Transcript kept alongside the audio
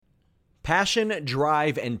Passion,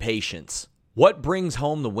 drive, and patience. What brings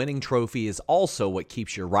home the winning trophy is also what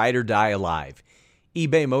keeps your ride or die alive.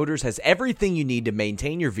 eBay Motors has everything you need to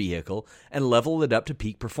maintain your vehicle and level it up to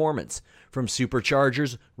peak performance. From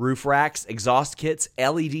superchargers, roof racks, exhaust kits,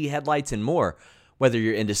 LED headlights, and more. Whether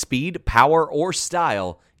you're into speed, power, or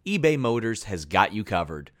style, eBay Motors has got you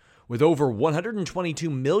covered. With over 122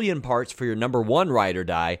 million parts for your number one ride or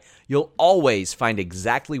die, you'll always find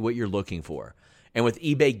exactly what you're looking for. And with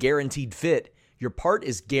eBay Guaranteed Fit, your part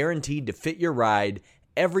is guaranteed to fit your ride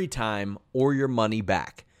every time or your money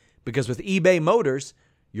back. Because with eBay Motors,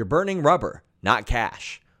 you're burning rubber, not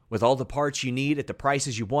cash. With all the parts you need at the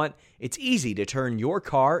prices you want, it's easy to turn your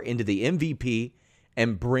car into the MVP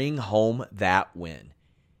and bring home that win.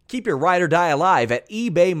 Keep your ride or die alive at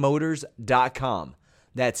ebaymotors.com.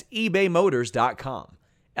 That's ebaymotors.com.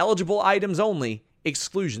 Eligible items only.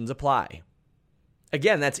 Exclusions apply.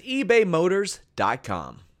 Again, that's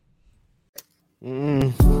ebaymotors.com.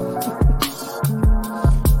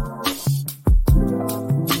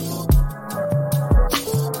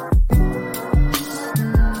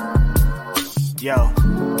 Yo.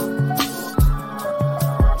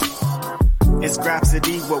 It's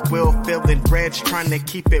Grapsody with Will, Phil, and Reg, trying to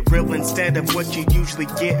keep it real instead of what you usually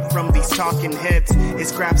get from these talking heads.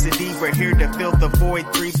 It's Grapsody, we're here to fill the void.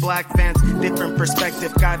 3 black fans, different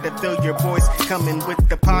perspective, got to fill your voice. Coming with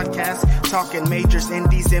the podcast, talking majors,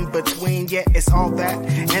 indies in between. Yeah, it's all that,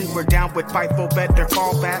 and we're down with Fightful, better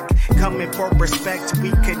fall back. Coming for respect,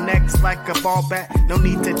 we connect like a ball bat. No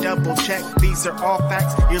need to double check, these are all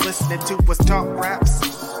facts. You're listening to us talk raps.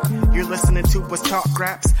 You're listening to us talk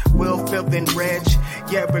raps. Will, Phil, and Reg.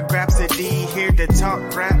 Yeah, we're Grapsody, here to talk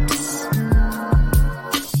raps.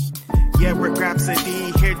 Yeah, we're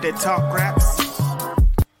Grapsody, here to talk raps.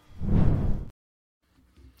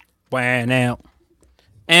 Wow, now.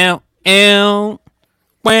 Ow, ow.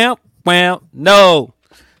 Wow, wow. No.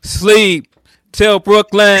 Sleep. Till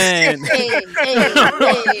Brooklyn.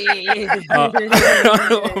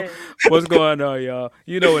 What's going on, y'all?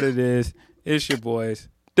 You know what it is. It's your boys.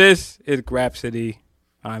 This is Grapsody.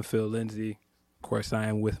 I'm Phil Lindsay. Of course, I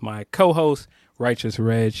am with my co-host, Righteous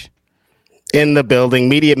Reg. In the building,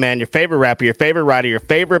 Media Man, your favorite rapper, your favorite writer, your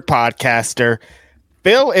favorite podcaster.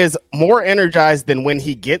 Phil is more energized than when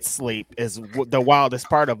he gets sleep, is the wildest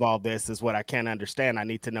part of all this, is what I can't understand. I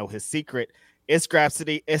need to know his secret. It's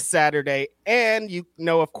Grapsody. It's Saturday. And you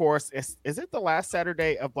know, of course, is it the last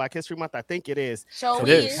Saturday of Black History Month? I think it is. So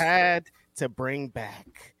we had to bring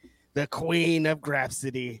back the queen of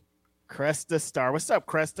Grapsody, Cresta Star. What's up,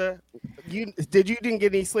 Cresta? You didn't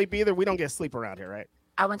get any sleep either? We don't get sleep around here, right?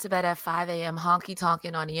 I went to bed at 5 a.m.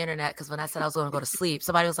 honky-tonking on the internet because when I said I was going to go to sleep,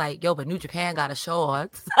 somebody was like, yo, but New Japan got a show on.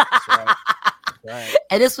 That's right. Right.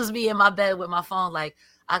 And this was me in my bed with my phone like,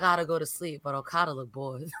 I got to go to sleep, but Okada looked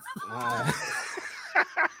bored.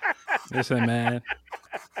 Listen, man.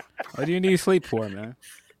 What do you need sleep for, man?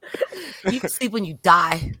 You can sleep when you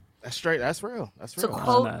die. That's straight. That's real. That's real. To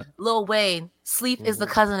quote Lil Wayne, sleep is the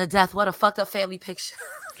cousin of death. What a fucked up family picture.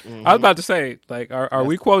 I was about to say, like, are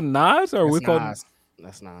we quoting Nas or are we quoting? Nas.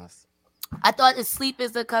 That's Nas. I thought sleep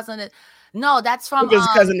is the cousin of... No, that's from... His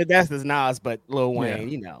cousin of death is Nas, but Lil Wayne,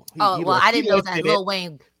 you know. I didn't know that. Lil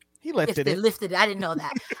Wayne lifted it. I didn't know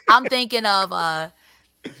that. I'm thinking of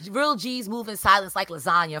Real G's Moving Silence Like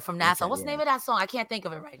Lasagna from NASA. What's the name of that song? I can't think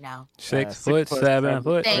of it right now. 6 foot, 7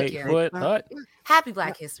 foot, Thank 8 you. foot. What? Happy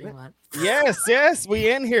Black History Month. Yes, we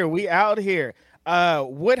in here. We out here.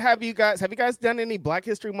 What have you guys done any Black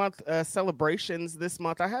History Month celebrations this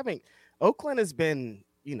month? I haven't. Oakland has been,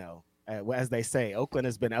 you know, as they say, Oakland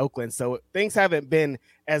has been Oakland. So things haven't been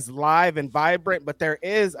as live and vibrant, but there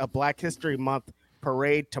is a Black History Month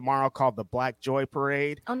parade tomorrow called the Black Joy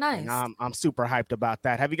Parade. Oh, nice. And I'm super hyped about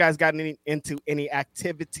that. Have you guys gotten into any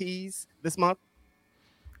activities this month?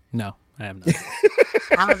 No, I have not.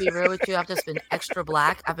 I'm going to be real with you. I've just been extra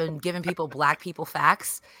black. I've been giving black people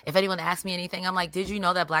facts. If anyone asks me anything, I'm like, did you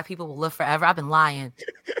know that black people will live forever? I've been lying.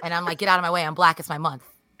 And I'm like, get out of my way. I'm black. It's my month.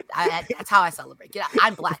 That's how I celebrate.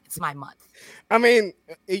 I'm black. It's my month. I mean,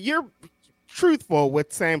 you're truthful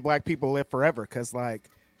with saying black people live forever because, like,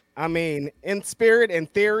 I mean, in spirit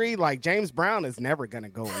and theory, like James Brown is never going to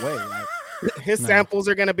go away. Like, his samples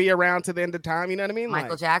are going to be around to the end of time. You know what I mean?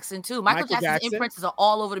 Michael Jackson, too. Michael Jackson's imprints are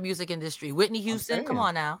all over the music industry. Whitney Houston, come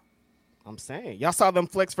on now. I'm saying. Y'all saw them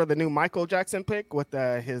flicks for the new Michael Jackson pick with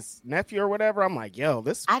his nephew or whatever? I'm like, yo,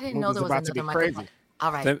 this I didn't know there was about to be crazy.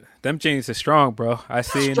 All right. Them jeans are strong, bro. I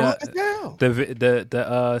seen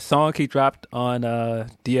the song he dropped on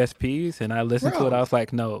DSPs, and I listened to it. I was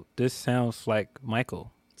like, no, this sounds like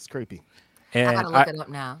Michael. It's creepy. And I gotta look it up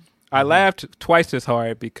now. I laughed twice as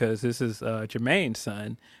hard because this is Jermaine's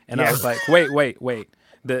son, and I was like, wait.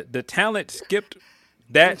 The talent skipped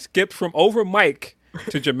from over Mike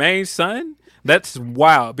to Jermaine's son. That's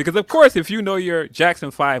wild because, of course, if you know your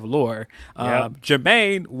Jackson 5 lore,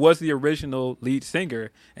 Jermaine was the original lead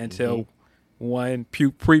singer until one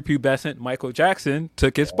prepubescent Michael Jackson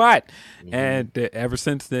took his spot, and ever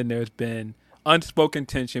since then, there's been unspoken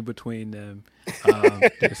tension between them.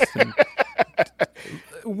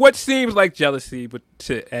 What seems like jealousy,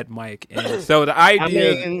 at Mike, and so the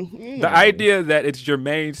idea that it's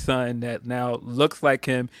Jermaine's son that now looks like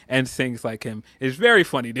him and sings like him is very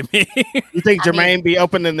funny to me. You think Jermaine be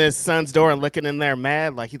opening his son's door and looking in there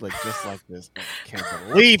mad, like he looks just like this? I can't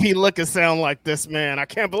believe he look and sound like this, man. I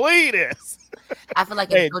can't believe this. I feel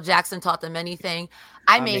like if Bill Jackson taught them anything,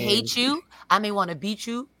 I may hate you, I may want to beat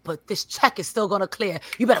you, but this check is still gonna clear.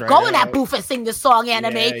 You better go in that booth and sing this song,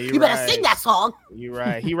 Anime. You better sing that song. You're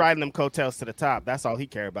right. He riding them coattails to the top. That's all he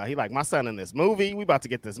care about. He like, my son in this movie. We about to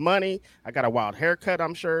get this money. I got a wild haircut,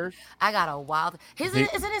 I'm sure. I got a wild. Isn't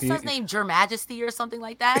his son's name Your Majesty or something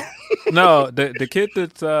like that? No, the kid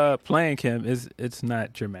that's playing him it's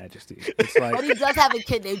not Your Majesty. It's like, but he does have a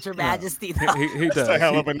kid named Your Majesty. Though. He does. That's a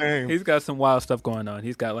hell of a name. He's got some wild stuff going on.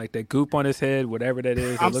 He's got like that goop on his head, whatever that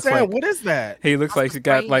is. I'm saying, what is that? He looks like he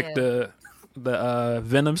got like the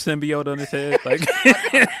Venom symbiote on his head. Like,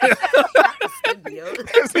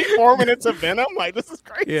 is he forming into Venom? Like, this is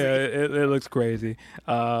crazy. Yeah, it looks crazy.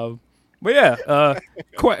 But yeah,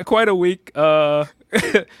 quite a week.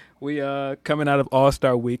 We coming out of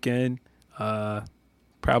All-Star Weekend.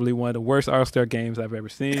 Probably one of the worst All-Star games I've ever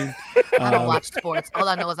seen. I don't watch sports. All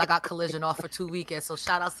I know is I got Collision off for 2 weekends, so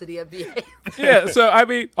shout outs to the NBA. Yeah, so I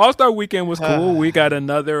mean, All-Star Weekend was cool. We got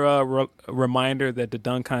another reminder that the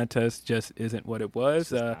dunk contest just isn't what it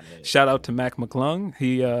was. Shout out to Mac McClung.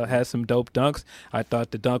 He has some dope dunks. I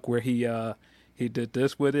thought the dunk where he did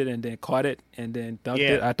this with it and then caught it and then dunked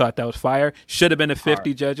it. I thought that was fire. Should have been a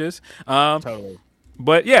 50 judges. Totally.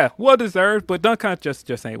 But yeah, well deserved. But dunk contest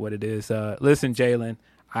just ain't what it is. Listen, Jalen,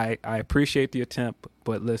 I appreciate the attempt,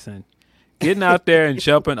 but listen, getting out there and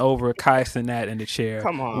jumping over Kai Cenat in the chair,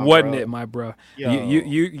 wasn't it, my bro?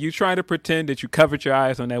 You trying to pretend that you covered your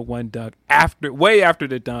eyes on that one dunk way after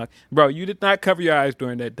the dunk, bro? You did not cover your eyes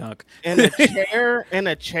during that dunk. In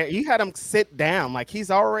a chair, you had him sit down like he's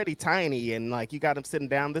already tiny, and like you got him sitting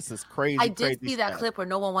down. This is crazy. I did see that clip where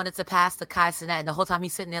no one wanted to pass to Kai Cenat, and the whole time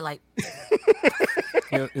he's sitting there like.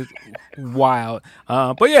 It's wild.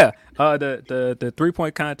 But yeah, the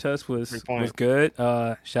 3-point contest was good.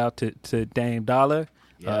 Shout out to Dame Dollar,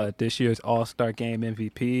 this year's All-Star Game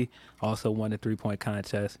MVP, also won the 3-point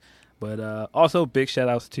contest. But also big shout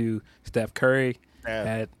outs to Steph Curry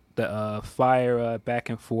at the fire back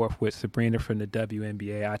and forth with Sabrina from the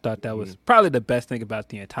WNBA. I thought that was probably the best thing about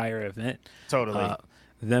the entire event. Totally.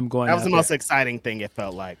 Them going. That was the most exciting thing, it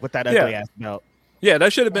felt like, with that ugly ass belt. Yeah,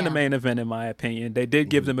 that should have been the main event, in my opinion. They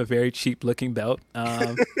did give them a very cheap-looking belt.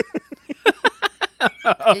 Y'all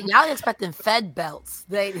expecting Fed belts.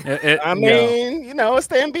 I mean, it's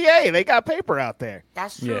the NBA. They got paper out there.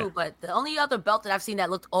 That's true, but the only other belt that I've seen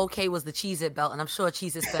that looked okay was the Cheez-It belt, and I'm sure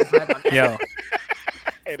Cheez-It spent bread on that. Yo.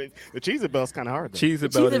 The Cheez-It belt's kind of hard, though.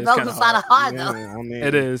 Cheez-It belt is kind of hard, though. I mean,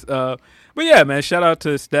 it is. But yeah, man, shout out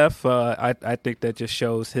to Steph. I think that just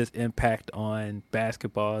shows his impact on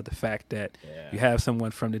basketball. The fact that you have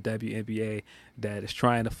someone from the WNBA that is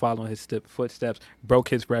trying to follow in his footsteps, broke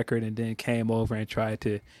his record, and then came over and tried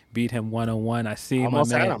to beat him one-on-one. I see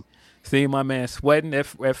my man sweating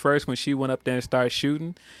at first when she went up there and started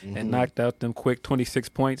shooting and knocked out them quick 26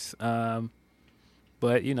 points.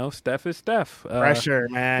 But, Steph is Steph. Pressure,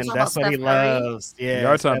 man. That's what he loves. Yeah, you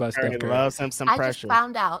are talking about Steph Curry. Loves him some pressure. I just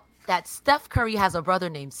found out that Steph Curry has a brother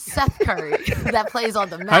named Seth Curry that plays on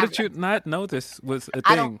the Mavericks. How did you not know this was a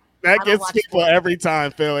thing? That gets people every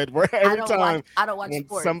time, Phil. I don't watch when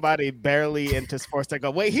sports. Somebody barely into sports, they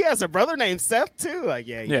go, "Wait, he has a brother named Seth too." Like,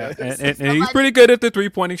 yeah. And he's pretty good at the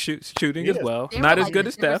 3-point shooting as well. Not as good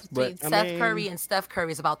as Steph, but Seth Curry and Steph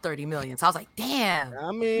Curry is about 30 million. So I was like, damn.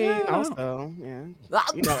 I mean, also,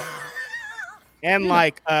 and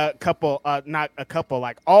like a couple, not a couple,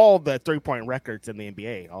 like all the 3-point records in the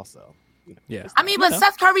NBA, also. Yeah. I mean, but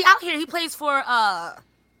Seth Curry out here, he plays for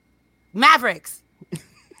Mavericks.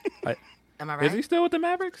 Am I right? Is he still with the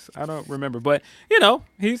Mavericks? I don't remember, but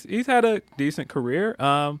he's had a decent career.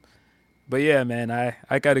 But yeah, man,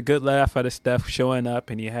 I got a good laugh out of Steph showing up,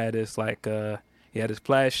 and he had his he had his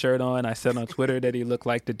plaid shirt on. I said on Twitter that he looked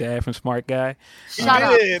like the dad from Smart Guy. Shut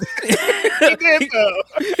up. He did though.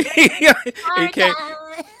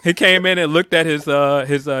 He came in and looked at his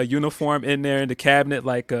uniform in there in the cabinet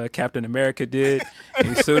like Captain America did.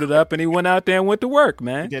 He suited up and he went out there and went to work,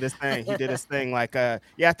 man. He did his thing. Like, I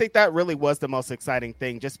think that really was the most exciting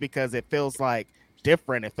thing, just because it feels like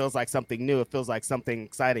different. It feels like something new. It feels like something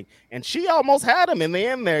exciting. And she almost had him in the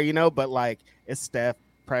end there, but like, it's Steph,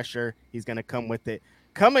 pressure. He's going to come with it.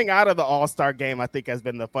 Coming out of the All-Star game, I think has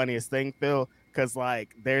been the funniest thing, Phil, because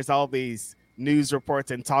like there's all these news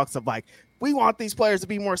reports and talks of like, we want these players to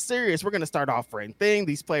be more serious. We're going to start offering things.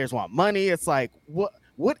 These players want money. It's like,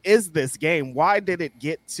 what is this game? Why did it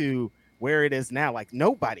get to where it is now? Like,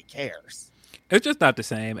 nobody cares. It's just not the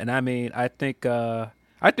same. And I mean, I think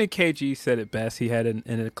KG said it best. He had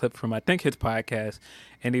in a clip from, I think, his podcast,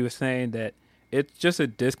 and he was saying that it's just a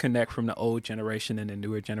disconnect from the old generation and the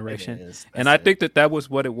newer generation. And I think that was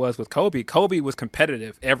what it was with Kobe. Kobe was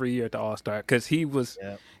competitive every year at the All-Star because he's birthed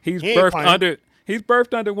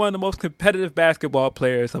under one of the most competitive basketball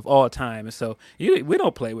players of all time. And so we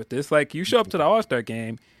don't play with this. Like, you show up to the All-Star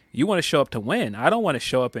game, you want to show up to win. I don't want to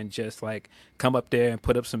show up and just like come up there and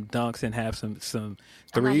put up some dunks and have some threes.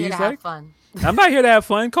 I'm not here to have fun. I'm not here to have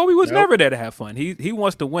fun. Kobe was never there to have fun. He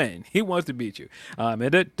wants to win. He wants to beat you. And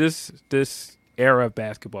this era of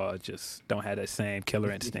basketball just don't have that same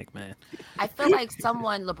killer instinct, man. I feel like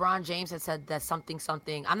LeBron James had said that something.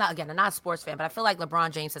 I'm not a sports fan, but I feel like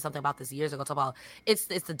LeBron James said something about this years ago. About it's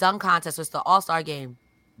the dunk contest, it's the All-Star game.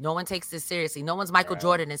 No one takes this seriously. No one's Michael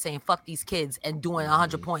Jordan and saying fuck these kids and doing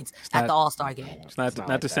 100 points at the All-Star game. It's not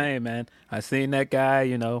the same, man. I seen that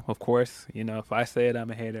guy, of course, if I say it, I'm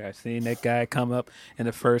a hater. I seen that guy come up in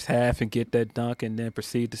the first half and get that dunk and then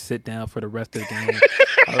proceed to sit down for the rest of the game.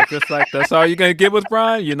 I was just like, that's all you're going to give us,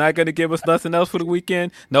 Brian? You're not going to give us nothing else for the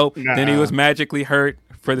weekend? Nope. Nah. Then he was magically hurt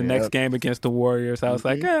for the next game against the Warriors. I was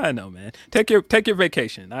like, I know, man. Take your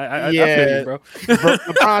vacation. I feel you, bro.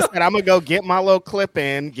 LeBron said, I'm going to go get my little clip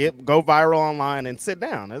in, go viral online, and sit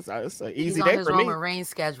down. It's an easy day for me. He's on his Roman Reigns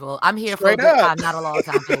schedule. I'm here for a good time, not a long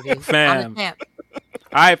time, baby. Fam,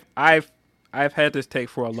 I've had this take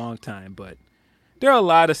for a long time, but there are a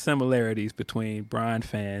lot of similarities between Brian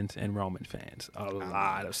fans and Roman fans. A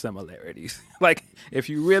lot of similarities. Like, if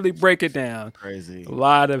you really break it down, crazy. A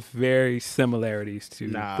lot of very similarities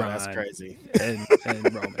to Brian that's crazy. and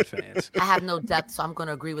Roman fans. I have no depth, so I'm going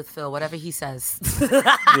to agree with Phil, whatever he says.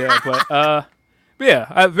 Yeah,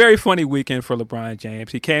 a very funny weekend for LeBron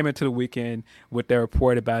James. He came into the weekend with the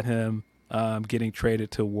report about him getting traded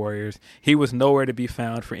to Warriors. He was nowhere to be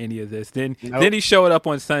found for any of this. Then he showed up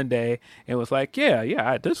on Sunday and was like,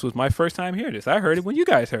 this was my first time hearing this. I heard it when you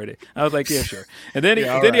guys heard it. I was like, yeah, sure. And then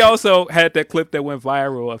he also had that clip that went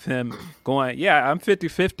viral of him going, I'm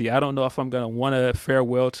 50-50. I don't know if I'm going to want a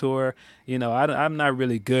farewell tour. I'm not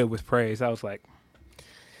really good with praise. I was like,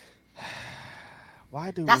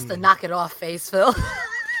 that's the knock it off face, Phil.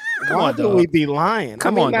 Why do we be lying?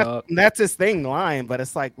 Come on, dog. That's his thing, lying. But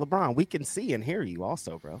it's like, LeBron, we can see and hear you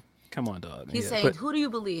also, bro. Come on, dog. He's saying, who do you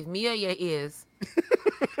believe, me or your ears?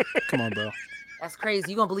 Come on, bro. That's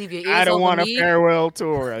crazy. You gonna believe your ears? I don't want me? a farewell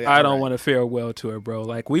tour. I don't want a farewell tour, bro.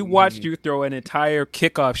 Like, we watched you throw an entire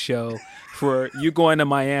kickoff show for you going to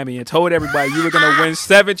Miami and told everybody you were going to win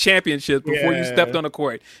 7 championships before you stepped on the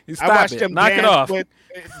court. Stop it. Knock it off.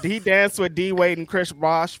 He danced with D Wade and Chris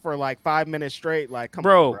Bosh for like 5 minutes straight. Like, come on,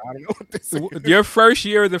 bro. I don't know what this is. Your first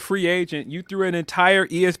year as a free agent, you threw an entire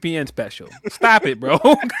ESPN special. Stop it, bro.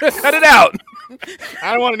 Cut it out.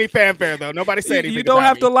 I don't want any fanfare, though. Nobody said anything. You don't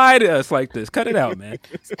have to lie to us like this. Cut it out, man.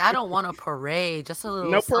 I don't want a parade. Just a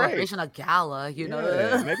little celebration, a gala,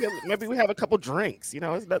 Yeah, maybe we have a couple drinks.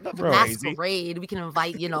 It's nothing crazy. Masquerade. We can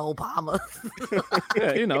invite, Obama.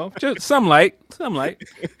 Yeah, just some light.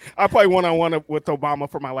 I played one-on-one with Obama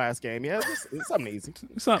for my last game. Yeah, it's something easy.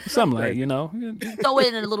 Some light, Throw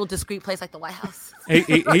it in a little discreet place like the White House.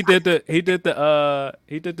 He did the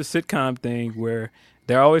sitcom thing where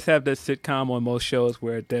they always have that sitcom on most shows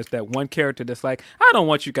where there's that one character that's like, I don't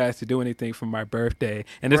want you guys to do anything for my birthday.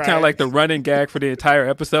 And it's kind of like the running gag for the entire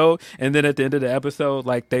episode. And then at the end of the episode,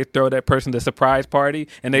 like, they throw that person the surprise party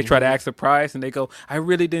and they try to act surprised and they go, I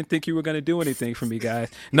really didn't think you were going to do anything for me, guys.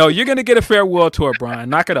 No, you're going to get a farewell tour, Brian.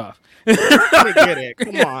 Knock it off. I get it.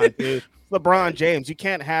 Come on, dude. LeBron James, you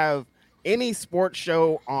can't have any sports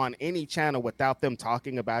show on any channel without them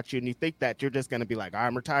talking about you, and you think that you're just going to be like,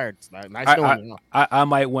 I'm retired. Nice knowing you. I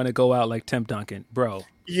might want to go out like Tim Duncan, bro.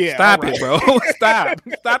 Yeah, stop it, bro.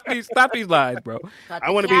 Stop these lies, bro.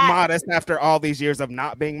 I want to be modest after all these years of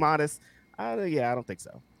not being modest. I don't think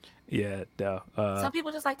so. Yeah, no. Some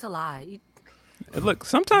people just like to lie. Look,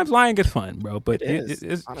 sometimes lying is fun, bro. But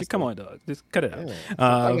it's come on, dog. Just cut it out.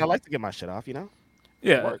 I like to get my shit off,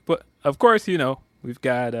 Yeah, but of course, we've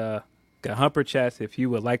got got Humper Chats. If you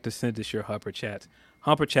would like to send us your Humper Chats,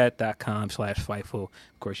 humperchat.com/Fightful.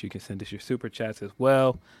 Of course, you can send us your Super Chats as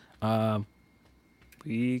well.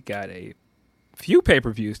 We got a few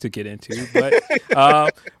pay-per-views to get into, but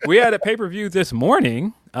we had a pay-per-view this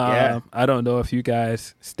morning. I don't know if you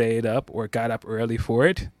guys stayed up or got up early for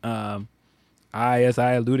it. As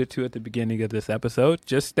I alluded to at the beginning of this episode,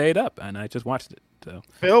 just stayed up and I just watched it. So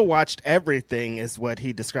Phil watched everything, is what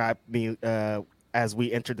he described me as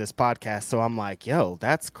we entered this podcast. So I'm like, yo,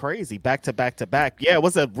 that's crazy. Back to back to back. Yeah, it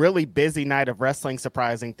was a really busy night of wrestling.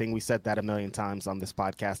 Surprising thing. We said that a million times on this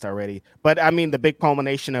podcast already. But I mean, the big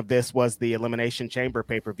culmination of this was the Elimination Chamber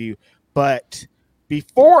pay-per-view. But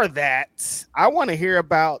before that, I want to hear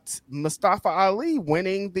about Mustafa Ali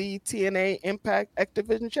winning the TNA Impact X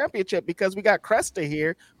Division Championship, because we got Cresta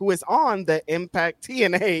here, who is on the Impact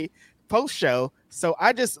TNA post show. So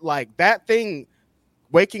I just like that thing.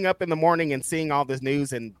 Waking up in the morning and seeing all this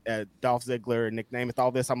news and Dolph Ziggler and Nick Nemeth,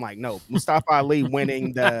 all this, I'm like, no, Mustafa Ali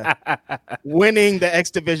winning the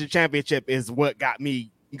X Division Championship is what got my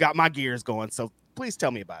gears going. So please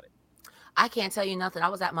tell me about it. I can't tell you nothing. I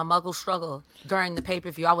was at my muggle struggle during the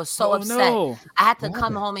pay-per-view. I was so upset. No. I had to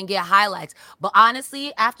come home and get highlights. But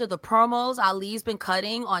honestly, after the promos Ali's been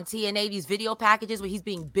cutting on TNA, these video packages where he's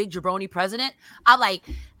being big jabroni president, I'm like,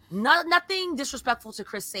 nothing disrespectful to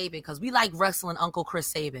Chris Sabin, because we like wrestling Uncle Chris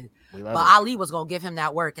Sabin. But Ali was going to give him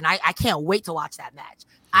that work, and I can't wait to watch that match.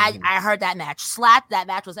 I heard that match slapped. That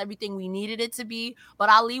match was everything we needed it to be. But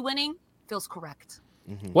Ali winning feels correct.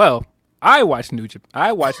 Well, I watched New Japan.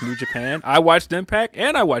 I watched Impact,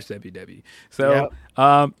 and I watched WWE. So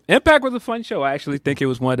Impact was a fun show. I actually think it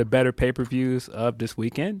was one of the better pay-per-views of this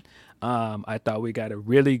weekend. I thought we got a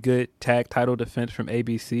really good tag title defense from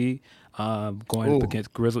ABC. Going up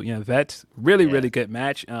against Grizzled Young Vets. Really good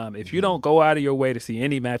match. If you don't go out of your way to see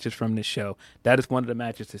any matches from this show, that is one of the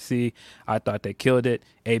matches to see. I thought they killed it.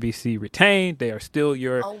 ABC retained. They are still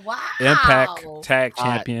your Impact tag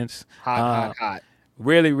champions. Hot.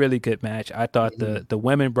 Really good match. I thought the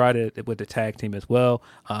women brought it with the tag team as well.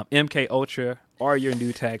 MK Ultra are your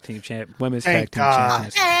new tag team women's tag team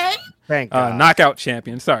champions. Thank God. Knockout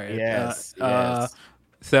champions. Sorry. Yes.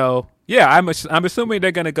 So yeah, I'm assuming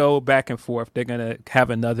they're gonna go back and forth. They're gonna have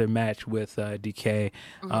another match with DK,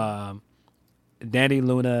 Danny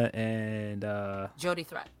Luna and Jody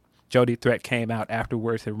Threat. Jody Threat came out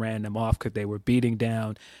afterwards and ran them off because they were beating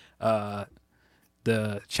down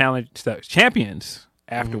the champions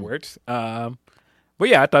afterwards. But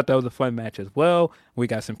yeah, I thought that was a fun match as well. We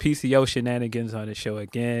got some PCO shenanigans on the show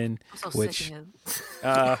again, I'm so sick which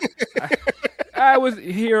of him. I was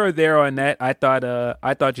here or there on that. I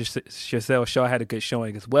thought Giselle Shaw had a good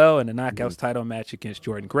showing as well in the Knockouts title match against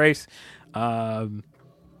Jordan Grace. I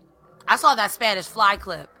saw that Spanish fly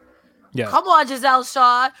clip. Yeah. Come on, Giselle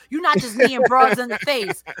Shaw. You're not just kneeing broads in the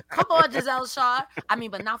face. Come on, Giselle Shaw. I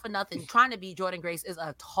mean, but not for nothing. Trying to beat Jordan Grace is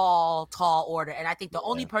a tall order. And I think the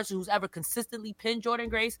only person who's ever consistently pinned Jordan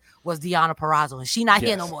Grace was Deonna Purrazzo. And she's not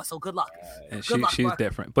here no more. So good luck. And she's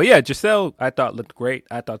different. But yeah, Giselle, I thought looked great.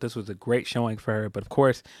 I thought this was a great showing for her. But of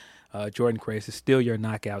course, Jordan Grace is still your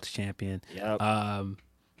Knockouts champion. Yep.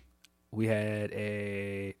 We had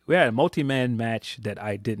a multi-man match that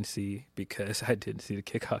I didn't see because I didn't see the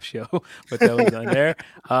kickoff show, but that was on there.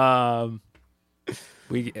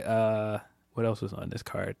 What else was on this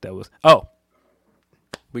card?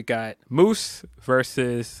 We got Moose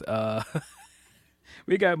versus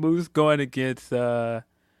we got Moose going against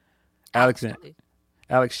Alex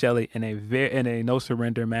Shelley in a no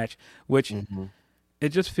surrender match, which it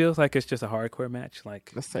just feels like it's just a hardcore match.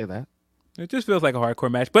 Like, let's say that. It just feels like a hardcore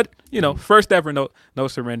match, but first ever no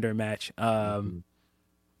surrender match.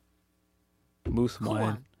 Moose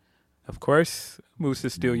won, of course. Moose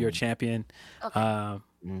is still your champion. Okay.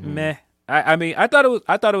 Meh. I mean, I thought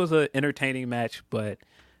it was an entertaining match, but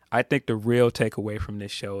I think the real takeaway from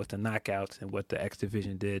this show is the knockouts and what the X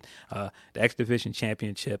Division did. The X Division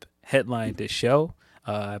Championship headlined this show.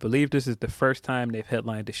 I believe this is the first time they've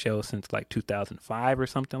headlined the show since like 2005 or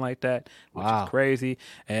something like that, which is crazy.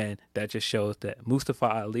 And that just shows that Mustafa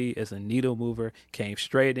Ali is a needle mover, came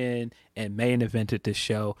straight in and main evented this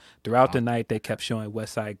show. Throughout the night, they kept showing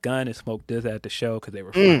West Side Gun and Smoke Dizza at the show because they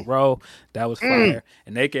were front row. That was fire.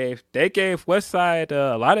 And they gave West Side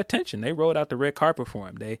a lot of attention. They rolled out the red carpet for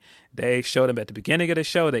him. They showed him at the beginning of the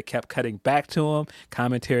show. They kept cutting back to him.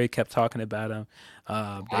 Commentary kept talking about him.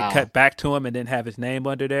 They cut back to him and didn't have his name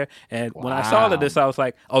under there. And when I saw this, I was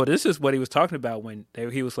like, oh, this is what he was talking about when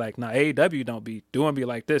he was like, nah, AEW don't be doing me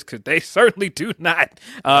like this, because they certainly do not.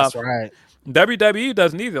 That's right. WWE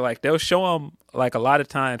doesn't either. Like, they'll show him like a lot of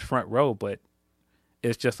times front row, but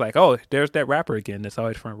it's just like, oh, there's that rapper again. That's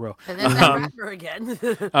always front row. And then that rapper again.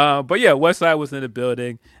 But yeah, Westside was in the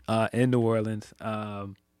building in New Orleans.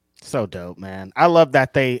 So dope, man. I love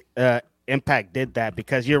that they Impact did that,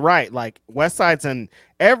 because you're right. Like, Westside's in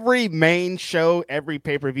every main show, every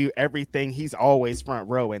pay-per-view, everything. He's always front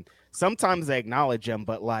row, and sometimes they acknowledge him,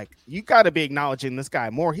 but like, you got to be acknowledging this guy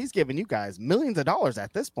more. He's giving you guys millions of dollars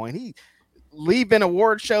at this point. He leaving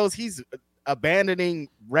award shows. He's abandoning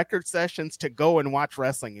record sessions to go and watch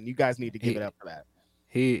wrestling, and you guys need to give it up for that.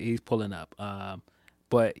 He's pulling up.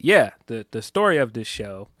 But yeah, the story of this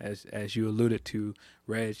show, as you alluded to,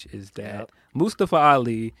 Reg, is that Mustafa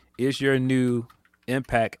Ali is your new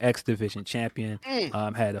Impact X Division champion.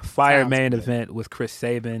 Had a fire main event with Chris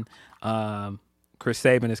Sabin. Chris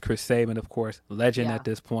Sabin is Chris Sabin, of course, legend at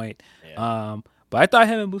this point. But I thought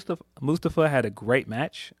him and Mustafa had a great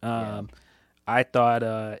match. I thought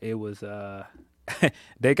it was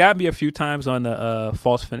they got me a few times on the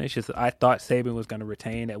false finishes. I thought Sabin was going to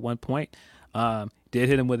retain at one point. Did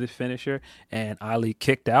hit him with his finisher, and Ali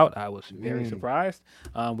kicked out. I was very surprised.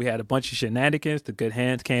 We had a bunch of shenanigans. The Good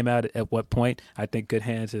Hands came out at what point? I think Good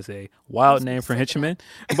Hands is a wild name for henchmen,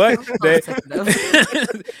 but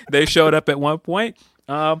they showed up at one point.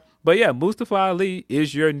 But yeah, Mustafa Ali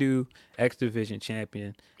is your new X Division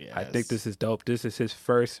champion. Yes. I think this is dope. This is his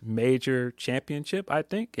first major championship, I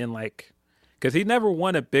think, in like, because he never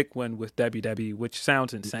won a big one with WWE, which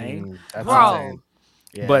sounds insane. That's insane.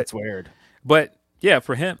 Yeah, but it's weird. But yeah,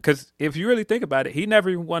 for him, because if you really think about it, he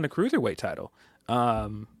never even won a cruiserweight title. I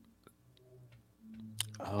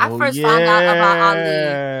first found out about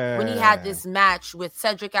Ali when he had this match with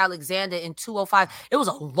Cedric Alexander in 205. It was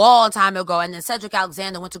a long time ago, and then Cedric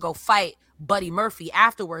Alexander went to go fight Buddy Murphy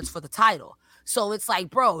afterwards for the title. So it's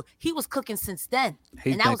like, bro, he was cooking since then.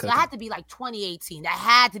 That had to be like 2018. That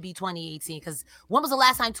had to be 2018, because when was the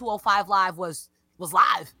last time 205 Live was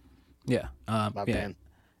live? Yeah.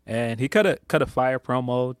 And he cut a fire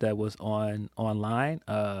promo that was online.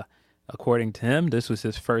 According to him, this was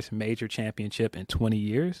his first major championship in 20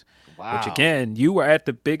 years. Wow. Which, again, you were at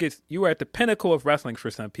the pinnacle of wrestling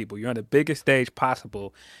for some people. You're on the biggest stage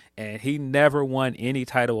possible, and he never won any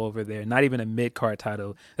title over there, not even a mid-card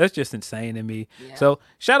title. That's just insane to me. Yeah. So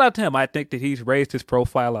shout out to him. I think that he's raised his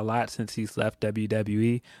profile a lot since he's left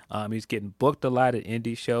WWE. He's getting booked a lot at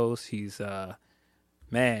indie shows. He's got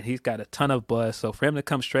a ton of buzz. So for him to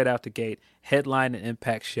come straight out the gate, headline an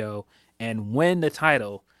Impact show, and win the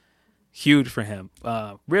title, huge for him.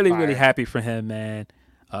 Really happy for him, man.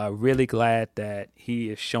 Really glad that he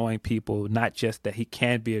is showing people not just that he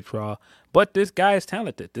can be a draw, but this guy is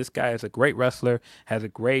talented. This guy is a great wrestler, has a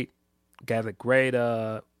great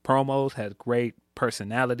promos, has great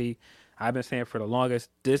personality. I've been saying for the longest,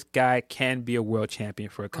 this guy can be a world champion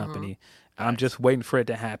for a company. I'm just waiting for it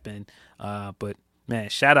to happen. But man,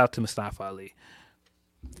 shout out to Mustafa Ali.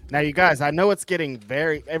 Now, you guys, I know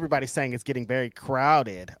everybody's saying it's getting very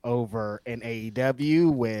crowded over in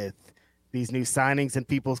AEW with these new signings and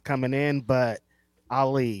people's coming in, but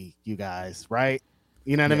Ali, you guys, right?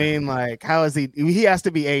 You know what I mean? Like, how is he has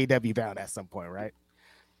to be AEW bound at some point, right?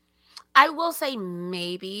 I will say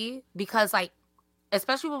maybe, because like,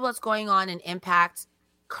 especially with what's going on in Impact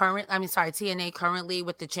TNA currently,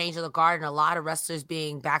 with the change of the guard and a lot of wrestlers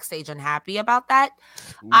being backstage unhappy about that.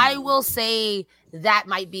 Ooh. I will say that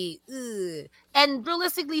might be, and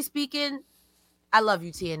realistically speaking, I love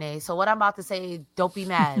you, TNA. So what I'm about to say, don't be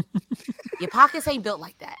mad. Your pockets ain't built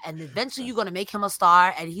like that. And eventually you're going to make him a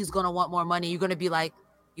star, and he's going to want more money. You're going to be like,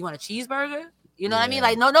 you want a cheeseburger? You know what I mean?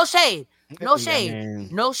 Like, no shade. No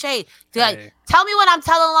shade. No shade. Like, tell me when I'm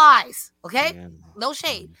telling lies. Okay? Yeah. No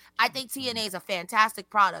shade. I think TNA is a fantastic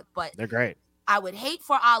product, but they're great. I would hate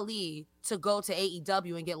for Ali to go to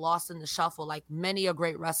AEW and get lost in the shuffle like many a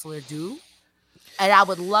great wrestler do. And I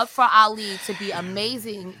would love for Ali to be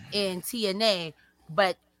amazing in TNA,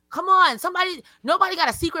 but come on, nobody got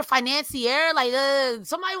a secret financier. Like,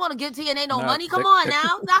 somebody want to give TNA money? Come on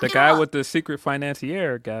now. The guy with the secret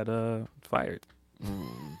financier got fired.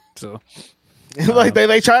 So, like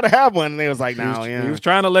they tried to have one, and they was like, "No." He was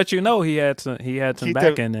trying to let you know he had some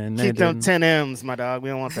backing, and keep them 10 M's, my dog. We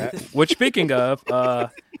don't want that. Which, speaking of,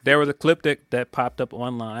 there was a clip that popped up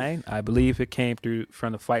online. I believe it came through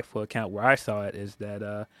from the Fightful account where I saw it. Is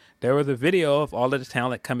that there was a video of all of the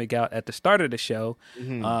talent coming out at the start of the show,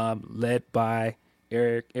 led by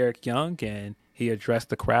Eric Young, and he addressed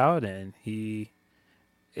the crowd, and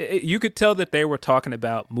you could tell that they were talking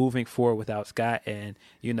about moving forward without Scott, and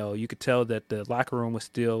you could tell that the locker room was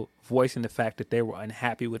still voicing the fact that they were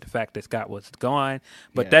unhappy with the fact that Scott was gone.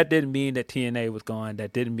 But that didn't mean that TNA was gone.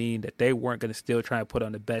 That didn't mean that they weren't going to still try and put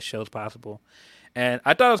on the best shows possible. And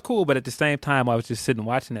I thought it was cool, but at the same time, I was just sitting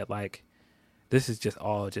watching it like, this is just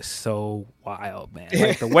all just so wild, man.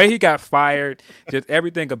 Like the way he got fired, just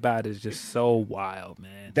everything about it is just so wild,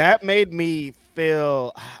 man. That made me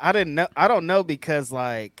feel, I don't know, because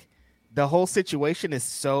like the whole situation is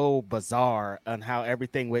so bizarre on how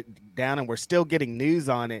everything went down, and we're still getting news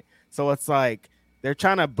on it. So it's like they're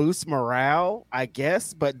trying to boost morale, I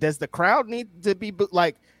guess. But does the crowd need to be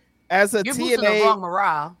like, as a You're TNA? boosting the wrong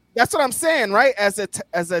morale. That's what I'm saying, right? As a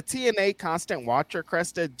TNA constant watcher,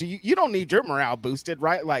 Cresta, you don't need your morale boosted,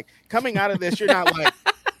 right? Like coming out of this, you're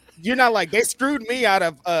not like they screwed me out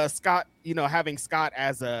of Scott, having Scott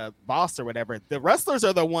as a boss or whatever. The wrestlers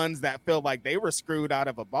are the ones that feel like they were screwed out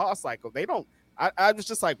of a boss. Like they don't. I was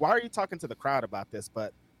just like, why are you talking to the crowd about this?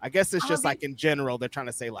 But I guess it's just like in general, they're trying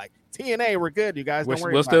to say like TNA, we're good, you guys. Don't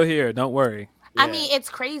worry. We're still here. Don't worry. I mean, it's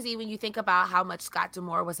crazy when you think about how much Scott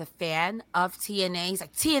D'Amore was a fan of TNA. He's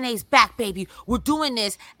like, TNA's back, baby. We're doing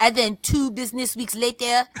this. And then 2 business weeks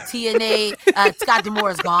later, TNA, Scott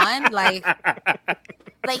D'Amore is gone. Like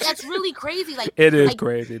that's really crazy. Like it is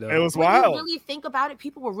crazy though. It was when wild. you really think about it,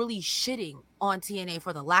 people were really shitting on TNA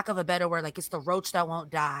for the lack of a better word. Like it's the roach that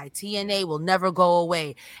won't die. TNA will never go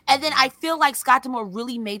away. And then I feel like Scott D'Amore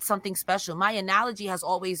really made something special. My analogy has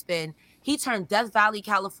always been, he turned Death Valley,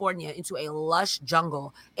 California into a lush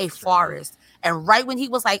jungle, a forest. And right when he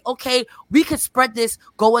was like, okay, we could spread this,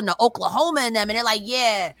 go into Oklahoma and them. And they're like,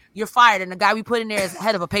 yeah, you're fired. And the guy we put in there is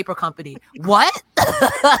head of a paper company. What?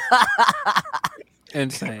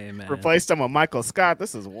 Insane, man. Replaced him with Michael Scott.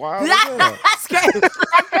 This is wild. That's crazy.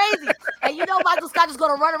 That's crazy. And Michael Scott is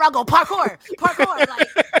going to run around, go parkour. Like,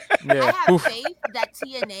 I have faith that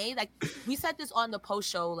TNA, like we said this on the post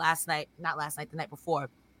show the night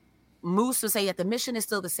before. Moose would say that the mission is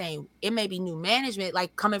still the same. It may be new management,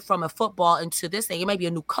 like coming from a football into this thing. It may be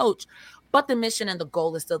a new coach, but the mission and the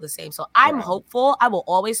goal is still the same. So I'm hopeful. I will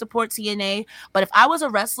always support TNA. But if I was a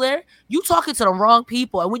wrestler, you talking to the wrong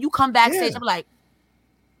people. And when you come backstage, I'm like,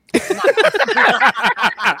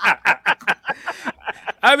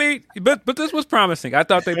 I mean, but this was promising. I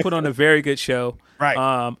thought they put on a very good show.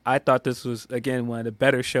 Right. I thought this was, again, one of the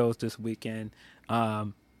better shows this weekend.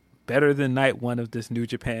 Better than night 1 of this New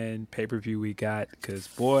Japan pay-per-view we got, because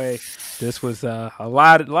boy, this was a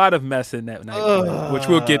lot of mess in that night, which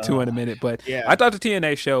we'll get to in a minute. But I thought the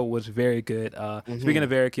TNA show was very good. Speaking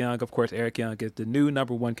of Eric Young, of course, Eric Young is the new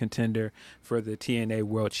 #1 contender for the TNA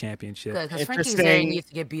World Championship. Good, because Frankie Kazarian needs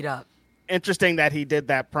to get beat up. Interesting that he did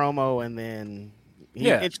that promo, and then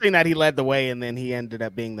interesting that he led the way, and then he ended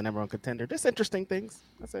up being the #1 contender. Just interesting things.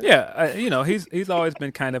 That's it. Yeah, he's always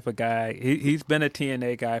been kind of a guy. He's been a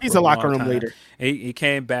TNA guy. He's a locker room leader. He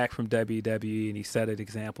came back from WWE, and he set an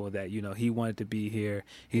example that he wanted to be here.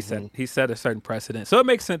 He set a certain precedent, so it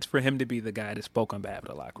makes sense for him to be the guy that spoke on behalf of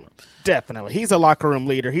the locker room. Definitely, he's a locker room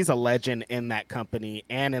leader. He's a legend in that company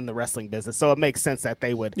and in the wrestling business, so it makes sense that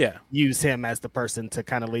they would use him as the person to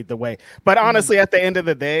kind of lead the way. But honestly, at the end of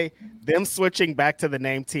the day, them switching back to the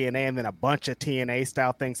name TNA and then a bunch of TNA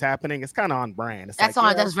style things happening, it's kind of on brand.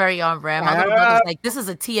 That's very on brand. My little brother's like, this is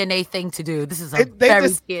a TNA thing to do. This is a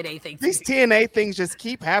TNA thing to do. These TNA things just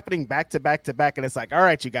keep happening back to back to back, and it's like, all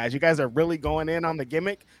right, you guys are really going in on the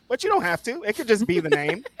gimmick, but you don't have to. It could just be the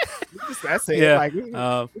name. That's it. Yeah. Like, we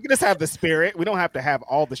can just have the spirit. We don't have to have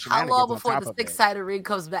all the shenanigans. How long before the 6-sided ring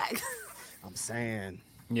comes back? I'm saying.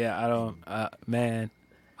 Yeah, I don't, man.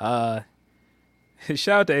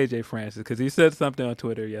 Shout out to AJ Francis, because he said something on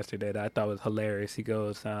Twitter yesterday that I thought was hilarious. He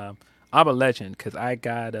goes, I'm a legend because I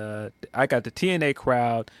got the TNA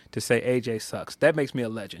crowd to say AJ sucks. That makes me a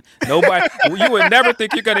legend. Nobody, you would never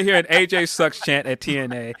think you're gonna hear an AJ sucks chant at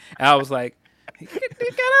TNA. And I was like, he got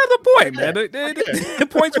another point, man. The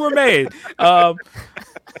points were made.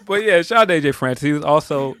 But yeah, shout out to AJ Francis. He was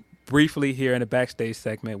also briefly here in the backstage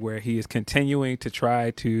segment where he is continuing to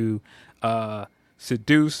try to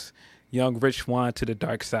seduce young Rich Swann to the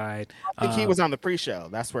dark side. I think he was on the pre-show.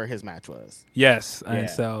 That's where his match was. Yes, and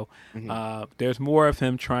so there's more of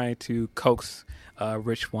him trying to coax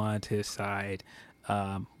Rich Swann to his side.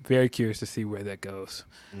 Very curious to see where that goes.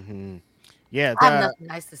 Mm-hmm. Yeah, I have nothing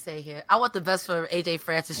nice to say here. I want the best for AJ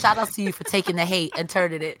Francis. Shout out to you for taking the hate and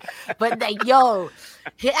turning it. But like,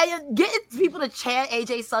 getting people to chant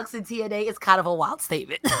AJ sucks in TNA is kind of a wild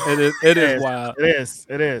statement. It is wild.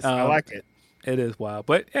 It is. I like it. It is wild,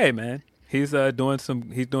 but hey, man, he's doing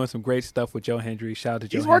some great stuff with Joe Hendry. Shout out to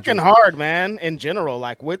Joe. He's working hard, man. In general,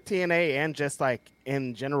 like with TNA and just like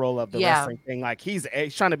in general of the wrestling thing, like he's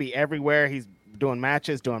trying to be everywhere. He's doing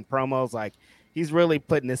matches, doing promos. Like he's really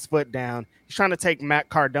putting his foot down. He's trying to take Matt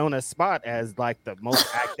Cardona's spot as like the most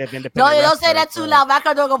active independent. Don't say that too loud. Matt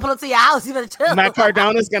Cardona gonna pull up to your house. You better chill. Matt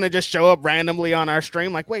Cardona's gonna just show up randomly on our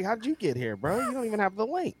stream, like, wait, how did you get here, bro? You don't even have the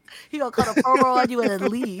link. He gonna cut a promo on you and then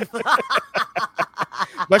leave.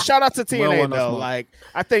 But shout out to TNA though. Like,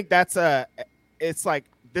 I think that's it's like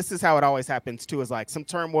this is how it always happens too. Is like some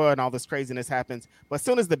turmoil and all this craziness happens, but as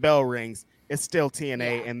soon as the bell rings, it's still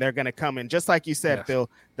TNA, and they're gonna come in just like you said, Phil.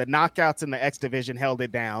 The knockouts in the X division held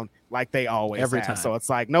it down like they always every have. time. So it's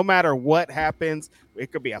like no matter what happens,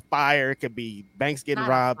 it could be a fire, it could be Banks getting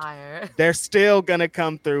robbed. They're still gonna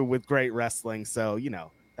come through with great wrestling. So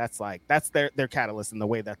that's their catalyst in the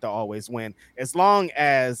way that they'll always win, as long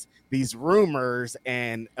as these rumors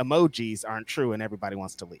and emojis aren't true and everybody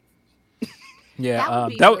wants to leave. Yeah,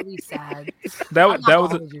 that would be really sad.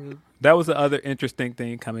 That was the other interesting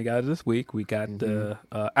thing coming out of this week. We got the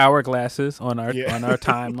hourglasses on our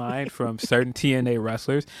timeline from certain TNA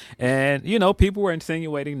wrestlers, and people were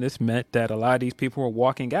insinuating this meant that a lot of these people were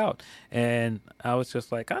walking out, and I was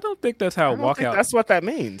just like, I don't think that's how a walkout. That's what that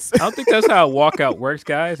means. I don't think that's how a walkout works,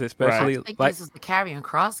 guys. Especially I think this is the Karrion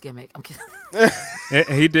Kross gimmick. I'm kidding.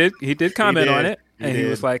 He did comment on it. And he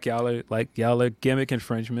was like, y'all are gimmick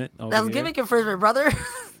infringement. That's gimmick infringement, brother.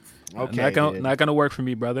 Okay, not gonna work for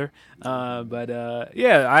me, brother.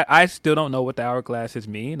 I still don't know what the hourglasses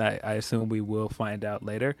mean. I assume we will find out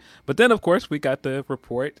later. But then, of course, we got the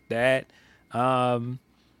report that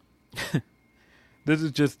this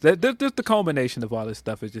is just the culmination of all this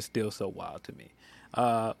stuff is just still so wild to me.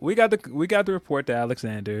 We got the report that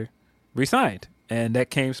Alexander resigned. And that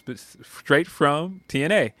came straight from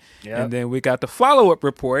TNA. Yep. And then we got the follow-up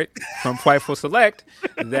report from Fightful Select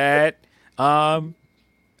that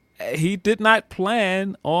he did not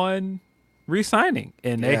plan on resigning.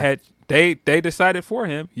 And they decided for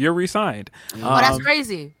him, you're resigned. That's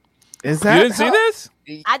crazy. Is that you didn't see this?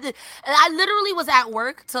 I did. I literally was at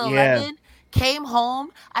work till 11. Came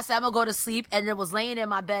home, I said I'm gonna go to sleep, and then was laying in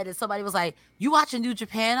my bed, and somebody was like, "You watching New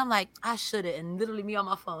Japan?" I'm like, "I shouldn't," and literally me on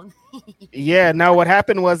my phone. No, what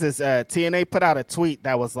happened was TNA put out a tweet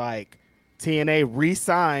that was like, TNA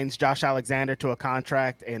re-signs Josh Alexander to a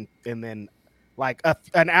contract, and then like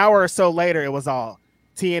an hour or so later, it was all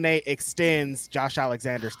TNA extends Josh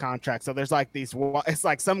Alexander's contract. So there's like it's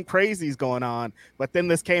like some crazies going on. But then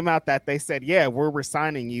this came out that they said, yeah, we're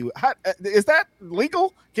resigning you. Is that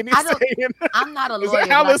legal? Can you say it? I'm not a lawyer. Is that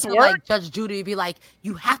how this works? Like Judge Judy would be like,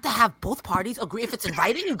 you have to have both parties agree. If it's in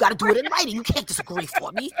writing, you got to do it in writing. You can't disagree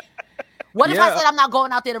for me. What if I said I'm not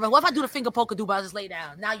going out there to run? What if I do the finger poke but I just lay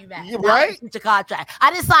down? Now you mad. Right? It's a contract. I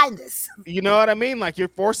didn't sign this. You know what I mean? Like, you're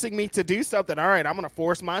forcing me to do something. All right, I'm going to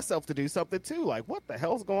force myself to do something too. Like, what the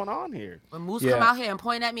hell's going on here? When Moose come out here and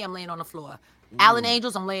point at me, I'm laying on the floor. Alan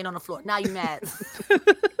Angels, I'm laying on the floor. Now you mad.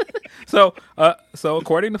 So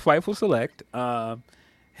according to Fightful Select,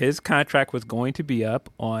 his contract was going to be up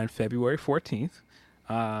on February 14th.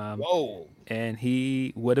 Whoa. And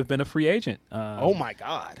he would have been a free agent. Oh, my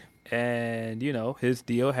God. And, his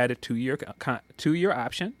deal had a 2-year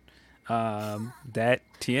option that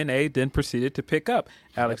TNA then proceeded to pick up.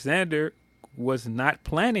 Alexander was not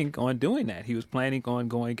planning on doing that. He was planning on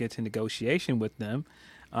going into negotiation with them.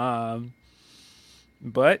 But,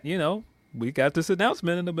 we got this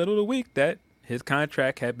announcement in the middle of the week that his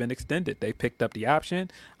contract had been extended. They picked up the option.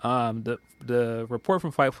 The report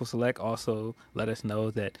from Fightful Select also let us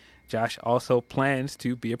know that Josh also plans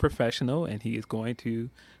to be a professional and he is going to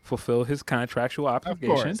fulfill his contractual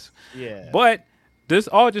obligations. Yeah. But this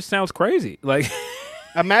all just sounds crazy. Like,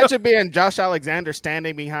 imagine being Josh Alexander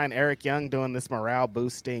standing behind Eric Young doing this morale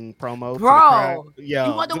boosting promo. Bro, you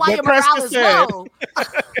wonder why your morale is low.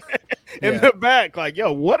 In the back, like,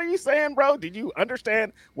 yo, what are you saying, bro? Did you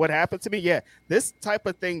understand what happened to me? Yeah, this type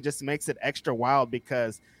of thing just makes it extra wild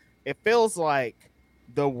because it feels like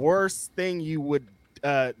the worst thing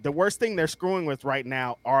they're screwing with right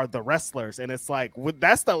now are the wrestlers. And it's like,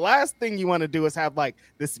 that's the last thing you want to do is have like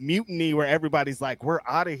this mutiny where everybody's like, we're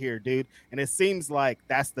out of here, dude. And it seems like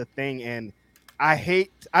that's the thing. And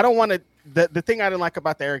the thing I didn't like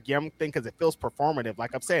about the Eric Young thing, because it feels performative.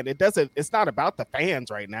 Like I'm saying, it's not about the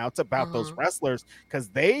fans right now. It's about those wrestlers, because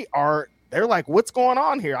they're like, what's going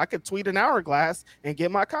on here? I could tweet an hourglass and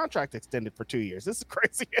get my contract extended for 2 years. This is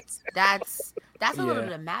crazy. That's a little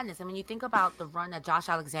bit of madness. I mean, you think about the run that Josh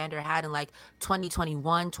Alexander had in like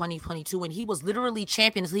 2021, 2022, when he was literally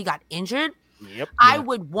champion until he got injured. Yep. I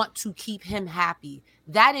would want to keep him happy.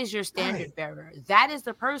 That is your standard bearer. That is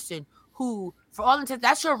the person who, for all intents,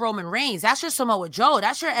 that's your Roman Reigns. That's your Samoa Joe.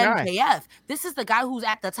 That's your MJF. Right. This is the guy who's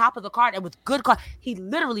at the top of the card and with good card. He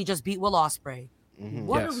literally just beat Will Ospreay. Mm-hmm.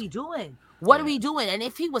 What are we doing? What are we doing? And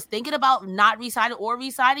if he was thinking about not resigning or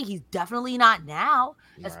resigning, he's definitely not now.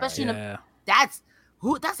 Especially that's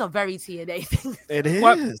a very TNA thing. It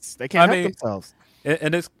is. They can't help themselves.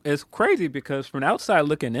 And it's crazy because from outside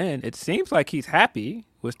looking in, it seems like he's happy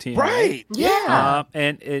with TNA. Right. Yeah.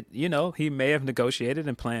 And he may have negotiated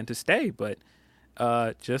and planned to stay, but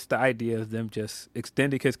just the idea of them just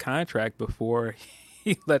extending his contract before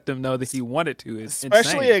he let them know that he wanted to is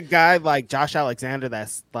especially insane. A guy like Josh Alexander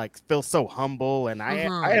that's like feels so humble, and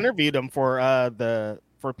I interviewed him for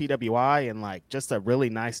PWI, and like just a really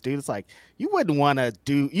nice dude. It's like you wouldn't want to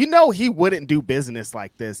do, he wouldn't do business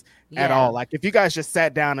like this at all. Like if you guys just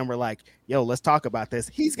sat down and were like, yo, let's talk about this,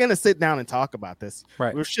 he's gonna sit down and talk about this.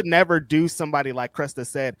 Right. We should never do somebody like Krista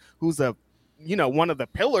said, who's one of the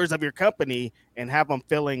pillars of your company, and have them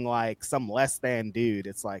feeling like some less than dude.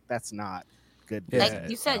 It's like that's not good. Like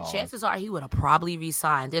you said, chances are he would have probably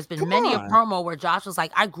resigned. There's been many a promo where Josh was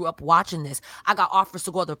like, I grew up watching this. I got offers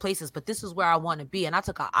to go other places, but this is where I want to be. And I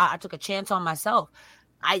took a chance on myself.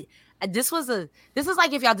 This is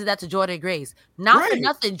like if y'all did that to Jordan Grace. Not for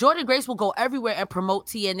nothing. Jordan Grace will go everywhere and promote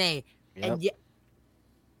TNA. Yep. And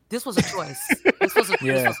this was a choice. This was a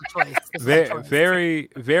choice. Very,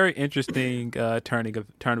 very interesting turn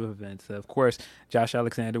of events. Of course, Josh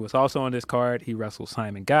Alexander was also on this card. He wrestled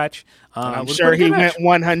Simon Gotch. I'm sure he went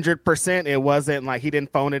 100%. It wasn't like he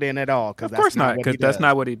didn't phone it in at all. Of course not, because that's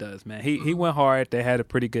not what he does, man. He went hard. They had a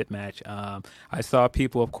pretty good match. I saw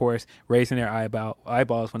people, of course, raising their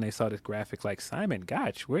eyeballs when they saw this graphic, like, Simon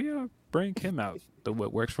Gotch, where y'all bring him out?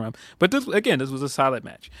 What works for him. But this was a solid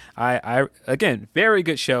match. I again, very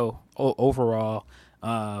good show overall.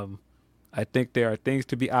 I think there are things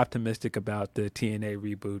to be optimistic about the TNA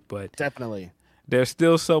reboot, but definitely there's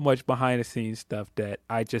still so much behind the scenes stuff that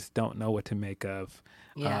I just don't know what to make of.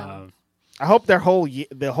 Yeah. I hope the whole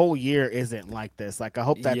year isn't like this. Like I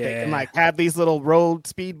hope that they can like have these little road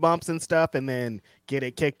speed bumps and stuff, and then get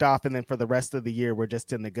it kicked off, and then for the rest of the year we're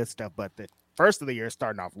just in the good stuff. But the first of the year is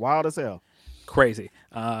starting off wild as hell. Crazy.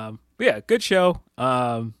 But yeah, good show.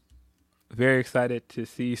 Very excited to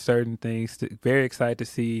see certain things. Very excited to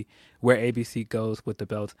see where ABC goes with the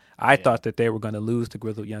belts. I thought that they were going to lose to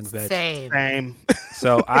Grizzled Young Vets. Same.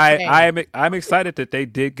 So I'm excited that they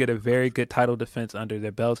did get a very good title defense under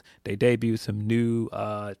their belts. They debuted some new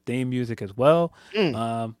theme music as well.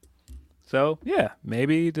 So yeah,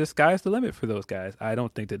 maybe the sky's the limit for those guys. I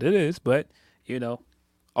don't think that it is, but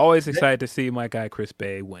always excited to see my guy Chris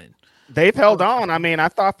Bay win. They've held on. I mean, I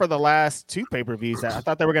thought for the last two pay-per-views, I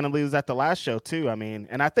thought they were going to lose at the last show too. I mean,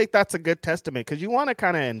 and I think that's a good testament because you want to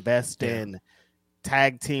kind of invest in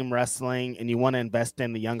tag team wrestling, and you want to invest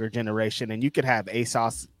in the younger generation, and you could have Ace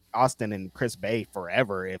Austin and Chris Bay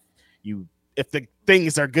forever if the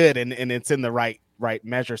things are good and it's in the right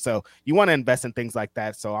measure. So you want to invest in things like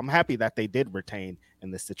that. So I'm happy that they did retain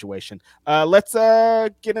in this situation. Let's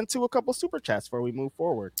get into a couple super chats before we move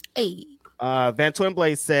forward. Hey. Van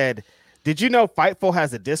Twinblade said, did you know Fightful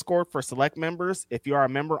has a Discord for select members? If you are a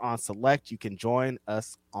member on Select, you can join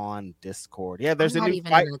us on Discord. Yeah, there's a new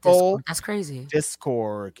Fightful. That's crazy.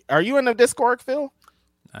 Discord. Are you in the Discord, Phil?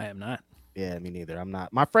 I am not. Yeah, me neither. I'm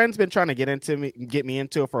not. My friend's been trying to get me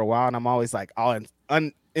into it for a while, and I'm always like, I'll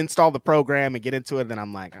uninstall the program and get into it. And then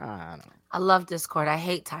I'm like, I don't know. I love Discord. I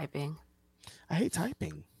hate typing.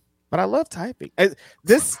 But I love typing.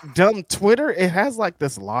 This dumb Twitter, it has like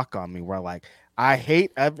this lock on me where like I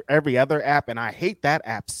hate every other app, and I hate that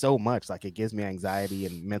app so much. Like it gives me anxiety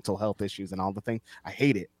and mental health issues and all the things. I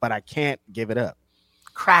hate it, but I can't give it up.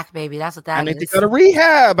 Crack, baby. That's what that is. I need to go to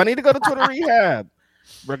rehab. I need to go to Twitter rehab.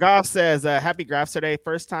 Ragoff says, happy Grapsody.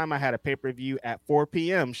 First time I had a pay-per-view at 4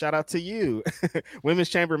 p.m. Shout out to you. Women's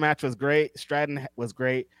Chamber match was great. Stratton was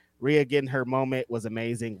great. Rhea getting her moment was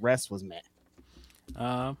amazing. Rest was meh.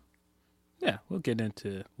 Yeah, we'll get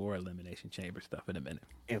into more Elimination Chamber stuff in a minute.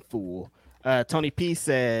 And fool. Tony P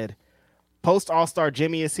said, post All-Star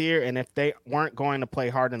Jimmy is here, and if they weren't going to play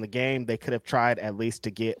hard in the game, they could have tried at least to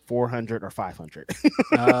get 400 or 500.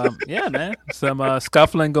 Yeah, man. Some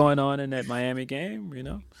scuffling going on in that Miami game,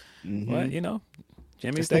 Mm-hmm. But,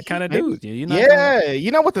 Jimmy's that kind of dude. You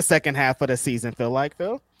know what the second half of the season feel like,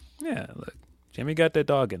 Phil? Yeah, look. Jimmy got that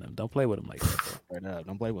dog in him. Don't play with him like that. Right up.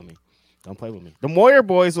 Don't play with me. The Moyer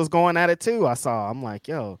boys was going at it too. I saw. I'm like,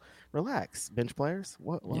 yo, relax, bench players.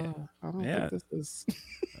 What? Yeah. I don't think this is.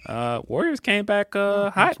 Warriors came back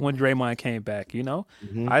hot when Draymond came back. You know,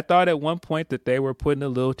 Mhm. I thought at one point that they were putting a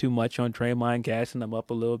little too much on Draymond, gassing him up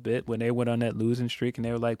a little bit when they went on that losing streak, and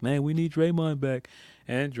they were like, "Man, we need Draymond back."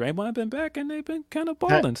 And Draymond been back, and they've been kind of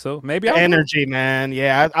balling. So maybe Energy, man.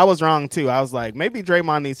 Yeah, I was wrong too. I was like, maybe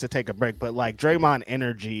Draymond needs to take a break, but like Draymond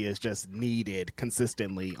energy is just needed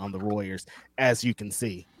consistently on the Warriors, as you can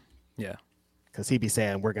see. Yeah. Because he'd be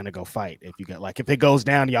saying, we're going to go fight. If it goes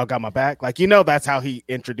down, y'all got my back. Like, you know, that's how he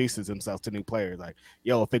introduces himself to new players. Like,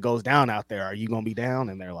 yo, if it goes down out there, are you going to be down?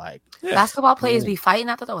 And they're like, basketball players be fighting.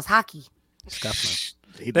 I thought that was hockey. Scuffling.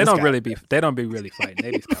 They don't be really fighting.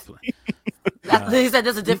 They be scuffling. He said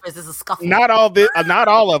there's a difference. There's a scuffle. not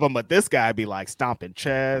all of them, but this guy be like stomping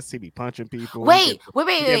chests. He be punching people. Wait.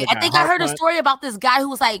 I think I heard a story about this guy who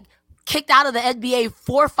was like kicked out of the NBA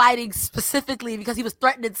for fighting specifically because he was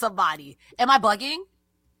threatening somebody. Am I bugging?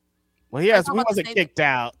 Well, he wasn't kicked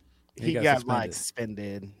out. He got like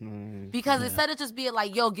suspended. Because instead of just being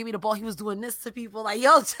like, yo, give me the ball, he was doing this to people. Like,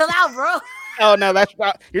 yo, chill out, bro. Oh, no,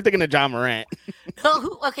 you're thinking of John Morant.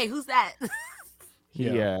 Who's that? He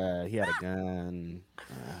had a gun.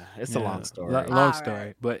 It's a long story. Long story.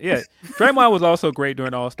 Right. But yeah, Draymond was also great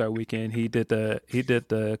during All-Star weekend. He did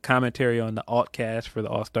the commentary on the Altcast for the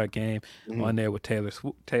All-Star game on there with Taylor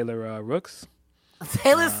Rooks.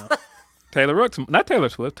 Taylor Rooks, not Taylor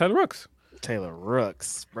Swift, Taylor Rooks. Taylor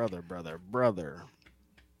Rooks, brother.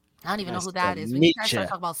 I don't even know who that is. When you guys start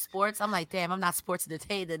talking about sports, I'm like, damn, I'm not sports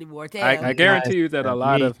entertained anymore. Damn. I guarantee you that a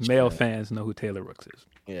lot of male fans know who Taylor Rooks is.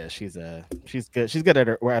 Yeah, she's good. She's good at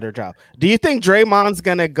her job. Do you think Draymond's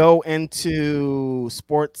gonna go into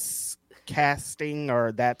sports casting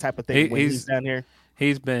or that type of thing when he's down here?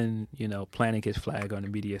 He's been, planting his flag on the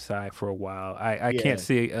media side for a while. I can't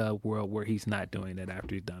see a world where he's not doing that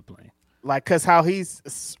after he's done playing. Like, cause how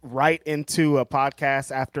he's right into a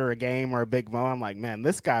podcast after a game or a big moment. I'm like, man,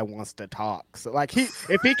 this guy wants to talk. So like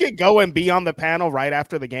if he could go and be on the panel right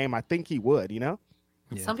after the game, I think he would, Yeah.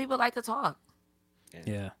 Some people like to talk.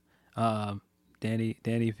 Yeah. Danny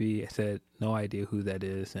V said no idea who that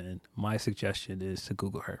is, and my suggestion is to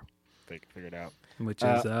Google her. Figure it out. Which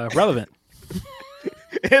is relevant.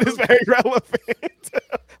 It is very relevant.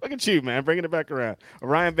 Look at you, man, bringing it back around.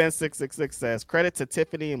 Orion Ben 666 says, credit to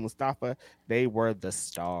Tiffany and Mustafa. They were the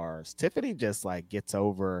stars. Tiffany just like gets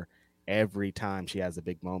over every time she has a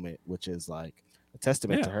big moment, which is like a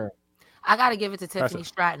testament to her. I got to give it to Tiffany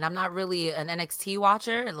Stratton. I'm not really an NXT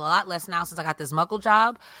watcher, a lot less now since I got this Muggle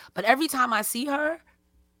job. But every time I see her,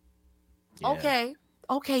 okay,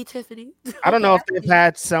 Tiffany. I don't know if they've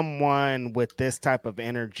had someone with this type of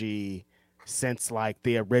energy since like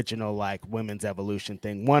the original like women's evolution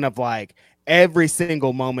thing. One of like every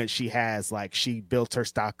single moment she has, like she built her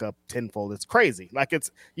stock up tenfold. It's crazy. Like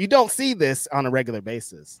you don't see this on a regular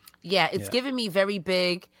basis. Yeah, it's giving me very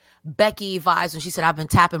big Becky vibes when she said, I've been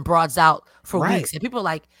tapping broads out for weeks. And people are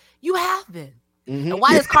like, you have been. Mm-hmm. And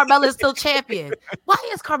why is Carmella still champion?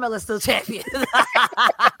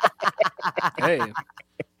 Hey.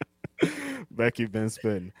 Becky been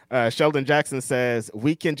spitting. Sheldon Jackson says,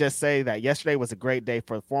 we can just say that yesterday was a great day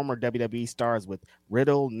for former WWE stars with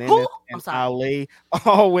Riddle, Nemeth, and Ali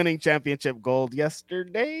all winning championship gold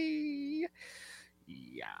yesterday.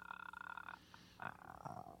 Yeah.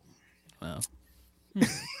 Wow.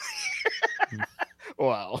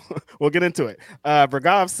 Well, we'll get into it.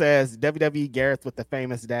 Bragov says, WWE Gareth with the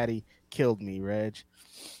famous daddy killed me, Reg.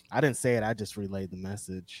 I didn't say it. I just relayed the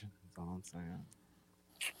message. That's all I'm saying.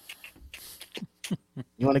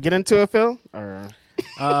 You want to get into it, Phil? Or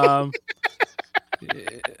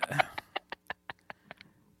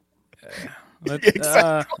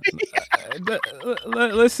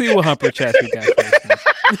let's see what Humper Chats we got first.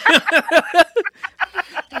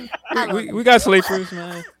 we got sleepers,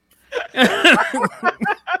 man.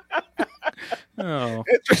 Oh,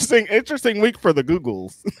 interesting week for the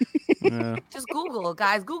Googles. Just Google,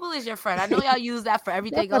 guys. Google is your friend. I know y'all use that for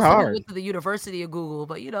everything else. We went to the University of Google,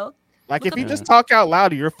 but like if you just talk out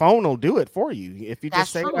loud, your phone will do it for you. If you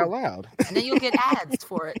just say it out loud, and then you'll get ads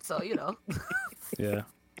for it. So Yeah.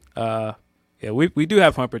 We do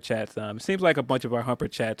have Humper Chats. It seems like a bunch of our Humper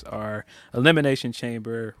Chats are Elimination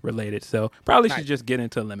Chamber related, so probably should just get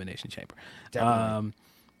into Elimination Chamber.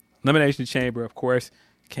 Elimination Chamber, of course,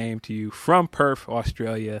 came to you from Perth,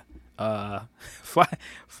 Australia.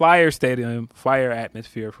 Fire stadium, fire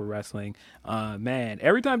atmosphere for wrestling. Man,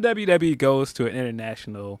 every time WWE goes to an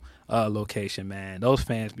international location, man, those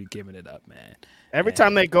fans be giving it up, man. Every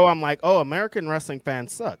time they go, I'm like, oh, American wrestling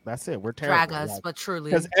fans suck. That's it. We're terrible. Drag us, but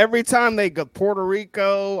truly. Because every time they go Puerto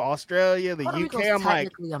Rico, Australia, the Puerto UK, Rico's I'm like,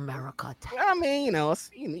 technically America. I mean, you know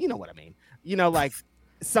what I mean. You know, like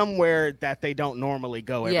somewhere that they don't normally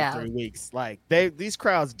go every 3 weeks. Like these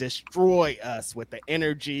crowds destroy us with the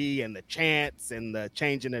energy and the chants and the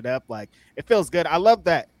changing it up. Like it feels good. I love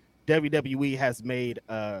that WWE has made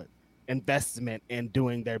investment in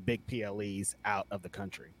doing their big PLEs out of the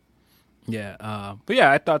country. Yeah, but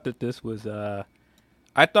yeah, I thought that this was.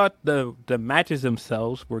 I thought the matches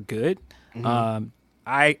themselves were good. Mm-hmm.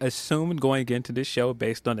 I assumed going into this show,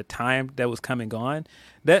 based on the time that was coming on,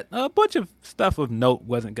 that a bunch of stuff of note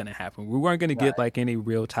wasn't going to happen. We weren't going to get like any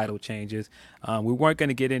real title changes. We weren't going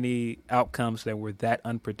to get any outcomes that were that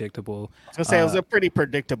unpredictable. I was going to say it was a pretty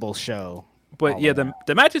predictable show. But yeah,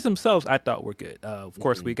 the matches themselves I thought were good. Of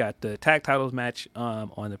course, we got the tag titles match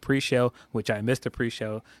on the pre-show, which I missed the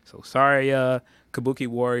pre-show. So sorry, Kabuki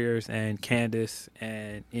Warriors and Candice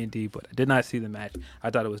and Indy, but I did not see the match. I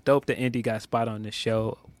thought it was dope that Indy got spot on this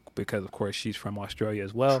show because, of course, she's from Australia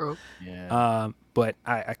as well. True. Yeah. But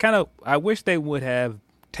I wish they would have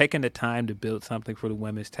taken the time to build something for the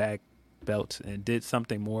women's tag belts and did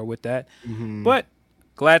something more with that. Mm-hmm. But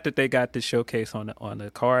glad that they got this showcase on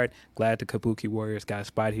the card. Glad the Kabuki Warriors got a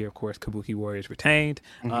spot here. Of course, Kabuki Warriors retained.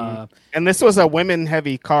 Mm-hmm. And this was a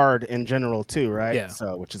women-heavy card in general too, right? Yeah.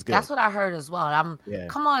 So, which is good. That's what I heard as well.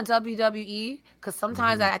 Come on, WWE, because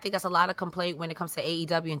sometimes I think that's a lot of complaint when it comes to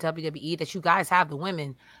AEW and WWE that you guys have the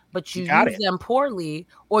women, but you use them poorly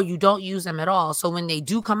or you don't use them at all. So when they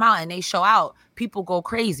do come out and they show out, people go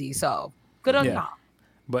crazy. So good on y'all.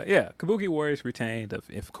 But yeah, Kabuki Warriors retained.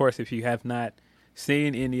 Of course, if you have not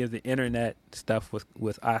seen any of the internet stuff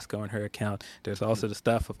with Asuka on her account, there's also the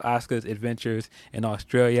stuff of Asuka's adventures in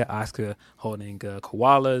Australia, Asuka holding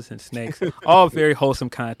koalas and snakes, all very wholesome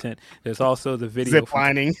content. There's also the video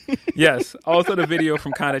ziplining. Yes, also the video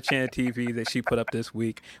from Kana-chan TV that she put up this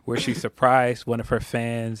week where she surprised one of her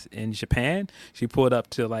fans in Japan. She pulled up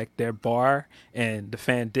to like their bar and the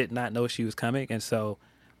fan did not know she was coming, and so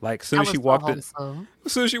like as soon as she walked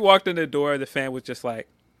in the door, the fan was just like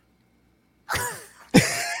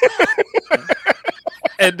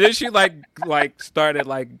and then she like started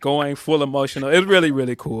like going full emotional. It was really,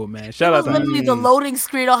 really cool, man. Shout out to literally the loading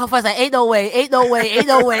screen on her face like ain't no way.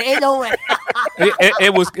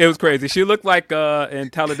 It was crazy. She looked like in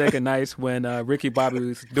Talladega Nights when Ricky Bobby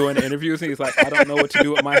was doing the interviews and he's like, I don't know what to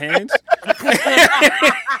do with my hands.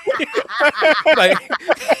 Like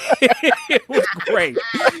it was great.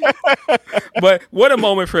 But what a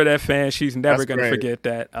moment for that fan. She's never going to forget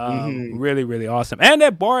that. Really, really awesome. And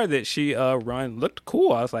that bar that she run looked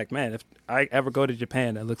cool. I was like, man, if I ever go to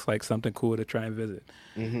Japan, that looks like something cool to try and visit.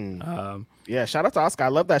 Yeah, shout out to Asuka. I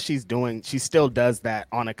love that she still does that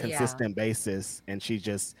on a consistent basis, and she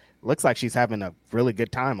just looks like she's having a really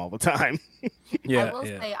good time all the time. I will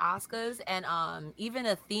say Asuka's and even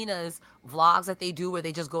Athena's vlogs that they do where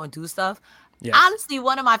they just go and do stuff. Yes. Honestly,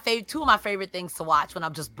 two of my favorite things to watch when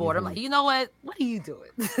I'm just bored. I'm like, you know what are you doing?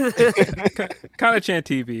 Kana-chan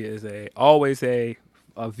TV is always a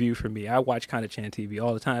view for me. I watch Kana-chan TV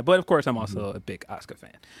all the time, but of course I'm also a big Asuka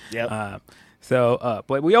fan. Yep.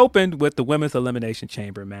 But we opened with the women's elimination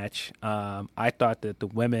chamber match. I thought that the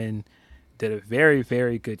women did a very,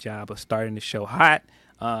 very good job of starting the show hot.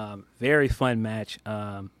 Very fun match.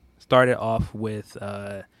 Started off with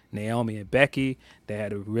Naomi and Becky. They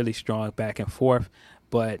had a really strong back and forth,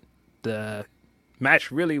 but the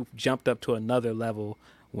match really jumped up to another level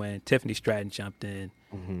when Tiffany Stratton jumped in.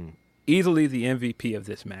 Easily the MVP of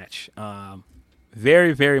this match.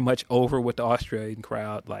 Very, very much over with the Australian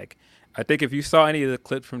crowd. Like, I think if you saw any of the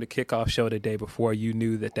clips from the kickoff show the day before, you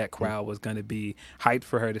knew that crowd was going to be hyped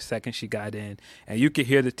for her the second she got in. And you could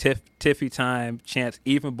hear the Tiffy time chants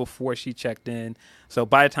even before she checked in. So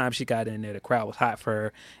by the time she got in there, the crowd was hot for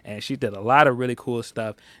her. And she did a lot of really cool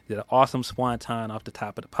stuff. Did an awesome swanton off the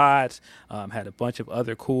top of the pods. Had a bunch of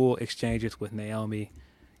other cool exchanges with Naomi.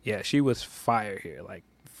 Yeah, she was fire here. Like,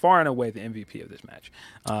 far and away the MVP of this match.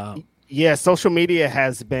 Yeah, social media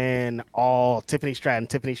has been all Tiffany Stratton.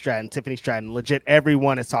 Legit,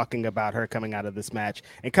 everyone is talking about her coming out of this match.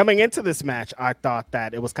 And coming into this match, I thought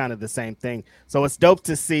that it was kind of the same thing. So it's dope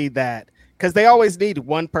to see that, because they always need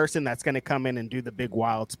one person that's going to come in and do the big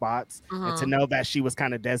wild spots. And to know that she was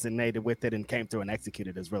kind of designated with it and came through and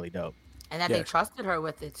executed is really dope. and that they Yes. trusted her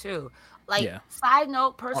with it too. Like, Yeah. side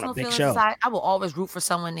note, personal big feelings show. aside, I will always root for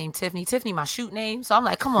someone named Tiffany. Tiffany, my shoot name. So I'm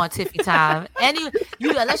like, come on, Tiffany time. And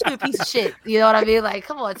you unless you're a piece of shit, you know what I mean? Like,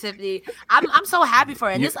 come on, Tiffany. I'm so happy for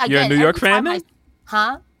her. And this again, You're a New York every fan time then?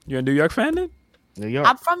 huh? You're a New York fan then? New York.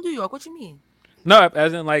 I'm from New York. What you mean? No,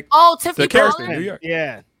 as in like Oh, Tiffany the character Pollard? New York.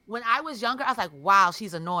 Yeah. When I was younger, I was like, wow,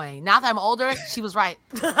 she's annoying. Now that I'm older, she was right.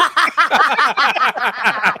 Bye,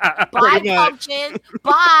 Pretty much. Pumpkin.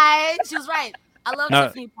 Bye. She was right. I love No.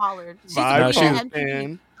 Tiffany Pollard. She's Bye, No, a she queen was- of MTV.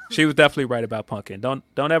 And She was definitely right about Pumpkin. Don't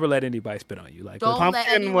ever let anybody spit on you. Like Don't let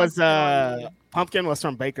Pumpkin anyone was spit on you. Pumpkin was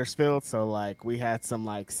from Bakersfield, so like we had some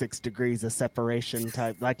like 6 degrees of separation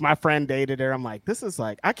type. Like my friend dated her. I'm like, this is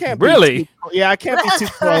like I can't Really? I can't be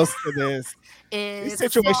too close to this. These It's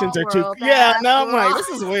situations a are too. small Yeah, world no, I'm like, after this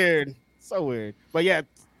is weird. So weird. But yeah,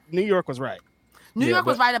 New York was right. New Yeah, York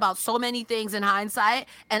was but- right about so many things in hindsight.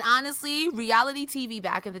 And honestly, reality TV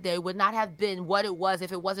back in the day would not have been what it was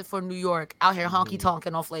if it wasn't for New York out here honky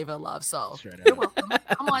tonking on Flavor of Love. So you're welcome.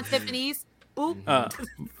 Come on, Tiffany's. Boop.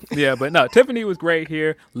 Yeah, but no, Tiffany was great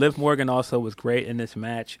here. Liv Morgan also was great in this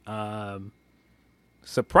match.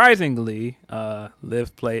 Surprisingly,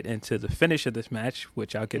 Liv played into the finish of this match,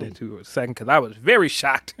 which I'll get into in a second because I was very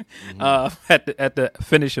shocked at the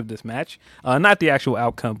finish of this match. Not the actual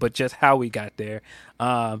outcome, but just how we got there.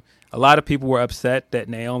 A lot of people were upset that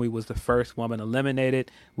Naomi was the first woman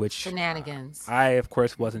eliminated, which Shenanigans. I, of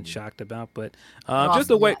course, wasn't shocked about. But Awesome, just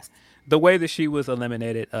the way yes. the way that she was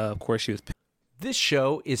eliminated, of course, she was. This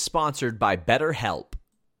show is sponsored by BetterHelp.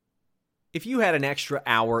 If you had an extra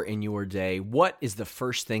hour in your day, what is the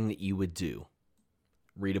first thing that you would do?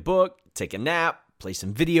 Read a book, take a nap, play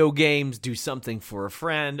some video games, do something for a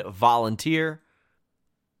friend, volunteer.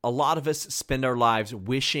 A lot of us spend our lives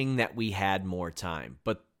wishing that we had more time.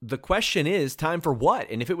 But the question is, time for what?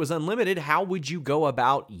 And if it was unlimited, how would you go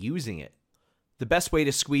about using it? The best way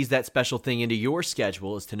to squeeze that special thing into your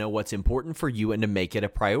schedule is to know what's important for you and to make it a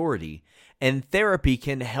priority. And therapy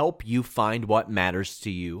can help you find what matters to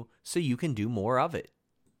you so you can do more of it.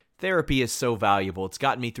 Therapy is so valuable. It's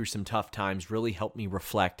gotten me through some tough times, really helped me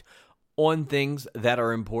reflect on things that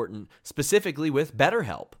are important, specifically with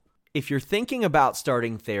BetterHelp. If you're thinking about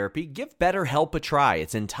starting therapy, give BetterHelp a try.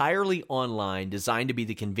 It's entirely online, designed to be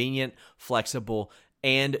the convenient, flexible,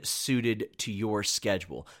 and suited to your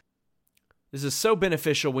schedule. This is so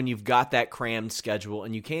beneficial when you've got that crammed schedule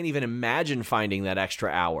and you can't even imagine finding that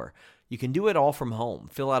extra hour. You can do it all from home.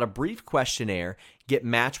 Fill out a brief questionnaire, get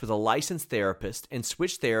matched with a licensed therapist, and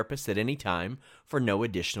switch therapists at any time for no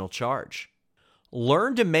additional charge.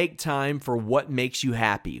 Learn to make time for what makes you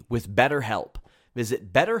happy with BetterHelp.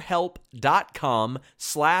 Visit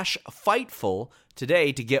BetterHelp.com/Fightful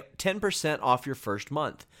today to get 10% off your first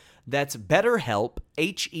month. That's BetterHelp,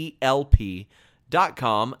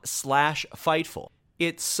 HELP.com/Fightful.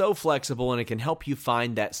 It's so flexible and it can help you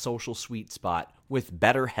find that social sweet spot with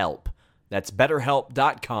BetterHelp. That's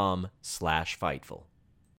BetterHelp.com/Fightful.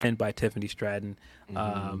 And by Tiffany Stratton.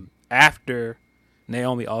 After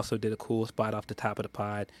Naomi also did a cool spot off the top of the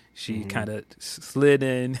pod, she kind of slid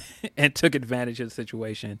in and took advantage of the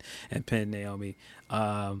situation and pinned Naomi.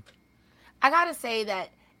 I gotta say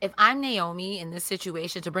that if I'm Naomi in this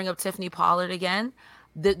situation, to bring up Tiffany Pollard again,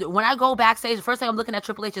 when I go backstage, the first thing I'm looking at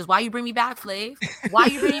Triple H is, why you bring me back, Flav? Why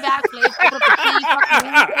you bring me back, Flav? Open up the clean fucking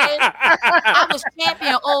wound, Flav. I was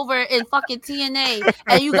champion over in fucking TNA,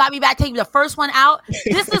 and you got me back taking the first one out.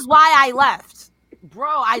 This is why I left,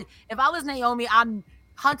 bro. If I was Naomi, I'm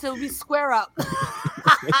Hunter. We square up.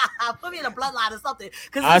 Put me in a bloodline or something.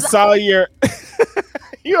 I saw your.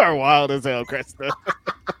 You are wild as hell, Krista.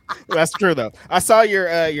 That's true though. I saw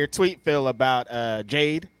your tweet, Phil, about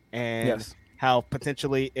Jade and. Yes. How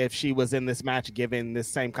potentially, if she was in this match, given this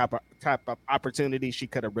same type of opportunity, she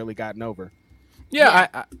could have really gotten over.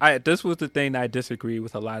 Yeah, I this was the thing that I disagree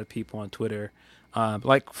with a lot of people on Twitter.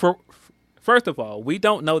 First of all, we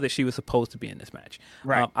don't know that she was supposed to be in this match.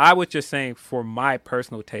 Right. I was just saying, for my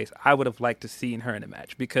personal taste, I would have liked to seen her in the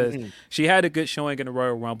match because she had a good showing in the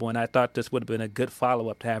Royal Rumble, and I thought this would have been a good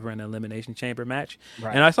follow-up to have her in an Elimination Chamber match.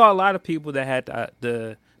 Right. And I saw a lot of people that had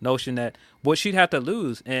the notion that, well, she'd have to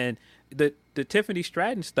lose. And the Tiffany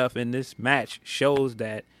Stratton stuff in this match shows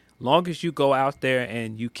that long as you go out there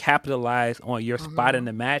and you capitalize on your spot in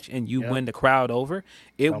the match and you win the crowd over,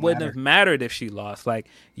 it wouldn't have mattered if she lost. Like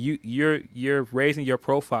you're raising your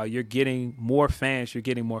profile, you're getting more fans, you're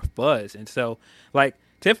getting more buzz. And so like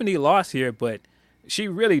Tiffany lost here, but she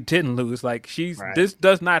really didn't lose. Like this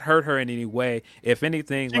does not hurt her in any way. If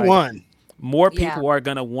anything, she won. More people are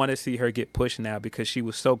going to want to see her get pushed now because she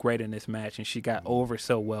was so great in this match and she got over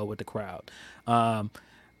so well with the crowd.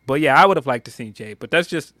 But But yeah, I would have liked to see Jade. But that's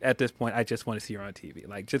just at this point, I just want to see her on TV.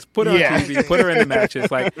 Like, just put her on TV, put her in the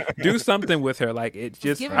matches. Like, do something with her. Like, it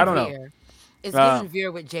just, I don't know. It's giving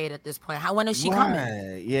Veer with Jade at this point. When is she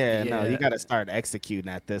coming? Yeah, no, you got to start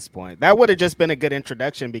executing at this point. That would have just been a good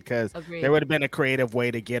introduction because there would have been a creative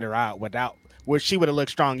way to get her out without. Where she would have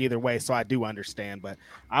looked strong either way, so I do understand. But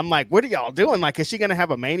I'm like, what are y'all doing? Like, is she gonna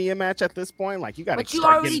have a Mania match at this point? Like, you got to. But you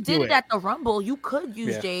already did it at the Rumble. You could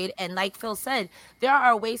use Jade, and like Phil said, there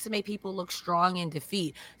are ways to make people look strong in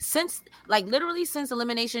defeat. Since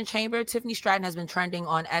Elimination Chamber, Tiffany Stratton has been trending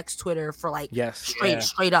on X Twitter for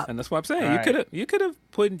straight up. And that's what I'm saying. You could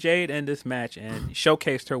have put Jade in this match and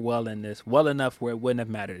showcased her well enough where it wouldn't have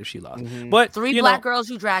mattered if she lost. Mm-hmm. But three black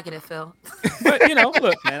girls, you dragging it, Phil. But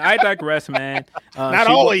look, man, I digress, man. Not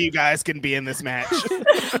all of you guys can be in this match.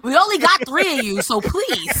 We only got 3 of you, so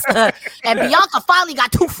please. And Bianca finally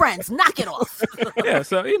got 2 friends. Knock it off. Yeah,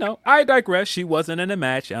 so I digress. She wasn't in the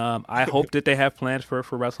match. I hope that they have plans for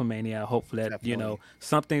WrestleMania. I hope that definitely.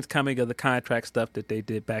 Something's coming of the contract stuff that they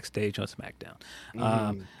did backstage on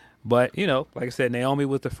SmackDown. But like I said, Naomi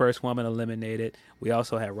was the first woman eliminated. We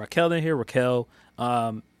also had Raquel in here. Raquel,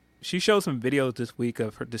 she showed some videos this week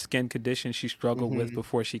of the skin condition she struggled with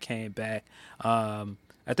before she came back.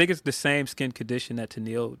 I think it's the same skin condition that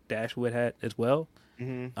Tenille Dashwood had as well.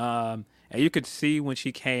 And you could see when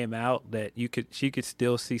she came out that she could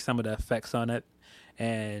still see some of the effects on it.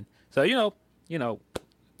 And so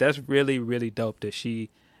that's really, really dope that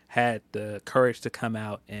she had the courage to come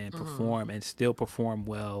out and perform and still perform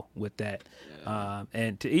well with that.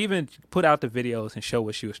 And to even put out the videos and show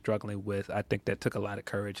what she was struggling with, I think that took a lot of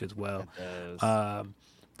courage as well.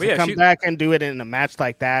 To come back and do it in a match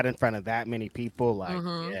like that in front of that many people, like,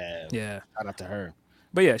 shout out to her.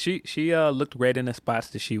 But yeah, she looked great in the spots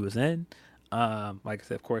that she was in. Like I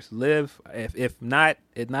said, of course, Liv, if not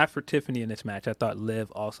for Tiffany in this match, I thought Liv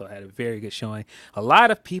also had a very good showing. A lot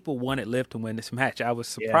of people wanted Liv to win this match. I was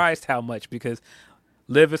surprised how much, because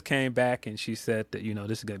Liv has came back and she said that,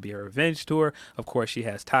 this is going to be a revenge tour. Of course, she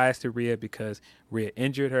has ties to Rhea because Rhea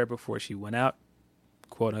injured her before she went out,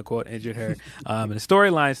 quote unquote, injured her. And the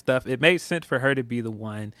storyline stuff, it made sense for her to be the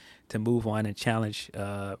one to move on and challenge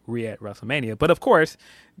Rhea at WrestleMania. But of course,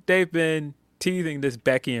 they've been teasing this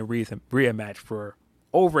Becky and Rhea match for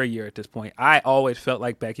over a year at this point. I always felt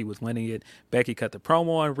like Becky was winning it. Becky cut the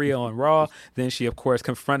promo on Rhea on Raw. Then she, of course,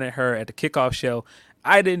 confronted her at the kickoff show.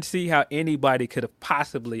 I didn't see how anybody could have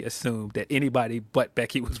possibly assumed that anybody but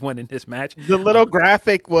Becky was winning this match. The little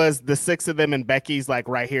graphic was the 6 of them and Becky's like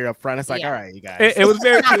right here up front. It's like, all right, you guys. It was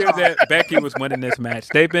very clear that Becky was winning this match.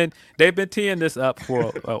 They've been teeing this up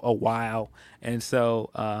for a while, and so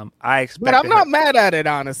I expect. But I'm not mad at it,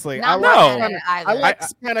 honestly. I like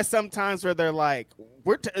kind of sometimes where they're like,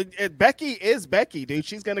 Becky is Becky, dude.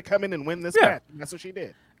 She's gonna come in and win this match. And that's what she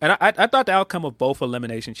did. And I thought the outcome of both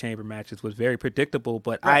Elimination Chamber matches was very predictable,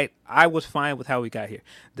 but I was fine with how we got here.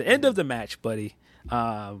 The end of the match, buddy,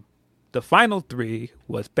 the final 3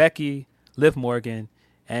 was Becky, Liv Morgan,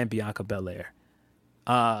 and Bianca Belair.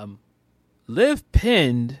 Liv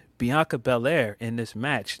pinned Bianca Belair in this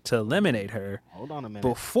match to eliminate her. Hold on a minute.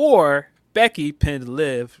 Before Becky pinned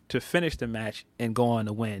Liv to finish the match and go on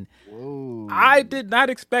to win. Whoa. I did not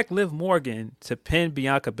expect Liv Morgan to pin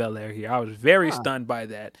Bianca Belair here. I was very stunned by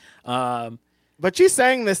that. But she's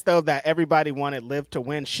saying this, though, that everybody wanted Liv to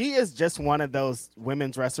win. She is just one of those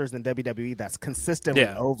women's wrestlers in WWE that's consistently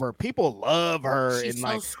over. People love her. She's and so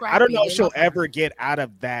like, scrappy. I don't know if she'll ever get out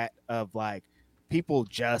of that of like, people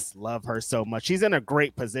just love her so much. She's in a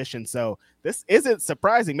great position. So this isn't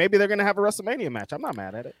surprising. Maybe they're going to have a WrestleMania match. I'm not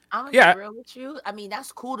mad at it. I'm going to be real with you. I mean,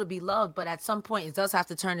 that's cool to be loved, but at some point it does have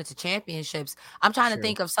to turn into championships. I'm trying to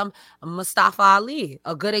think of some Mustafa Ali,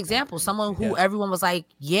 a good example. Someone who everyone was like,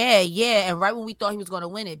 yeah. And right when we thought he was going to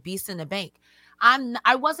win it, Beast in the Bank.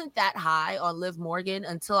 I wasn't that high on Liv Morgan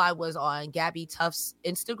until I was on Gabby Tuff's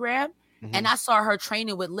Instagram and I saw her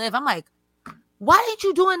training with Liv. I'm like, why ain't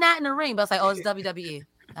you doing that in the ring? But it's like, it's WWE.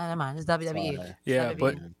 Never mind, it's WWE. Yeah, WWE.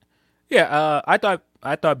 but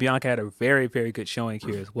I thought Bianca had a very, very good showing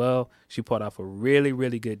here as well. She pulled off a really,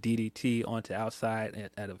 really good DDT onto outside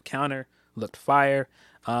at a counter. Looked fire.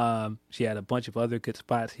 She had a bunch of other good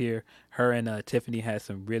spots here. Her and Tiffany had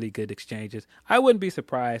some really good exchanges. I wouldn't be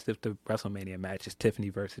surprised if the WrestleMania match is Tiffany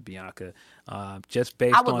versus Bianca. Just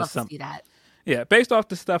based I would on love to see that. Yeah, based off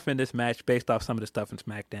the stuff in this match, based off some of the stuff in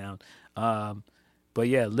SmackDown. But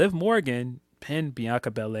yeah, Liv Morgan pinned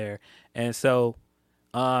Bianca Belair. And so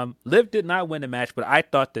Liv did not win the match, but I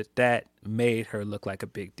thought that made her look like a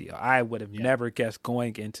big deal. I would have never guessed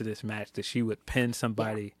going into this match that she would pin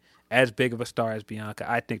somebody as big of a star as Bianca.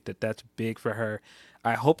 I think that's big for her.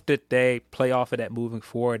 I hope that they play off of that moving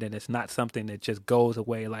forward, and it's not something that just goes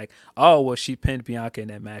away like, oh, well, she pinned Bianca in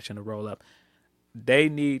that match in a roll-up. They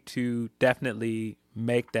need to definitely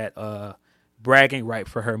make that bragging right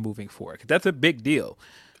for her moving forward. 'Cause that's a big deal.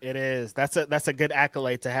 It is. That's a good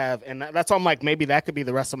accolade to have, and that's why I'm like, maybe that could be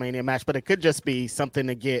the WrestleMania match, but it could just be something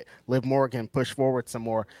to get Liv Morgan pushed forward some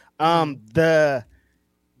more.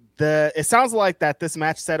 It sounds like that this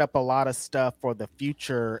match set up a lot of stuff for the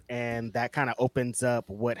future, and that kind of opens up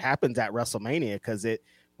what happens at WrestleMania, because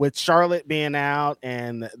with Charlotte being out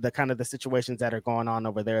and the kind of the situations that are going on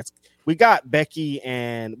over there, we got Becky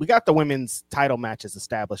and we got the women's title matches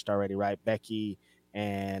established already, right? Becky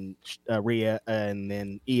and Rhea, and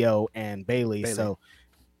then Io and Bayley. So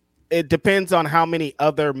it depends on how many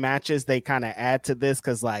other matches they kind of add to this,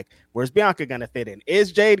 because like, where's Bianca gonna fit in?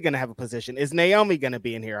 Is Jade gonna have a position? Is Naomi gonna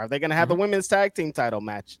be in here? Are they gonna have the women's tag team title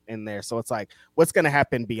match in there? So it's like, what's gonna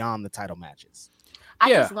happen beyond the title matches?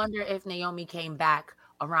 I just wonder if Naomi came back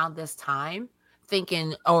around this time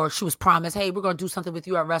thinking, or she was promised, hey, we're gonna do something with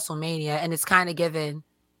you at WrestleMania, and it's kind of given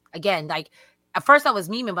again, like, at first I was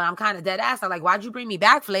memeing, but I'm kind of dead ass. I'm like, why'd you bring me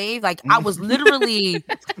back, Flav? Like, I was literally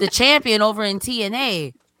the champion over in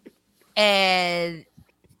TNA. And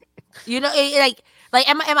you know, am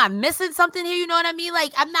I missing something here? You know what I mean?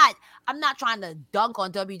 Like, I'm not trying to dunk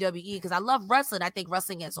on WWE, because I love wrestling. I think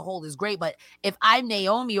wrestling as a whole is great. But if I'm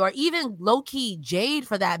Naomi, or even low-key Jade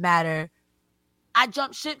for that matter, I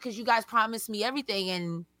jump ship because you guys promised me everything.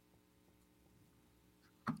 And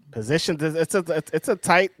positions, it's a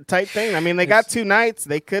tight thing. I mean, they got 2 nights.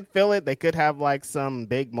 They could fill it. They could have like some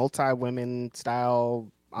big multi-women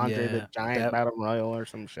style Andre the Giant Battle Royal or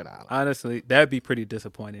some shit. Honestly, that'd be pretty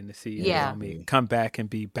disappointing to see Naomi come back and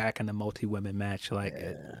be back in a multi-women match like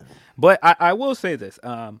it. But I will say this.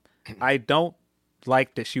 I don't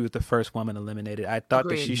like that she was the first woman eliminated. I thought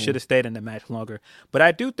that she should have stayed in the match longer. But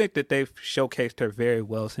I do think that they've showcased her very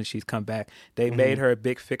well since she's come back. They made her a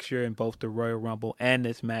big fixture in both the Royal Rumble and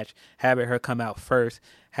this match, having her come out first,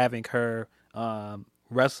 having her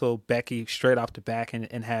wrestle Becky straight off the back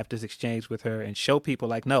and have this exchange with her and show people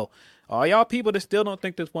like, no, all y'all people that still don't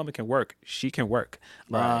think this woman can work, she can work.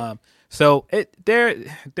 Right. So there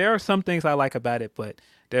are some things I like about it, but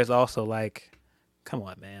there's also like, come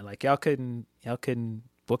on, man, like y'all couldn't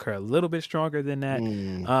book her a little bit stronger than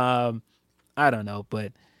that. I don't know,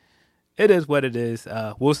 but it is what it is.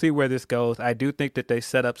 We'll see where this goes. I do think that they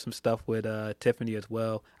set up some stuff with Tiffany as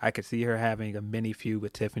well. I could see her having a mini feud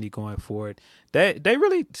with Tiffany going forward. They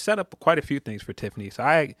really set up quite a few things for Tiffany. So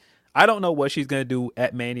I don't know what she's going to do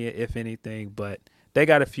at Mania, if anything, but they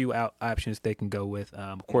got a few options they can go with.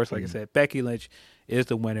 Of course, like I said, Becky Lynch is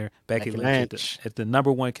the winner. Becky Lynch is the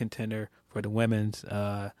number 1 contender for the women's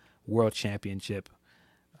world championship.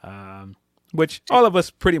 Which all of us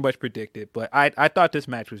pretty much predicted, but I thought this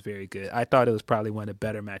match was very good. I thought it was probably one of the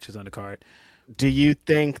better matches on the card. Do you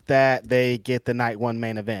think that they get the night 1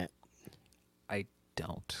 main event? I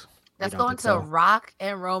don't. That's going to Rock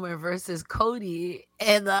and Roman versus Cody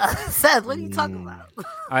and Seth. What are you talking about?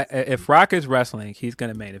 If Rock is wrestling, he's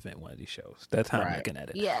going to main event one of these shows. That's how I'm looking at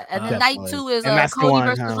it. Yeah, and then night 2 is Cody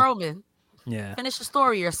versus Roman. Yeah, finish the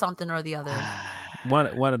story or something or the other.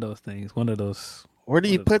 One of those things. One of those. Where do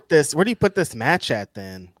you put this? Where do you put this match at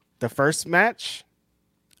then? The first match?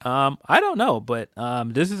 I don't know, but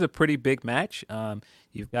this is a pretty big match.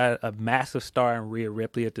 You've got a massive star in Rhea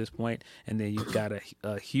Ripley at this point, and then you've got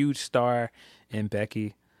a huge star in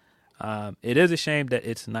Becky. It is a shame that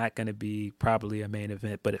it's not going to be probably a main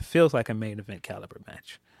event, but it feels like a main event caliber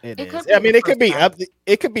match. It is. I mean, it could be up.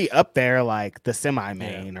 It could be up there, like the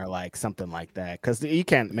semi-main or like something like that. Because you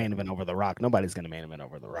can't main event over The Rock. Nobody's going to main event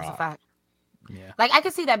over The Rock. That's a fact. Yeah. Like, I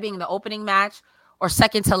could see that being the opening match or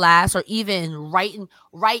second to last or even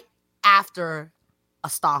right after a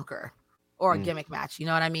stonker or a gimmick match. You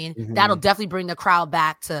know what I mean? Mm-hmm. That'll definitely bring the crowd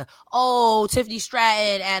back to, Tiffany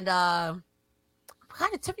Stratton and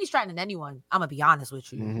kind of Tiffany Stratton and anyone. I'm going to be honest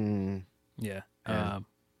with you. Mm-hmm. Yeah.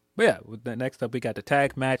 But yeah, next up we got the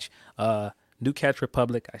tag match. New Catch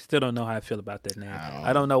Republic. I still don't know how I feel about that name.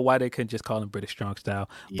 I don't know why they couldn't just call them British Strong Style.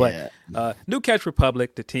 Yeah. But New Catch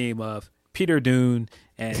Republic, the team of Peter Dune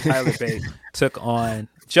and Tyler Bate took on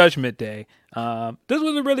Judgment Day. This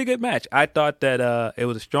was a really good match. I thought that it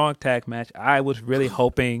was a strong tag match. I was really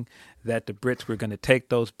hoping that the Brits were going to take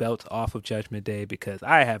those belts off of Judgment Day because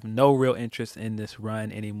I have no real interest in this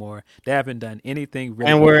run anymore. They haven't done anything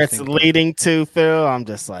really. And where it's leading to, Phil, I'm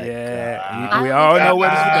just like, we all know where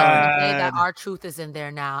this is going. That R-Truth is in there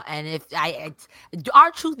now, and if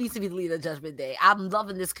R-Truth needs to be the leader of Judgment Day. I'm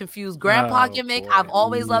loving this confused grandpa gimmick. I've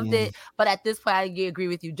always loved it, but at this point, I agree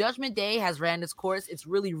with you. Judgment Day has ran its course. It's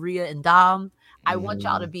really Rhea and Dom. I want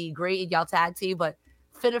y'all to be great in y'all tag team, but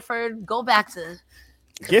Finneford, go back to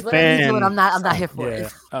Get whatever you doing. Finn. I'm not here for Yeah.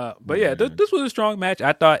 it. But yeah, this was a strong match.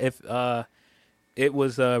 I thought if it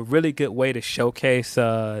was a really good way to showcase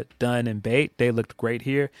Dunn and Bate. They looked great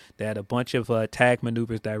here. They had a bunch of tag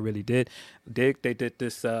maneuvers that I really did. They did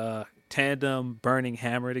this tandem burning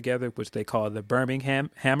hammer together, which they call the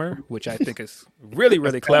Birmingham hammer, which I think is really,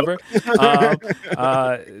 really clever.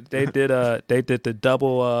 They did the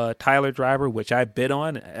double Tyler driver, which I bid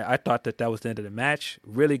on. I thought that was the end of the match.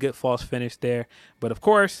 Really good false finish there. But of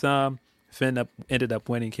course, Finn ended up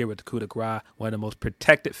winning here with the coup de grace, one of the most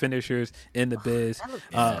protected finishers in the biz. That looks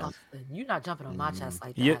disgusting. You're not jumping on my chest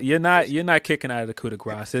like that. You're not kicking out of the coup de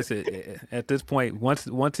grace. At this point,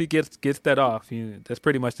 once he gets that off, that's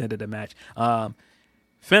pretty much the end of the match.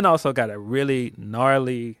 Finn also got a really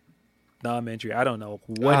gnarly thumb injury. I don't know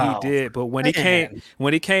what he did, but when he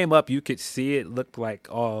came up, you could see it looked like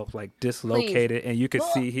all like dislocated, and you could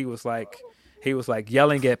see he was like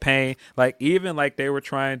yelling at pain. Like even like they were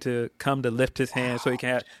trying to come to lift his hand so he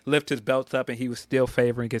can lift his belts up, and he was still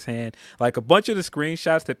favoring his hand. Like a bunch of the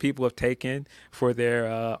screenshots that people have taken for their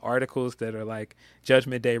articles that are like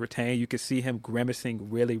Judgment Day retained, you could see him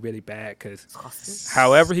grimacing really, really bad because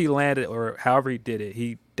however he landed or however he did it,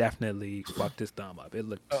 he definitely fucked his thumb up. It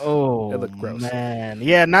looked gross. Man.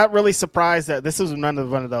 Yeah, not really surprised that this was one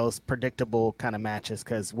of those predictable kind of matches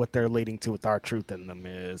because what they're leading to with R-Truth in them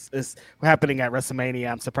is happening at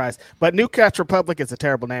WrestleMania. I'm surprised. But Newcastle Republic is a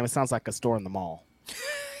terrible name. It sounds like a store in the mall.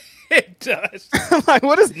 It does. Like,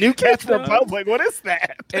 what is Newcastle Republic? What is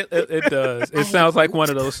that? It does. It sounds like one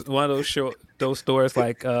of those stores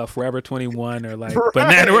like Forever 21 or like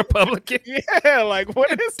Banana Republic. Yeah, like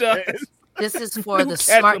what is that? This is for the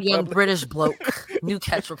smart young British bloke,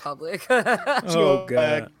 Newcastle Republic. Oh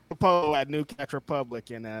god. Polo at Newcastle Republic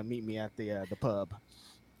and meet me at the pub.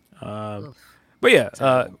 But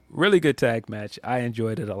yeah, really good tag match. I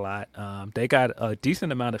enjoyed it a lot. They got a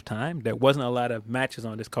decent amount of time. There wasn't a lot of matches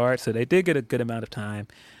on this card, so they did get a good amount of time.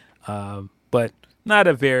 But not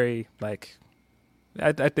a very like.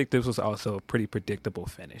 I think this was also a pretty predictable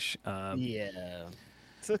finish. Yeah,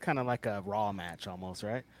 it's kind of like a Raw match almost,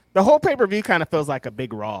 right? The whole pay-per-view kind of feels like a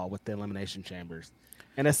big Raw with the Elimination Chambers,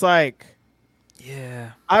 and it's like,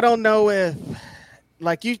 yeah, I don't know if.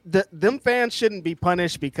 Like them fans shouldn't be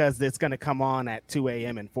punished because it's going to come on at 2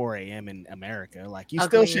 a.m. and 4 a.m. in America. Like you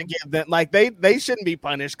still should give them like they shouldn't be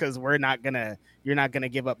punished because you're not gonna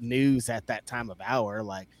give up news at that time of hour.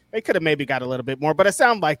 Like they could have maybe got a little bit more, but it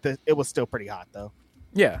sounded like it was still pretty hot though.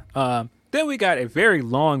 Yeah. Then we got a very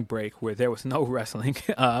long break where there was no wrestling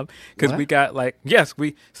because we got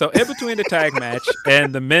so in between the tag match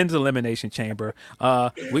and the men's elimination chamber,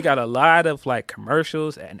 we got a lot of like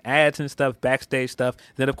commercials and ads and stuff, backstage stuff.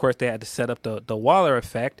 Then of course they had to set up the Waller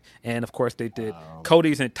effect, and of course they did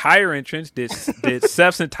Cody's entire entrance, did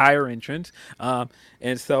Seth's entire entrance,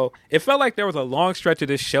 and so it felt like there was a long stretch of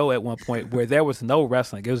this show at one point where there was no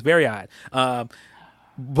wrestling. It was very odd,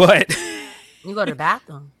 but you go to the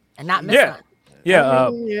bathroom. And not miss that.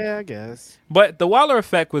 Yeah. Yeah, I guess. But the Waller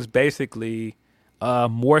effect was basically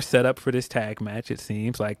more set up for this tag match, it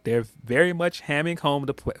seems. Like they're very much hamming home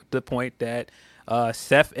the point that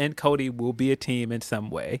Seth and Cody will be a team in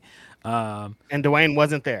some way. And Dwayne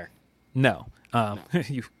wasn't there. No.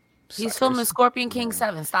 He's filming Scorpion King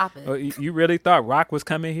 7. Stop it. You really thought Rock was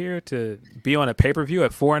coming here to be on a pay-per-view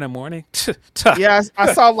at 4 a.m? Yeah,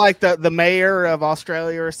 I saw like the mayor of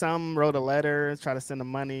Australia or something wrote a letter, try to send him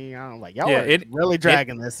money. I don't like y'all are really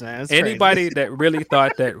dragging this, man. It's anybody crazy. that really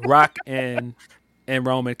thought that Rock and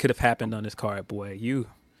Roman could have happened on this card,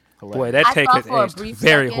 that take has aged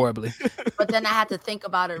very horribly. But then I had to think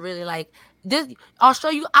about it really like this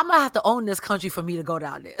Australia, I'm gonna have to own this country for me to go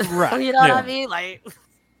down there. Right. You know what I mean? Like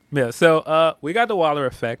yeah, so we got the Waller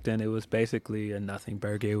effect, and it was basically a nothing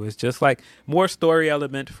burger. It was just like more story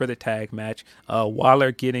element for the tag match.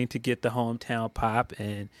 Waller getting to get the hometown pop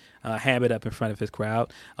and ham it up in front of his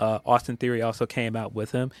crowd. Austin Theory also came out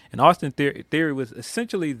with him, and Austin Theory was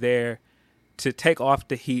essentially there to take off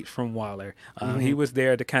the heat from Waller. He was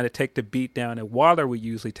there to kind of take the beat down, and Waller would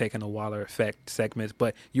usually take in the Waller effect segments,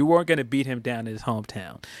 but you weren't going to beat him down in his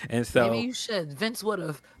hometown. And so maybe you should. Vince would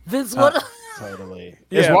have. Totally.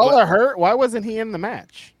 Yeah, is Waller hurt? Why wasn't he in the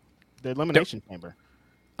match? The Elimination Chamber.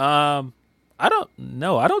 I don't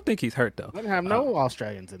know. I don't think he's hurt though. Didn't have no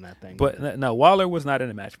Australians in that thing. But no, Waller was not in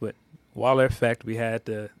the match. But Waller effect, we had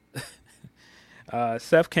the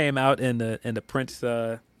Seth came out in the Prince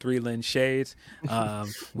 3 Lynn shades,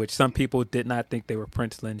 which some people did not think they were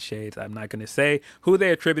Prince Lynn shades. I'm not going to say who they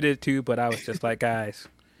attributed it to, but I was just like, guys,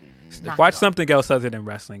 Watch something else other than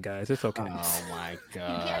wrestling, guys. It's okay. Oh my You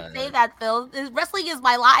god! can't say that, Phil. Wrestling is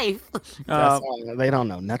my life. They don't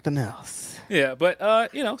know nothing else. Yeah, but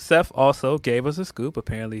Seth also gave us a scoop.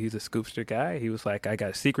 Apparently, he's a scoopster guy. He was like, "I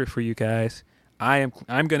got a secret for you guys. I'm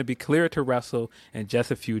going to be clear to wrestle in just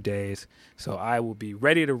a few days, so I will be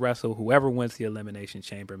ready to wrestle whoever wins the Elimination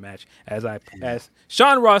Chamber match." As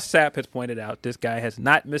Sean Ross Sapp has pointed out, this guy has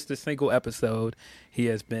not missed a single episode. He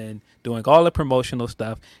has been doing all the promotional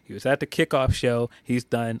stuff. He was at the kickoff show. He's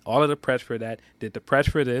done all of the press for that. Did the press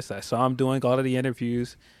for this. I saw him doing all of the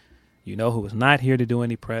interviews. You know who was not here to do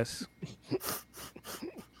any press?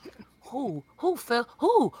 Who, Phil?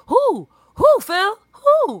 Who, Phil?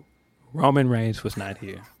 Who? Roman Reigns was not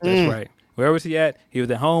here. That's right. Where was he at? He was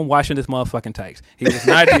at home washing his motherfucking tights. He was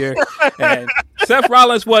not here. And Seth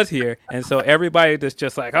Rollins was here. And so everybody that's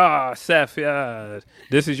just like, oh, Seth,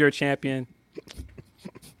 this is your champion.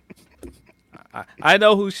 I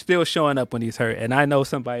know who's still showing up when he's hurt, and I know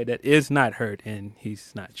somebody that is not hurt, and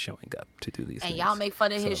he's not showing up to do these things. And y'all make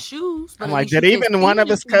fun of his shoes. I'm like, did even one of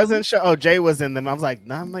his cousins show? Oh, Jay was in them. I was like,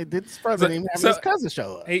 no, did his brother even have his cousin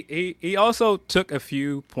show up? He also took a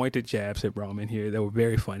few pointed jabs at Roman here that were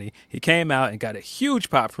very funny. He came out and got a huge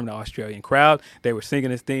pop from the Australian crowd. They were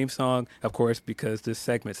singing his theme song, of course, because this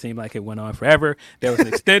segment seemed like it went on forever. There was an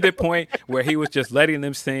extended point where he was just letting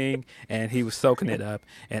them sing, and he was soaking it up.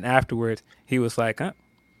 And afterwards, he was like,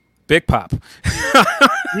 big pop.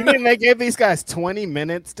 You mean they gave these guys 20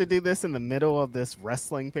 minutes to do this in the middle of this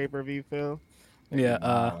wrestling pay-per-view, Phil?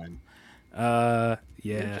 Yeah. Yeah.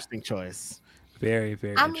 Interesting choice. Very,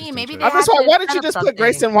 very. I mean, maybe they. I'm just like, why did you just put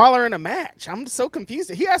Grayson Waller in a match? I'm so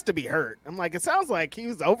confused. He has to be hurt. I'm like, it sounds like he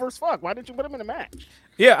was over as fuck. Why did you put him in a match?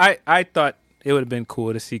 Yeah, I thought it would have been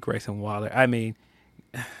cool to see Grayson Waller. I mean,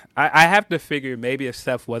 I have to figure maybe if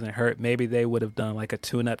Seth wasn't hurt, maybe they would have done like a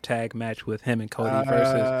tune-up tag match with him and Cody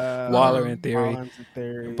versus Waller in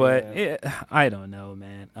theory. But I don't know,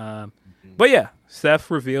 man. But yeah,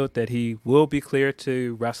 Seth revealed that he will be clear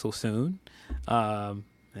to wrestle soon.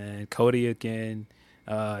 And Cody again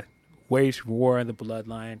waged war in the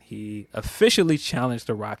bloodline. He officially challenged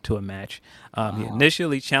The Rock to a match. He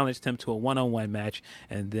initially challenged him to a one-on-one match,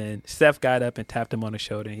 and then Seth got up and tapped him on the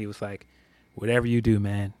shoulder, and he was like, "Whatever you do,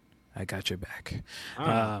 man, I got your back."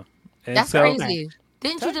 That's crazy.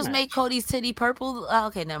 Didn't you just make Cody's titty purple?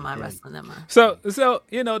 Okay, never mind. Wrestling, never mind. So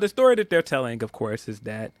the story that they're telling, of course, is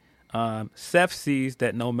that Seth sees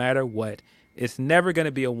that no matter what, it's never going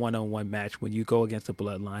to be a one-on-one match when you go against the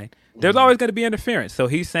bloodline. There's always going to be interference. So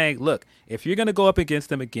he's saying, look, if you're going to go up against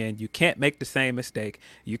them again, you can't make the same mistake.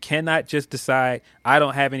 You cannot just decide, I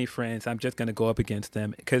don't have any friends, I'm just going to go up against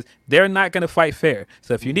them, because they're not going to fight fair.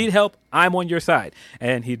 So if you need help, I'm on your side.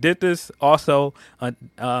 And he did this also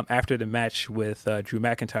after the match with Drew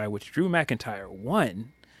McIntyre, which Drew McIntyre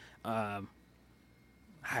won. I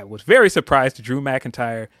was very surprised that Drew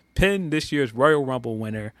McIntyre pinned this year's Royal Rumble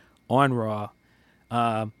winner on Raw.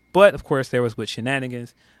 But of course there was with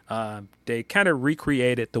shenanigans. They kind of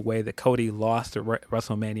recreated the way that Cody lost the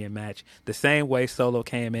WrestleMania match, the same way Solo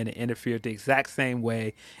came in and interfered the exact same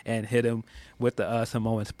way and hit him with the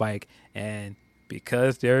Samoan spike. And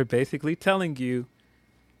because they're basically telling you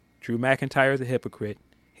Drew McIntyre is a hypocrite,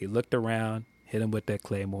 he looked around, hit him with that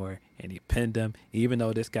Claymore, and he pinned him, even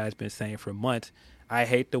though this guy's been saying for months, I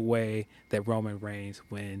hate the way that Roman Reigns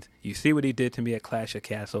wins. You see what he did to me at Clash of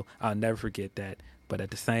Castle. I'll never forget that. But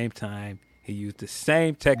at the same time, he used the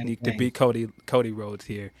same technique to beat Cody Rhodes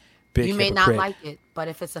here. Big you may hypocrite. not like it, but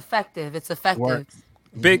if it's effective, it's effective. Works.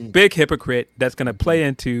 Big hypocrite that's going to play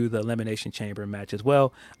into the Elimination Chamber match as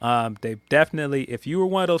well. They definitely, if you were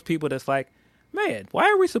one of those people that's like, man, why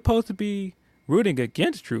are we supposed to be rooting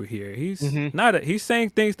against Drew here? He's he's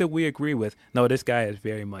saying things that we agree with. No, this guy is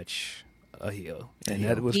very much a heel, and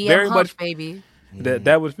that was very much, baby.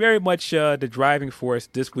 That was very much the driving force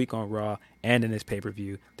this week on Raw and in this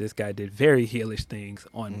pay-per-view. This guy did very heelish things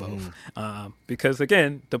on both, because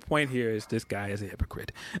again, the point here is this guy is a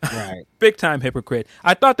hypocrite, right? Big time hypocrite.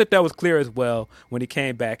 I thought that was clear as well when he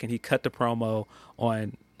came back and he cut the promo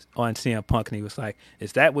on CM Punk, and he was like,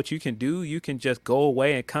 is that what you can do? You can just go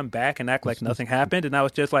away and come back and act like nothing happened? And I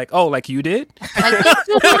was just like, oh, like you did?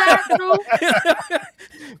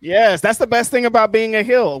 Yes, that's the best thing about being a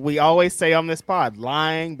heel. We always say on this pod,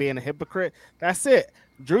 lying, being a hypocrite, that's it.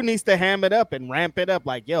 Drew needs to ham it up and ramp it up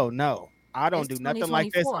like, yo, no, I don't do nothing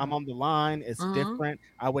like this. I'm on the line. It's different.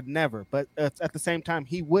 I would never. But at the same time,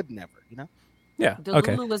 he would never, you know? Yeah.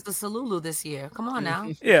 Delulu was the Salulu this year. Come on now.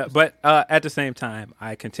 Yeah, but at the same time,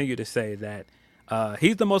 I continue to say that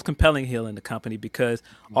he's the most compelling heel in the company because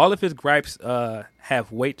all of his gripes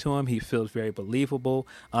have weight to him. He feels very believable.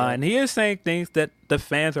 And he is saying things that the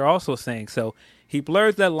fans are also saying. So he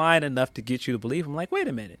blurs that line enough to get you to believe him. Like, wait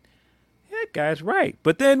a minute. That guy's right.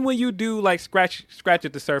 But then when you do like scratch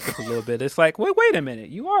at the surface a little bit, it's like, wait a minute.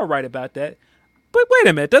 You are right about that. But wait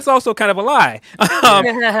a minute. That's also kind of a lie.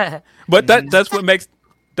 But that's what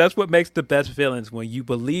makes the best villains, when you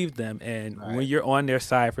believe them and when you're on their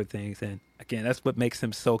side for things. And again, that's what makes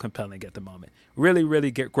him so compelling at the moment. Really,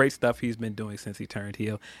 really great stuff he's been doing since he turned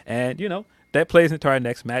heel. And, that plays into our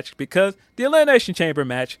next match because the Elimination Chamber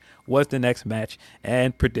match was the next match.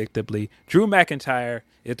 And predictably, Drew McIntyre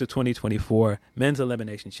is the 2024 Men's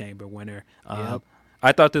Elimination Chamber winner.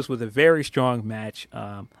 I thought this was a very strong match.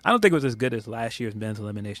 I don't think it was as good as last year's Men's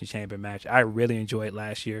Elimination Chamber match. I really enjoyed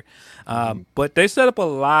last year. But they set up a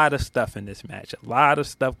lot of stuff in this match, a lot of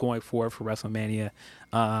stuff going forward for WrestleMania.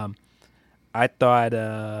 I thought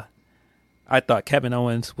Kevin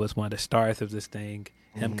Owens was one of the stars of this thing.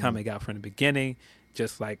 Him coming out from the beginning,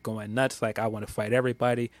 just like going nuts, like I want to fight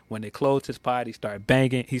everybody. When they closed his pod, he started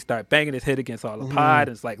banging his head against all the pod.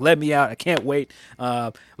 And it's like, let me out, I can't wait.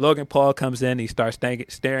 Logan Paul comes in, he starts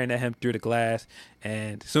staring at him through the glass,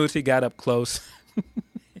 and as soon as he got up close,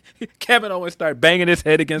 Kevin Owens started banging his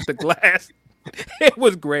head against the glass. It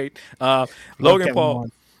was great. Logan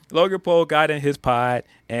Paul got in his pod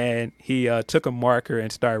and he took a marker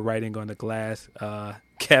and started writing on the glass.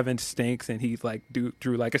 Kevin stinks, and he's like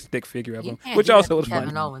drew like a stick figure of him, which also was Kevin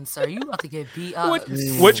funny. Owens, sir, you about to get beat up.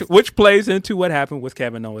 Which plays into what happened with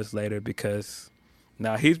Kevin Owens later, because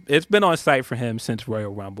now it's been on site for him since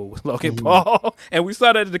Royal Rumble with Logan Paul, and we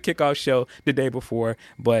saw that at the kickoff show the day before,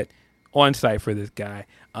 but on site for this guy.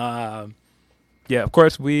 Of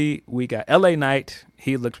course we got LA Knight.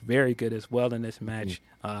 He looked very good as well in this match.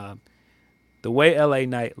 The way LA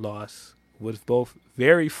Knight lost was both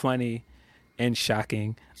very funny and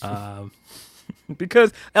shocking,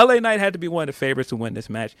 because LA Knight had to be one of the favorites to win this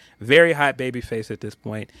match. Very hot babyface at this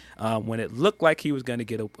point. When it looked like he was going to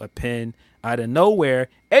get a pin, out of nowhere,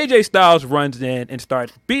 AJ Styles runs in and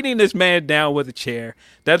starts beating this man down with a chair.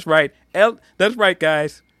 That's right. That's right,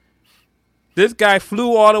 guys. This guy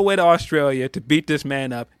flew all the way to Australia to beat this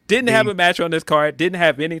man up. Didn't have a match on this card. Didn't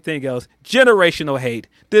have anything else. Generational hate.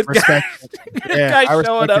 This guy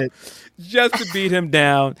showed up just to beat him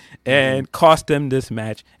down and cost him this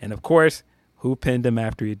match. And, of course, who pinned him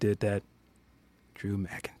after he did that? Drew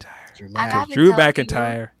McIntyre. Drew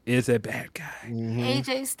McIntyre is a bad guy.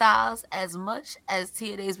 AJ Styles, as much as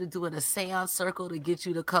TNA's been doing a seance circle to get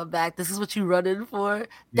you to come back, this is what you running for?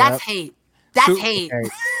 That's hate. That's hate.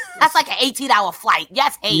 That's like an 18-hour flight.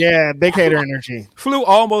 Yes, hate. Yeah, big hater energy. Flew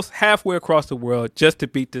almost halfway across the world just to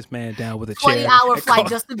beat this man down with a chair. 20-hour flight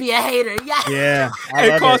just to be a hater. Yes. Yeah.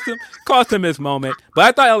 It cost him his moment. But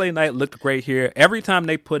I thought LA Knight looked great here. Every time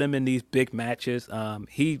they put him in these big matches,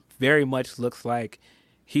 he very much looks like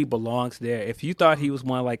he belongs there. If you thought he was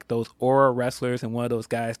one of like those aura wrestlers and one of those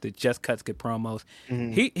guys that just cuts good promos,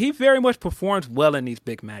 he very much performs well in these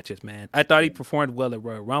big matches, man. I thought he performed well at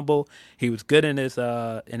Royal Rumble. He was good in his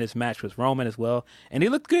match with Roman as well, and he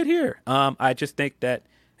looked good here. I just think that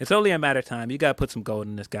it's only a matter of time. You got to put some gold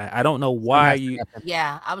in this guy. I don't know why you.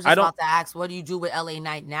 Yeah, I was just about to ask, what do you do with LA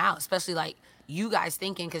Knight now? Especially like you guys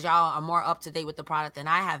thinking, because y'all are more up to date with the product than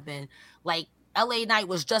I have been. Like, LA Knight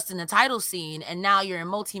was just in the title scene, and now you're in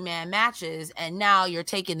multi-man matches, and now you're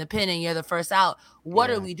taking the pin and you're the first out. What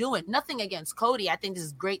are we doing? Nothing against Cody. I think this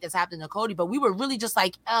is great that's happening to Cody, but we were really just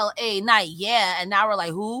like LA Knight, and now we're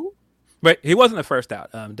like, who? But he wasn't the first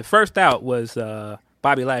out. The first out was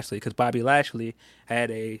Bobby Lashley, because Bobby Lashley had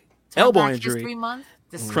a elbow injury. 3 months.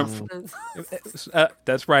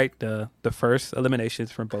 That's right. The first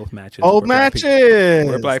eliminations from both matches. We're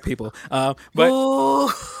black people.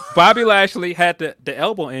 But Bobby Lashley had the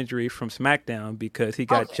elbow injury from SmackDown because he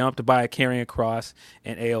got jumped by Karrion Kross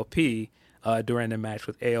and AOP during the match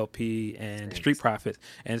with AOP and Street Profits,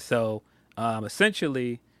 and so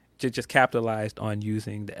essentially just capitalized on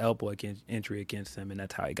using the elbow injury against him, and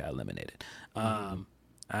that's how he got eliminated.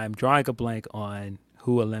 I'm drawing a blank on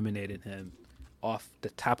who eliminated him off the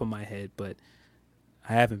top of my head, but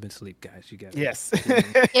I haven't been asleep, guys. You got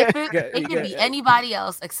it could be anybody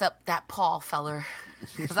else except that Paul feller,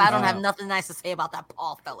 because I don't have nothing nice to say about that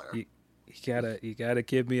Paul feller. You gotta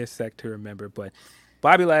give me a sec to remember, but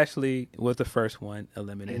Bobby Lashley was the first one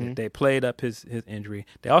eliminated. They played up his injury.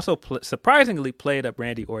 They also surprisingly played up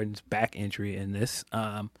Randy Orton's back injury in this.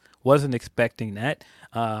 Wasn't expecting that.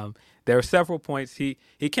 There were several points. He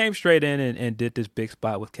came straight in and did this big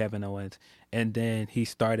spot with Kevin Owens, and then he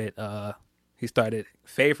started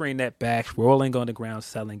favoring that back, rolling on the ground,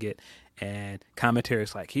 selling it, And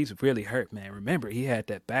commentary's like, he's really hurt, man. Remember, he had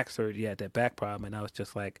that back surgery, he had that back problem. And I was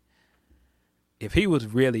just like, if he was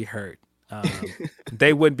really hurt,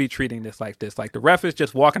 they wouldn't be treating this like this. Like the ref is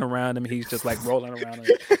just walking around him. He's just like rolling around,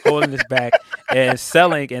 holding his back and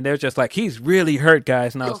selling. And they're just like, he's really hurt,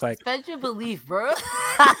 guys. And I was like, suspend your belief, bro.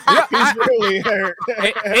 He's really hurt.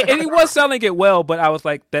 and he was selling it well, but I was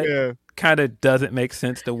like, that kind of doesn't make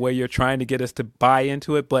sense the way you're trying to get us to buy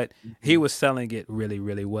into it. But he was selling it really,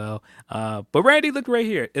 really well. But Randy looked right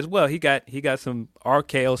here as well. He got some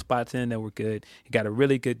RKO spots in that were good. He got a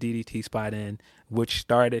really good DDT spot in, which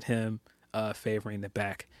started him favoring the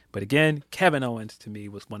back. But again, Kevin Owens to me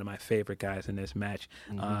was one of my favorite guys in this match.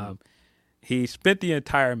 He spent the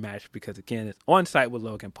entire match because, again, it's on site with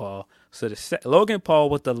Logan Paul. So Logan Paul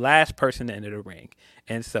was the last person to enter the ring.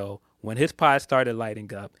 And so when his pod started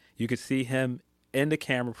lighting up, you could see him in the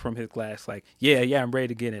camera from his glass like, yeah, I'm ready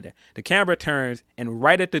to get in there. The camera turns, and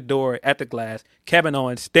right at the door, at the glass, Kevin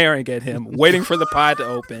Owens staring at him, waiting for the pod to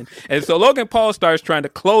open. And so Logan Paul starts trying to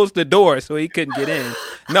close the door so he couldn't get in.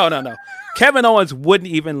 No. Kevin Owens wouldn't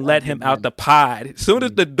even let him out the pod. As soon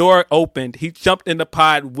as the door opened, he jumped in the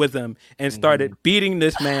pod with him and started beating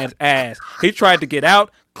this man's ass. He tried to get out,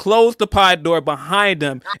 closed the pod door behind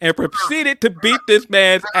him, and proceeded to beat this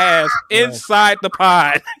man's ass inside the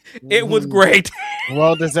pod. It was great.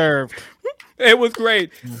 Well deserved. It was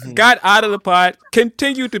great. Got out of the pod,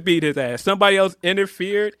 continued to beat his ass. Somebody else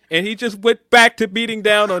interfered, and he just went back to beating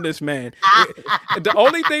down on this man. The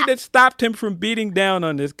only thing that stopped him from beating down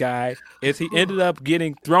on this guy is he ended up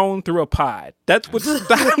getting thrown through a pod. That's what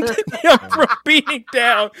stopped him from beating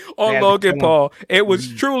down on Logan Paul. It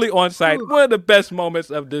was truly on site. One of the best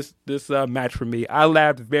moments of this match for me. I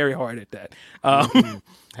laughed very hard at that. Had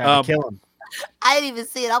to kill him. I didn't even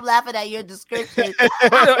see it. I'm laughing at your description.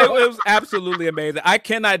 It was absolutely amazing. I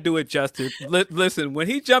cannot do it justice. Listen, when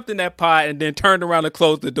he jumped in that pod and then turned around and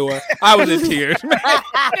closed the door, I was in tears. It's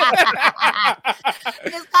kind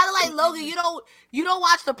of like, Logan, you don't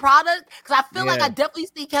watch the product? Because I feel like I definitely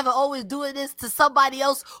see Kevin Owens doing this to somebody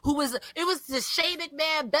else it was the Shane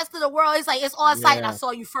McMahon, best of the world. It's like, it's on site and I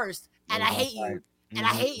saw you first. And I hate you. And I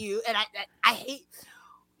hate you. And I hate...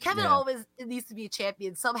 Kevin Owens needs to be a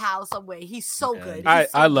champion somehow, some way. He's so good.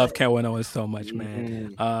 I love Kevin Owens so much,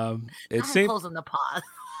 man. It seems closing the pod.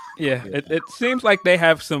 Yeah, it seems like they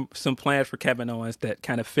have some plans for Kevin Owens that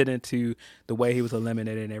kind of fit into the way he was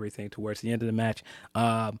eliminated and everything towards the end of the match.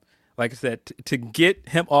 Like I said, to get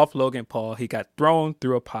him off Logan Paul, he got thrown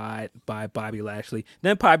through a pod by Bobby Lashley.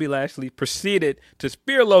 Then Bobby Lashley proceeded to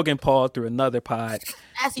spear Logan Paul through another pod.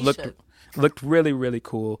 As he should. Looked really, really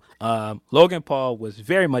cool. Logan Paul was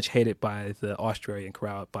very much hated by the Australian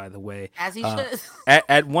crowd, by the way. As he should.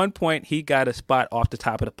 At one point, he got a spot off the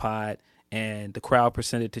top of the pod, and the crowd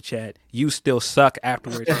proceeded to chat, "You still suck,"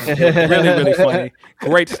 afterwards. Really, really funny.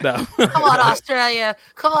 Great stuff. Come on, Australia.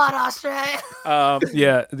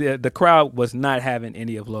 The crowd was not having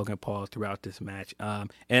any of Logan Paul throughout this match. And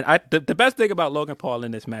the best thing about Logan Paul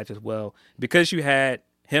in this match as well, because you had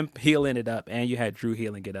him healing it up and you had Drew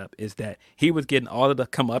healing it up, is that he was getting all of the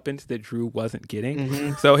comeuppance that Drew wasn't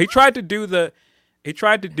getting. So he tried to do the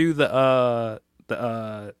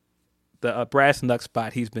brass knuck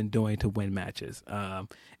spot he's been doing to win matches.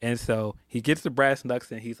 And so he gets the brass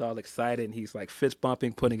knucks and he's all excited and he's like fist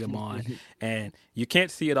bumping, putting them on. And you can't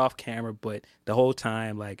see it off camera, but the whole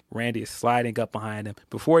time, like, Randy is sliding up behind him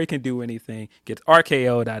before he can do anything, gets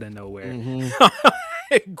RKO'd out of nowhere.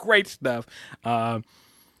 Great stuff.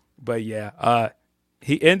 But yeah,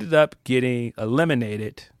 he ended up getting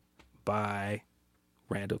eliminated by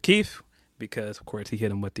Randall Keefe because, of course, he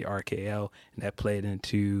hit him with the RKO, and that played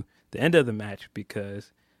into the end of the match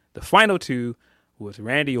because the final two was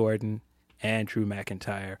Randy Orton and Drew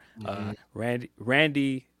McIntyre.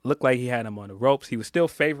 Randy looked like he had him on the ropes. He was still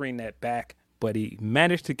favoring that back, but he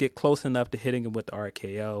managed to get close enough to hitting him with the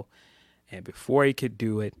RKO. And before he could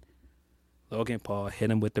do it, Logan Paul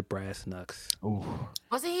hit him with the brass knucks. Ooh.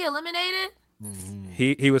 Wasn't he eliminated?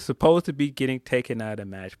 He was supposed to be getting taken out of the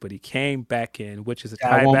match, but he came back in, which is a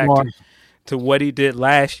tie back to what he did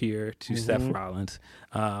last year to Seth Rollins.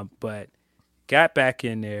 But got back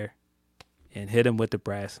in there and hit him with the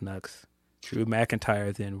brass knucks. Drew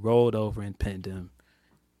McIntyre then rolled over and pinned him.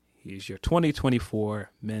 He's your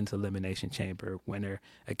 2024 Men's Elimination Chamber winner.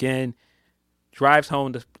 Again, drives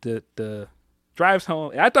home drives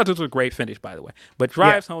home. I thought this was a great finish, by the way, but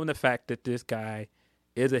drives home the fact that this guy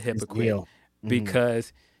is a hypocrite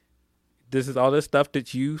because this is all the stuff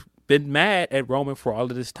that you've been mad at Roman for all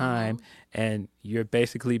of this time, and you're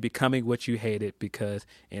basically becoming what you hated because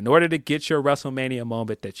in order to get your WrestleMania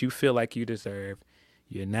moment that you feel like you deserve,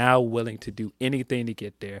 You're now willing to do anything to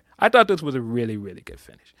get there. I thought this was a really, really good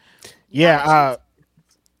finish. Yeah.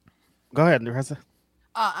 Go ahead, Narissa.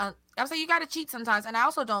 I'm saying you got to cheat sometimes, and I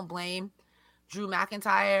also don't blame Drew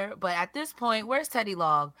McIntyre. But at this point, where's Teddy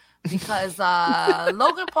Long? Because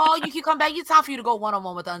Logan Paul, you can come back. It's time for you to go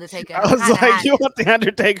one-on-one with the Undertaker. I was like, you want the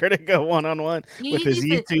Undertaker to go one-on-one with his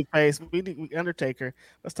YouTube face? We Undertaker.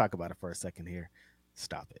 Let's talk about it for a second here.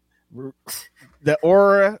 Stop it. The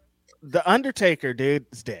aura, the Undertaker, dude,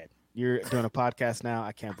 is dead. You're doing a podcast now.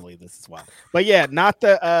 I can't believe this is wild. But yeah,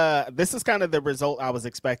 this is kind of the result I was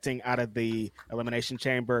expecting out of the Elimination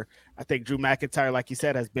Chamber. I think Drew McIntyre, like you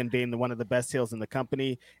said, has been being one of the best heels in the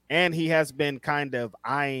company, and he has been kind of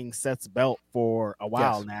eyeing Seth's belt for a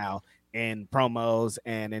while now in promos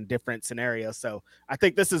and in different scenarios. So I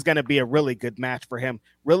think this is going to be a really good match for him.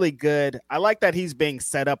 Really good. I like that he's being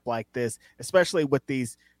set up like this, especially with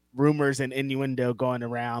these rumors and innuendo going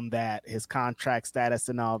around that his contract status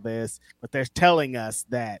and all this, but they're telling us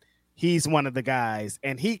that he's one of the guys,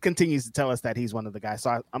 and he continues to tell us that he's one of the guys.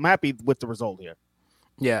 So I'm happy with the result here.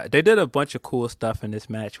 Yeah, they did a bunch of cool stuff in this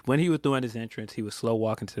match. When he was doing his entrance, he was slow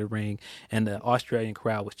walking to the ring, and the Australian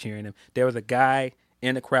crowd was cheering him. There was a guy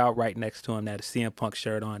in the crowd right next to him that had a CM Punk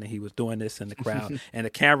shirt on, and he was doing this in the crowd. And the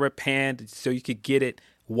camera panned so you could get it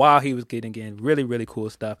while he was getting in. Really, really cool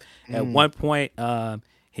stuff. At one point,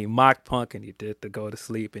 he mocked Punk, and he did the go to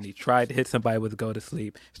sleep, and he tried to hit somebody with a go to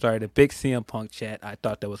sleep. Started a big CM Punk chat. I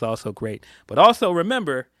thought that was also great. But also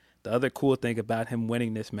remember, the other cool thing about him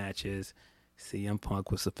winning this match is CM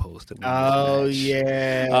Punk was supposed to win this match.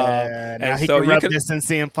 Yeah. Now he can rub this in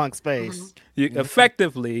CM Punk's face.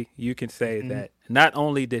 Effectively, you can say that not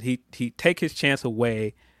only did he take his chance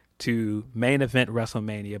away to main event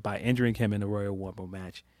WrestleMania by injuring him in the Royal Rumble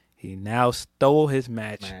match, he now stole his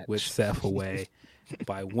match with Seth away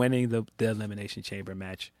by winning the Elimination Chamber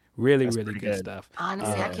match. Really, really good stuff.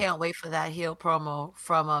 Honestly, I can't wait for that heel promo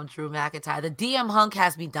from Drew McIntyre. The DM hunk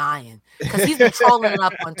has me dying because he's been trolling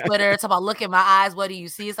up on Twitter. It's about, look at my eyes. What do you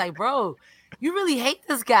see? It's like, bro, you really hate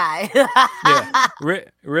this guy.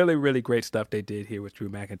 Really, really great stuff they did here with Drew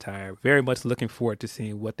McIntyre. Very much looking forward to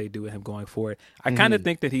seeing what they do with him going forward. I kind of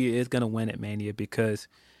think that he is going to win at Mania because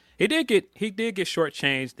he did get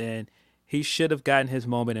shortchanged, and he should have gotten his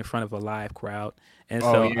moment in front of a live crowd. And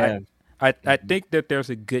I think that there's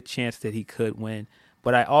a good chance that he could win.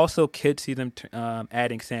 But I also could see them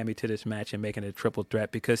adding Sammy to this match and making it a triple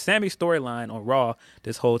threat, because Sammy's storyline on Raw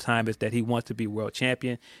this whole time is that he wants to be world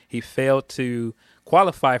champion. He failed to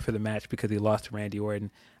qualify for the match because he lost to Randy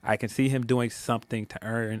Orton. I can see him doing something to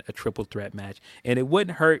earn a triple threat match. And it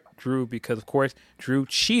wouldn't hurt Drew because, of course, Drew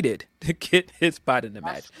cheated to get his spot in the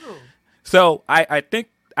match. True. So I think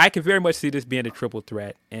I can very much see this being a triple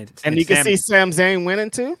threat. And you can see Sami Zayn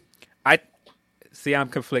winning too? I'm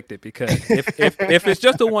conflicted because if it's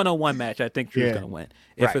just a one-on-one match, I think Drew's going to win.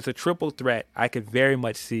 If it's a triple threat, I could very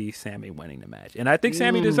much see Sammy winning the match. And I think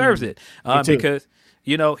Sammy deserves it because,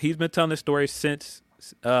 he's been telling the story since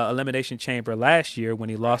Elimination Chamber last year when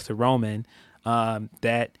he lost to Roman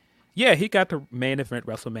that, he got the main event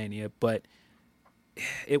WrestleMania, but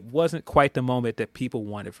it wasn't quite the moment that people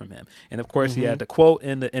wanted from him. And of course, he had the quote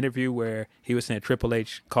in the interview where he was saying Triple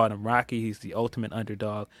H called him Rocky. He's the ultimate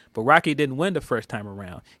underdog. But Rocky didn't win the first time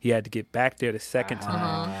around. He had to get back there the second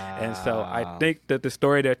time. And so I think that the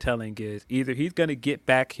story they're telling is either he's going to get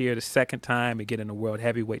back here the second time and get in a world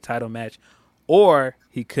heavyweight title match, or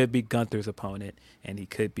he could be Gunther's opponent, and he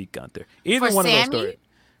could be Gunther. Either For one Sammy? of those stories.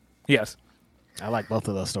 Yes. I like both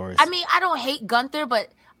of those stories. I mean, I don't hate Gunther, but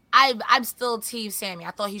I'm still Team Sammy.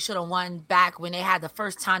 I thought he should have won back when they had the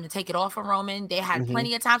first time to take it off of Roman. They had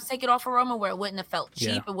plenty of times to take it off of Roman where it wouldn't have felt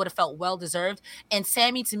cheap. It would have felt well-deserved. And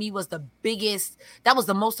Sammy, to me, was the biggest. That was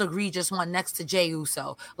the most egregious one next to Jey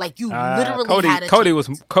Uso. Like, you literally had a Cody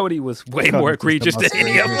was way more egregious than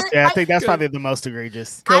any of them. Yeah, I think that's probably the most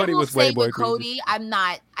egregious. Cody was way more egregious. Cody,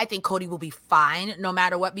 I think Cody will be fine no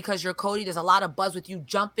matter what, because you're Cody. There's a lot of buzz with you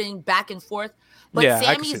jumping back and forth. But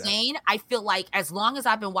Sami Zayn, I feel like as long as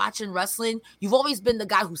I've been watching wrestling, you've always been the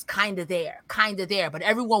guy who's kind of there, but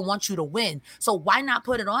everyone wants you to win. So why not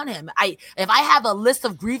put it on him? If I have a list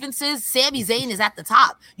of grievances, Sami Zayn is at the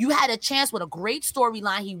top. You had a chance with a great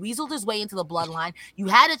storyline. He weaseled his way into the bloodline. You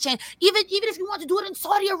had a chance, even if you want to do it in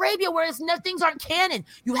Saudi Arabia where things aren't canon,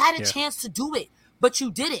 you had a chance to do it, but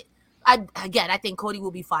you did it. I think Cody will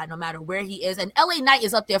be fine no matter where he is. And LA Knight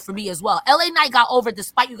is up there for me as well. LA Knight got over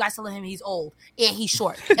despite you guys telling him he's old and he's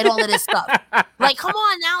short and all of this stuff. Like, come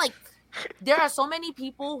on now. Like, there are so many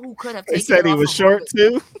people who could have taken They said he was short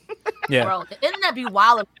too. Yeah. Bro, the internet be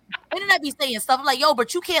wild. Internet be saying stuff. I'm like, yo,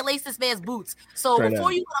 but you can't lace this man's boots. So Straight before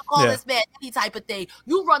up. you want to call this man any type of thing,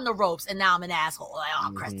 you run the ropes, and now I'm an asshole. Like,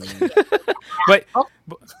 oh, Crest.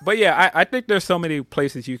 But yeah, I think there's so many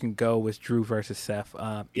places you can go with Drew versus Seth.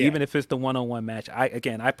 Even if it's the one-on-one match.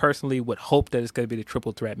 I personally would hope that it's going to be the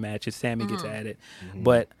triple threat match if Sammy gets added.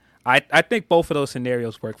 But I think both of those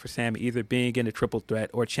scenarios work for Sammy, either being in a triple threat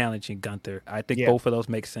or challenging Gunther. I think both of those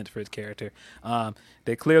make sense for his character.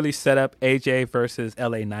 They clearly set up AJ versus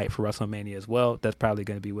LA Knight for WrestleMania as well. That's probably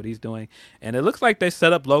going to be what he's doing. And it looks like they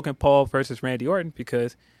set up Logan Paul versus Randy Orton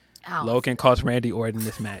because Logan cost Randy Orton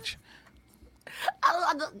this match.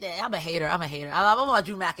 I'm a hater. I'm on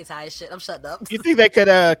Drew McIntyre shit. I'm shutting up. You think they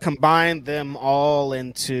could combine them all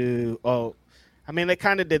into? They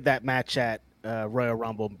kind of did that match at Royal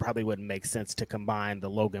Rumble. Probably wouldn't make sense to combine the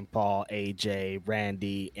Logan Paul, AJ,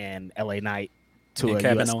 Randy, and LA Knight to a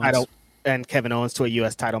US title, and Kevin Owens to a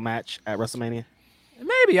US title match at WrestleMania.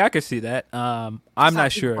 Maybe I could see that. I'm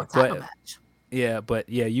not sure, but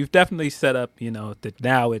you've definitely set up. That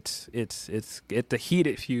now it's a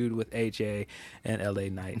heated feud with AJ and LA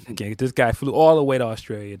Knight. Again, this guy flew all the way to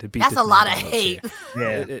Australia to beat. That's a lot of hate.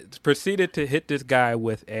 It proceeded to hit this guy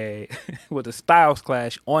with a Styles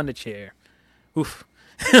Clash on the chair. Oof.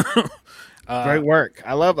 Great work.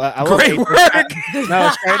 I love great work. No,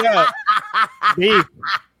 straight up. Beef.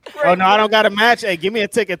 Oh no, I don't got a match. Hey, give me a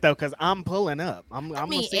ticket though, because I'm pulling up.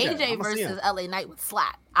 AJ versus LA Knight would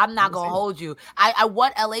slap. I'm not gonna hold you. I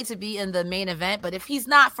want LA to be in the main event, but if he's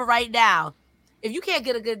not for right now, if you can't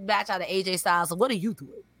get a good match out of AJ Styles, what are you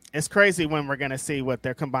doing? It's crazy when we're gonna see what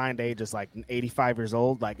their combined age is like 85 years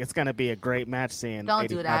old. Like it's gonna be a great match seeing. Don't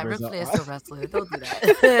do that. Ric Flair's still wrestling. Don't do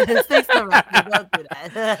that. Stay still wrestling. Don't do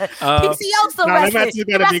that. PCO still wrestling. That match is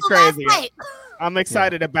gonna be crazy. I'm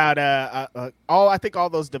excited about I think all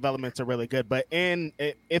those developments are really good. But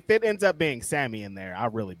if it ends up being Sammy in there, I'll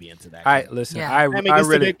really be into that. Sammy gets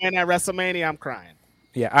the big win at WrestleMania. I'm crying.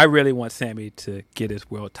 Yeah, I really want Sammy to get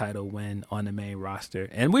his world title win on the main roster.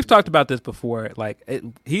 And we've talked about this before.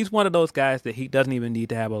 He's one of those guys that he doesn't even need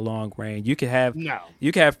to have a long reign. You can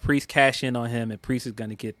have Priest cash in on him, and Priest is going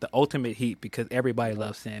to get the ultimate heat because everybody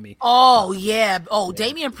loves Sammy. Oh, yeah.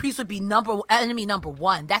 Damian Priest would be enemy number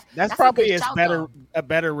one. That's probably a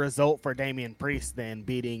better result for Damian Priest than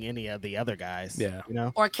beating any of the other guys.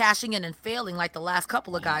 Yeah. Or cashing in and failing like the last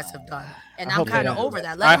couple of guys have done. And I'm kind of over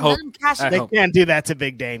that. Let him cash in. They can't do that to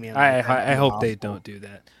Big Damian. I hope they don't do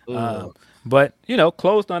that. But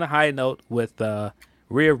closed on a high note with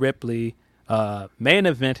Rhea Ripley main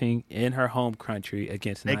eventing in her home country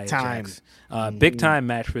against Nia Jax. Big time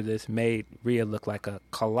match for this. Made Rhea look like a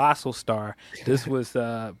colossal star. This was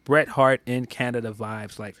Bret Hart in Canada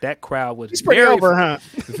vibes. Like that crowd was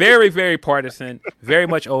very, very partisan, very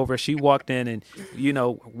much over. She walked in and,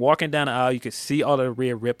 walking down the aisle, you could see all of the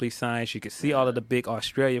Rhea Ripley signs. You could see all of the big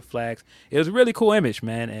Australia flags. It was a really cool image,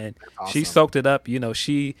 man. And she soaked it up.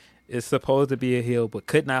 She is supposed to be a heel, but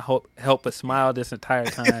could not help but smile this entire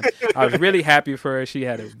time. I was really happy for her. She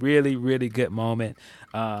had a really, really good moment.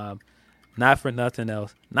 Not for nothing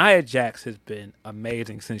else, Nia Jax has been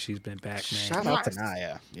amazing since she's been back, man. Shout out to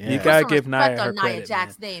Nia. Yeah. You gotta give Nia her credit. Nia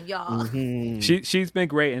Jax's name, y'all. Mm-hmm. She's been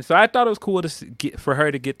great, and so I thought it was cool for her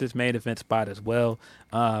to get this main event spot as well.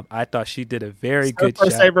 I thought she did a very good job.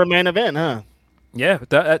 First ever main event, huh? Yeah,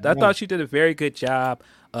 I thought she did a very good job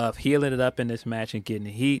of healing it up in this match and getting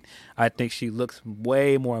the heat. I think she looks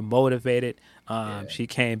way more motivated. She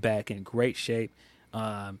came back in great shape.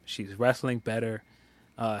 She's wrestling better.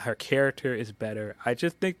 Her character is better. I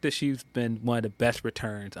just think that she's been one of the best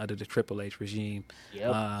returns under the Triple H regime.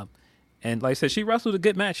 Yep. And like I said, she wrestled a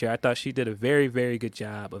good match here. I thought she did a very, very good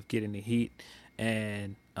job of getting the heat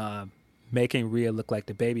and making Rhea look like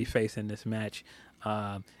the baby face in this match.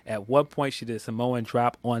 At one point, she did a Samoan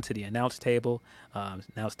drop onto the announce table.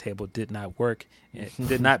 Announce table did not work. It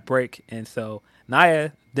did not break. And so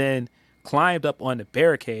Nia then climbed up on the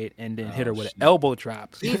barricade and then hit her with an elbow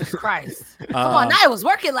drop. Jesus Christ! Come on, Nia was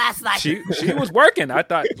working last night. She was working. I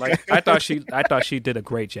thought she did a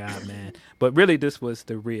great job, man. But really, this was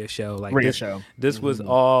the Rhea show. This was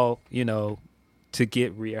all to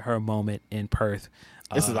get Rhea her moment in Perth.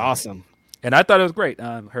 This is awesome. And I thought it was great.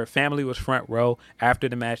 Her family was front row. After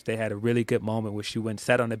the match, they had a really good moment where she went and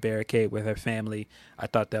sat on the barricade with her family. I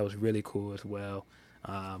thought that was really cool as well.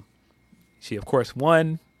 She, of course,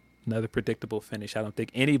 won. Another predictable finish. I don't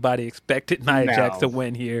think anybody expected Nia Jax to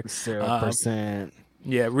win here. 0%.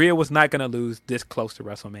 Yeah, Rhea was not going to lose this close to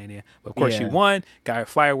WrestleMania. But, of course, she won. Got her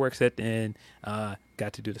fireworks at the end.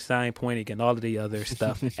 Got to do the sign pointing and all of the other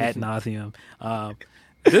stuff ad nauseum.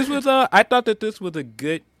 This was I thought that this was a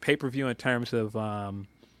good pay-per-view in terms of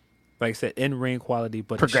like I said, in-ring quality,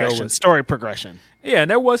 but the show was story progression. Yeah,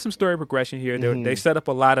 and there was some story progression here. They set up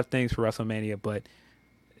a lot of things for WrestleMania, but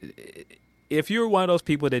if you're one of those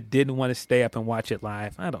people that didn't want to stay up and watch it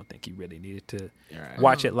live, I don't think you really needed to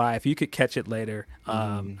watch it live. You could catch it later.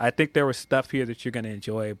 I think there was stuff here that you're going to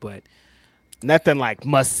enjoy, but nothing like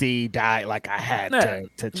must see die. Like I had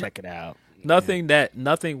to check it out.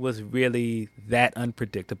 Nothing was really that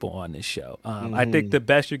unpredictable on this show. I think the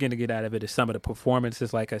best you're going to get out of it is some of the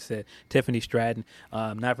performances. Like I said, Tiffany Stratton,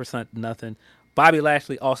 not for nothing. Bobby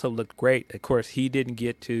Lashley also looked great. Of course, he didn't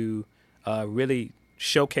get to really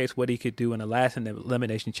showcase what he could do in the last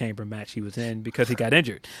Elimination Chamber match he was in because he got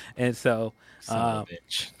injured. And so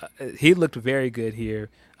he looked very good here.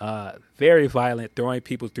 Very violent, throwing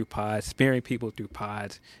people through pods, spearing people through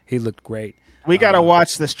pods. He looked great. We got to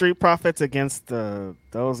watch the Street Profits against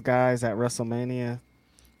those guys at WrestleMania.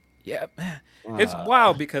 Yeah, it's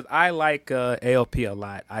wild because I like AOP a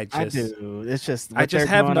lot. I do. It's just I just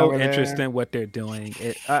have no interest in what they're doing.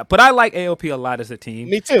 But I like AOP a lot as a team.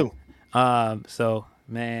 Me too. So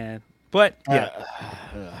man, but yeah.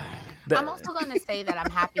 I'm also going to say that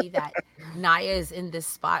I'm happy that Nia is in this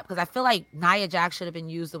spot because I feel like Nia Jax should have been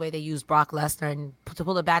used the way they used Brock Lesnar and to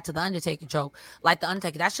pull it back to the Undertaker joke, like the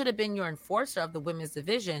Undertaker. That should have been your enforcer of the women's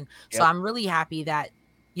division. Yep. So I'm really happy that,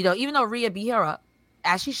 even though Rhea beat her up,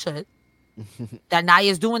 as she should, that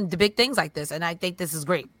Nia is doing the big things like this. And I think this is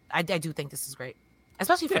great. I do think this is great,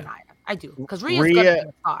 especially for Nia. I do, because Rhea's going to be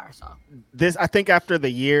a star. So I think after the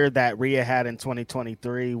year that Rhea had in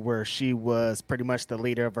 2023, where she was pretty much the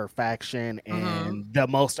leader of her faction and the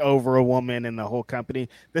most over a woman in the whole company,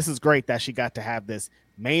 this is great that she got to have this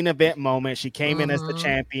main event moment. She came in as the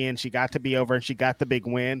champion. She got to be over and she got the big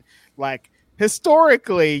win. Like,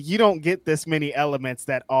 historically, you don't get this many elements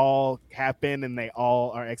that all happen and they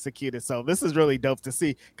all are executed. So this is really dope to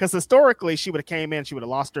see, because historically she would have came in, she would have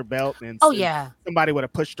lost her belt, and somebody would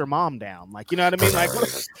have pushed her mom down. Like, you know what I mean? Like,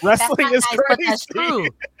 wrestling is crazy. But that's true.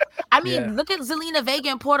 I mean, look at Zelina Vega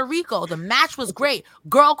in Puerto Rico. The match was great.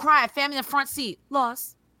 Girl cried, family in the front seat,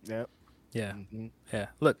 lost. Yep. Yeah. Yeah.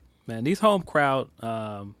 Look, man, these home crowd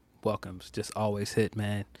welcomes just always hit,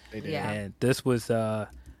 man. They did. Yeah. And this was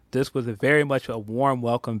very much a warm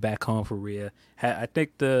welcome back home for Rhea. I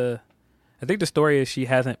think the story is she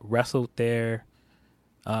hasn't wrestled there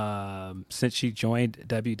since she joined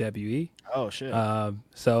WWE. Oh shit.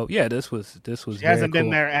 So yeah, this was she hasn't been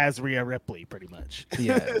there as Rhea Ripley, pretty much.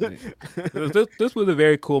 Yeah. This was a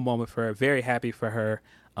very cool moment for her. Very happy for her.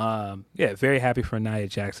 Very happy for Nia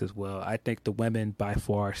Jax as well. I think the women by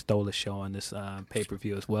far stole the show on this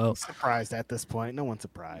pay-per-view as well. I'm surprised at this point. No one's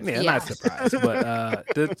surprised. Yeah, not surprised. But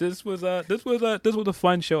this was a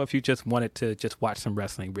fun show if you just wanted to just watch some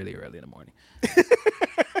wrestling really early in the morning.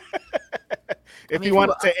 If you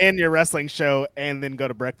wanted to end your wrestling show and then go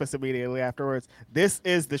to breakfast immediately afterwards, this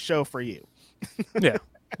is the show for you. Yeah.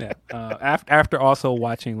 After also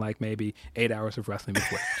watching like maybe 8 hours of wrestling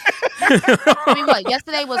before. I mean, what?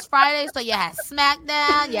 Yesterday was Friday, so you had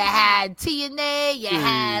SmackDown, you had TNA, you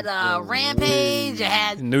had Rampage, you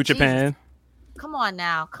had New Japan. Come on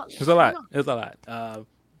now. It's a lot.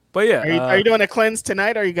 But yeah. Are you doing a cleanse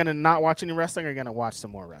tonight? Or are you going to not watch any wrestling? Or are you going to watch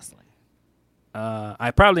some more wrestling?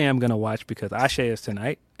 I probably am gonna watch because Ashe is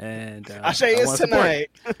tonight, and Ashe is tonight.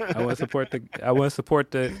 I want to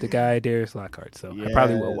support the guy Darius Lockhart, so I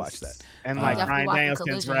probably will watch that. And like Bryan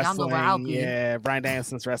Danielson's wrestling, Bryan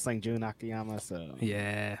Danielson's wrestling Jun Akiyama. So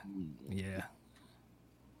yeah.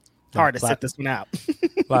 Hard to sit this one out.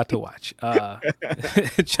 A lot to watch.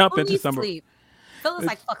 Jump into some sleep. Phil is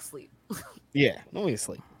like fuck sleep. Yeah, no need to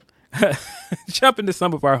sleep. Jump into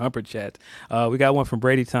some of our Humper chats. We got one from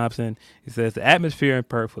Brady Thompson. He says the atmosphere in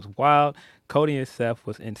Perth was wild. Cody and Seth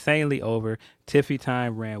was insanely over. Tiffy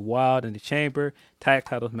time ran wild in the chamber. Tag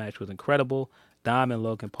titles match was incredible. Dom and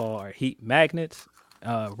Logan Paul are heat magnets.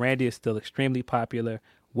 Randy is still extremely popular.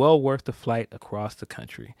 Well worth the flight across the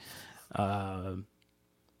country.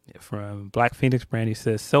 From Black Phoenix Brand, he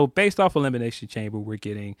says, so based off Elimination Chamber, we're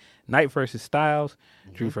getting Knight versus Styles,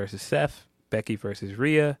 Drew versus Seth, Becky versus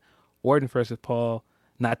Rhea, Orton versus Paul.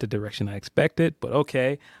 Not the direction I expected, but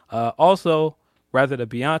okay. Also, rather the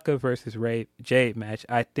Bianca versus Jade match,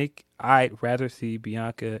 I think I'd rather see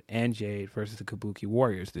Bianca and Jade versus the Kabuki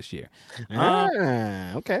Warriors this year.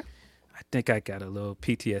 Okay. I think I got a little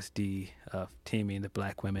PTSD of teaming the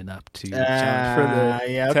black women up to challenge for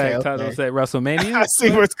the tag titles at WrestleMania. I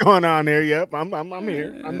see what's going on here. Yep, I'm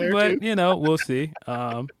here. I'm there but, too. We'll see.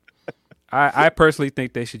 I personally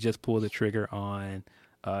think they should just pull the trigger on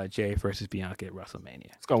Jade versus Bianca at WrestleMania.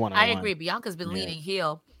 Let's go one-on-one. I agree. Bianca's been leaning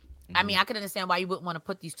heel. I mean, I can understand why you wouldn't want to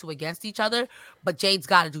put these two against each other, but Jade's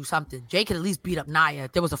got to do something. Jade could at least beat up Nia.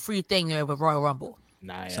 There was a free thing there with Royal Rumble.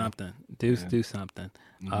 Nia. Something. Do something.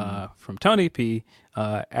 From Tony P.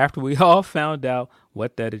 After we all found out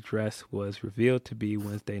what that address was revealed to be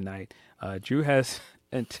Wednesday night, Drew has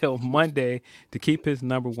until Monday to keep his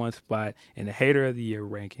number one spot in the Hater of the Year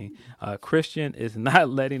ranking. Christian is not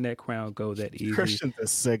letting that crown go that easy. Christian's a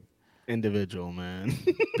sick individual, man.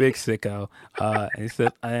 Big sicko. And he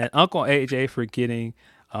said, and Uncle AJ for getting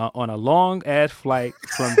on a long ass flight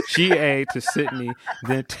from GA to Sydney,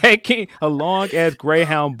 then taking a long ass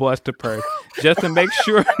Greyhound bus to Perth just to make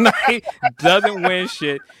sure Knight doesn't win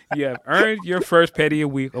shit. You have earned your first Petty of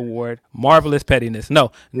the Week award. Marvelous pettiness.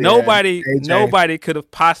 Nobody could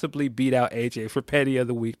have possibly beat out AJ for Petty of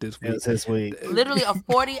the Week this week. It was his week. Literally a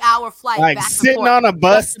 40-hour flight. Like back sitting on a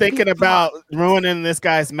bus thinking about ruining this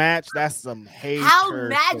guy's match. That's some hate. How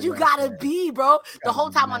mad you gotta be, bro? The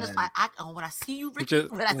whole time on this flight, when I see you, Ricky,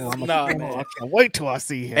 man. I can't wait till I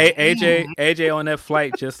see him. AJ on that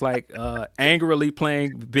flight, just like angrily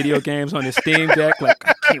playing video games on his Steam Deck. Like,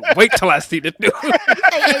 I can't wait till I see this dude.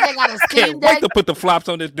 AJ got a Steam Can't Deck. wait to put the flops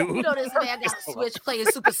on this dude. You know this man got a Switch playing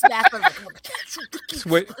Super Smash Bros.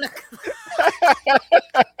 Switch.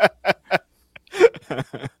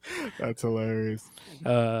 That's hilarious.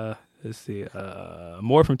 Let's see.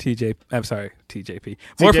 More from TJ. I'm sorry, TJP.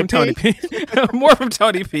 More from Tony P. More from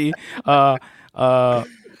Tony P.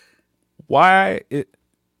 Why it?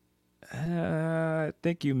 I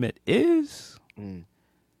think you meant is.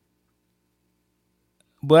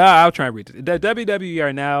 Well, I'll try and read it. The WWE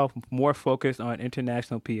are now more focused on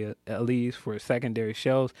international PLEs for secondary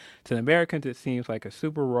shows. To the Americans, it seems like a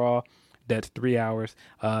Super Raw that's 3 hours,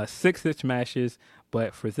 6-inch matches,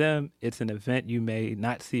 but for them, it's an event you may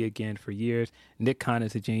not see again for years. Nick Khan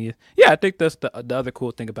is a genius. Yeah, I think that's the other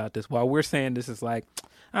cool thing about this. While we're saying this is like,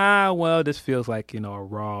 well, this feels like, a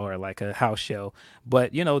Raw or like a house show,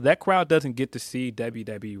 but, that crowd doesn't get to see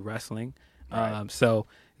WWE wrestling. Right. So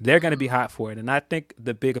they're going to be hot for it. And I think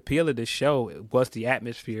the big appeal of this show was the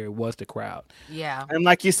atmosphere, was the crowd. Yeah. And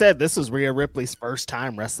like you said, this was Rhea Ripley's first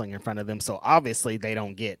time wrestling in front of them. So obviously they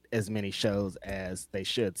don't get as many shows as they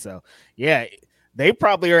should. So yeah, they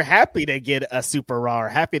probably are happy to get a Super Raw or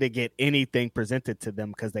happy to get anything presented to them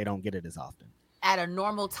because they don't get it as often. At a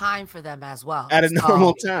normal time for them as well. At a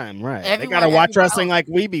normal time, right. They got to watch wrestling like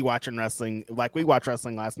we be watching wrestling, like we watched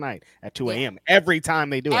wrestling last night at 2 a.m. Every time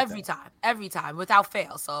they do it. Every time, without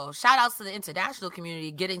fail. So shout outs to the international community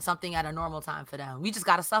getting something at a normal time for them. We just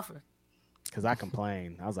got to suffer. Because I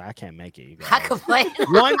complained. I was like, I can't make it. You guys. I complained.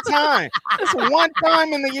 One time. It's one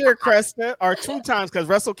time in the year, Cresta, or 2 times, because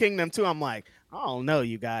Wrestle Kingdom 2, I'm like, I don't know,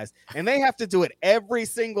 you guys. And they have to do it every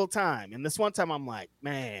single time. And this one time, I'm like,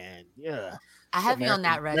 man, yeah. I heavy on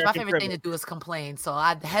that, Reg. My favorite thing to do is complain. So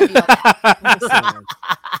I'm heavy on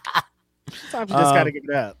that. Sometimes you just got to give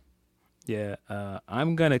it up. Yeah.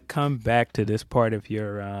 I'm going to come back to this part of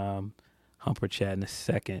your Humper Chat in a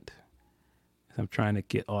second. I'm trying to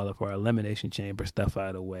get all of our Elimination Chamber stuff out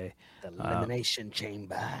of the way. The Elimination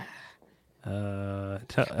Chamber.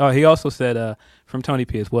 He also said from Tony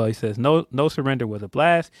P as well. He says, no surrender was a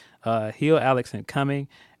blast. Heel Alex incoming.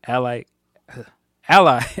 Ally.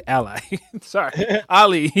 Sorry,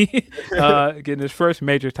 Ali getting his first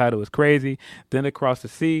major title was crazy. Then across the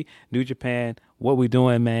sea, New Japan. What we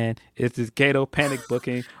doing, man? Is this Gato panic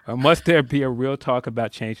booking, or must there be a real talk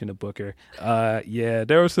about changing the booker? Yeah,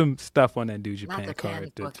 there was some stuff on that New Japan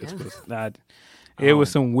card. It was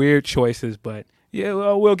some weird choices, but yeah,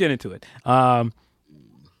 well, we'll get into it. From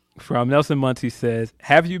Nelson Muncie says,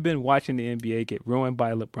 have you been watching the NBA get ruined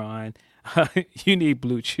by LeBron? You need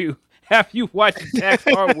Blue Chew. Have you watched Dax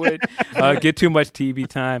Harwood get too much TV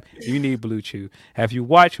time? You need Blue Chew. Have you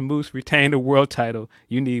watched Moose retain the world title?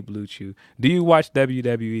 You need Blue Chew. Do you watch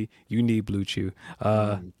WWE? You need Blue Chew.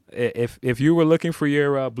 If you were looking for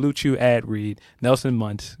your Blue Chew ad read, Nelson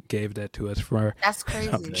Muntz gave that to us for that's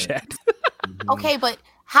crazy. Chat. Okay, but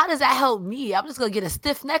how does that help me? I'm just gonna get a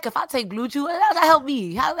stiff neck if I take Blue Chew. How does that help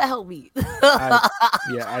me? I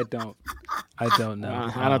don't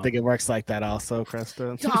know. I don't think it works like that. Also,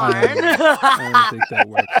 Cresta. Darn. I don't think that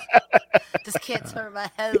works. Just can't turn my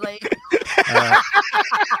head like.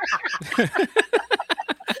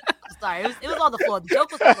 Sorry, it was on the floor. The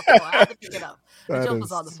joke was on the floor. I had to pick it up. The joke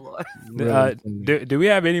was on the floor. Do we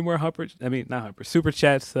have any more super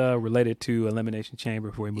chats related to Elimination Chamber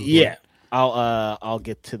before we move on? Yeah. I'll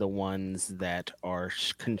get to the ones that are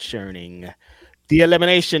concerning the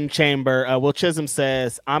Elimination Chamber. Will Chisholm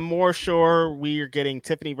says, I'm more sure we are getting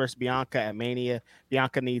Tiffany versus Bianca at Mania.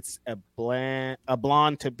 Bianca needs a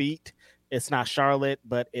blonde to beat. It's not Charlotte,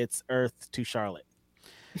 but it's Earth to Charlotte.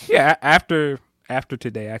 Yeah, after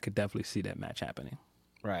today, I could definitely see that match happening.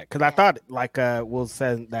 Right, because I thought like Will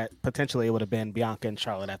said that potentially it would have been Bianca and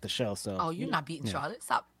Charlotte at the show. So Oh, you're not beating Charlotte.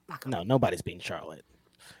 Stop. no, nobody's beating Charlotte.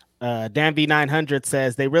 Dan V900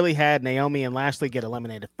 says they really had Naomi and Lashley get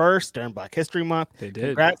eliminated first during Black History Month. They did.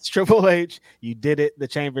 Congrats, Triple H. You did it. The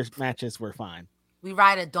Chambers matches were fine. We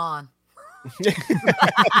ride at dawn.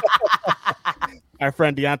 Our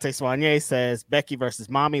friend Deontay Soigné says Becky versus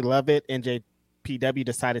Mommy, love it. NJPW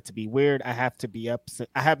decided to be weird. I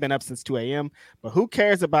have been up since 2 a.m. But who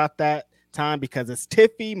cares about that time? Because it's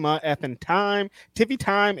Tiffy effing time. Tiffy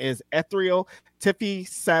time is ethereal. Tiffy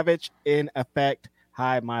Savage in effect.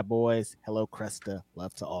 Hi, my boys. Hello, Cresta.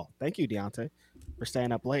 Love to all. Thank you, Deontay, for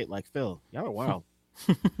staying up late like Phil. Y'all are wild.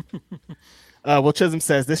 Will Chisholm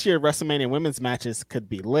says this year WrestleMania women's matches could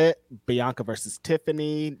be lit. Bianca versus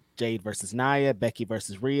Tiffany, Jade versus Nia, Becky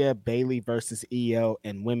versus Rhea, Bayley versus Io,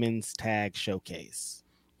 and women's tag showcase.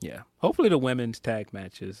 Yeah, hopefully the women's tag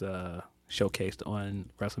match is showcased on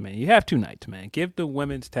WrestleMania. You have 2 nights, man. Give the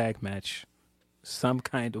women's tag match some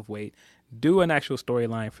kind of weight. Do an actual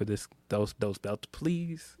storyline for those belts,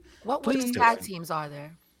 please. What women's tag teams are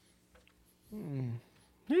there?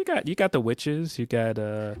 You got the witches. You got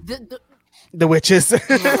the witches. You got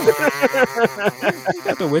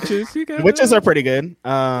the witches. You got the witches are pretty good.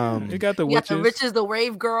 You got the witches. The witches, the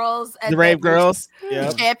rave girls, and the rave girls,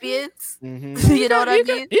 the champions. Mm-hmm. You know what I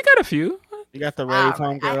mean? You got a few. You got the rave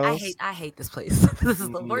home girls. I hate this place. This is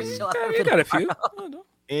the worst show I've ever been. You got a few.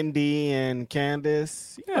 Indy and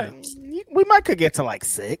Candace. Yeah, we could get to like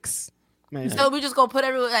 6. Man. So we just gonna put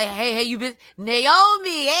everyone like, hey, you been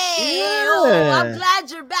Naomi? Hey, yeah. I'm glad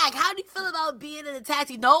you're back. How do you feel about being in a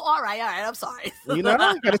taxi? No, all right. I'm sorry. You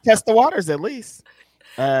gotta test the waters at least.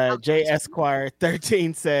 J Esquire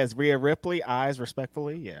 13 says Rhea Ripley, eyes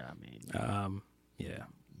respectfully. Yeah, I mean, yeah.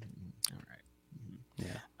 All right.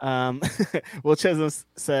 Yeah. Will Chisholm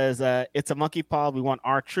says it's a monkey paw. We want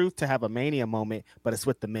R-Truth to have a Mania moment, but it's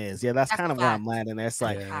with the Miz. Yeah, that's kind of where I'm landing. It's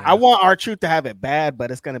like I want R-Truth to have it bad, but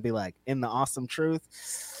it's gonna be like in the Awesome Truth.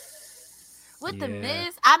 With the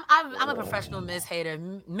Miz, I'm a professional Miz hater.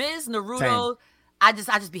 Miz Naruto, I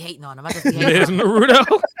just be hating on him. I just be hating Miz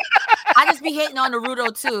Naruto. I just be hating on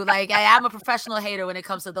Naruto too. Like I'm a professional hater when it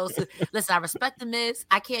comes to those two. Listen, I respect the Miz.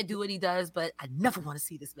 I can't do what he does, but I never want to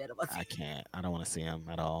see this man on my team. I can't. I don't want to see him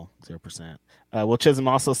at all. 0%. Will Chisholm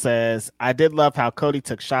also says, I did love how Cody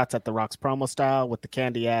took shots at The Rock's promo style with the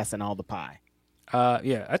candy ass and all the pie.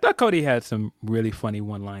 Yeah, I thought Cody had some really funny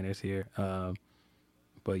one-liners here.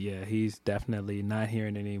 But yeah, he's definitely not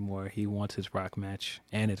hearing it anymore. He wants his Rock match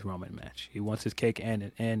and his Roman match. He wants his cake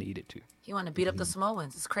and eat it too. He want to beat up the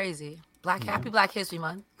Samoans. It's crazy. Happy Black History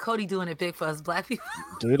Month. Cody doing it big for us black people.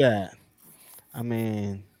 Do that. I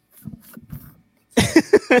mean,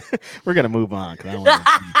 we're gonna move on.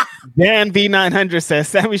 Dan V900 says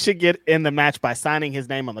Sammy should get in the match by signing his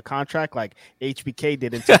name on the contract like HBK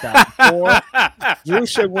did in 2004. Drew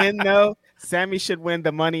should win though. Sammy should win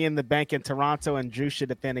the Money in the Bank in Toronto, and Drew should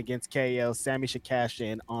defend against KO. Sammy should cash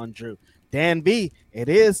in on Drew. Dan B, it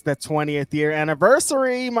is the 20th year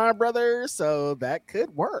anniversary, my brother, so that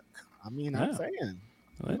could work. I mean, I'm saying.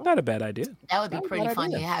 Well, that's not a bad idea. That would be pretty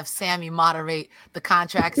funny to have Sammy moderate the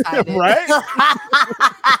contract side. Right?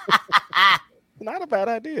 Not a bad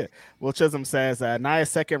idea. Will Chisholm says Nia's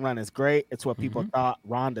second run is great. It's what people thought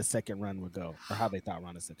Ronda's second run would go, or how they thought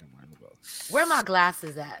Ronda's second run would go. Where are my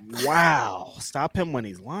glasses at? Wow. Stop him when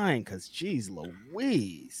he's lying, because geez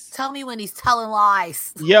Louise. Tell me when he's telling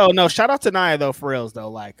lies. Yo, no, shout out to Nia though, for reals though.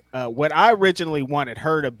 Like what I originally wanted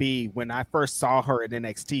her to be when I first saw her in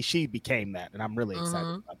NXT, she became that, and I'm really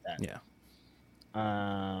excited about that.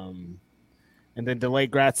 Yeah. And then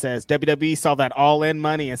Delayed Grat says WWE saw that All In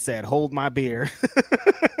money and said, "Hold my beer."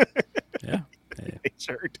 Yeah, they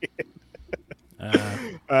sure did.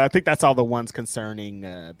 I think that's all the ones concerning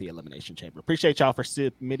the Elimination Chamber. Appreciate y'all for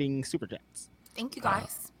submitting super chats. Thank you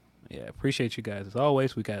guys. Yeah, appreciate you guys as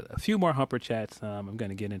always. We got a few more humper chats. I'm going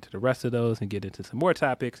to get into the rest of those and get into some more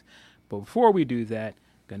topics. But before we do that,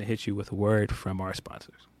 I'm going to hit you with a word from our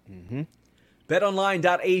sponsors.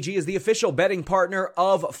 BetOnline.ag is the official betting partner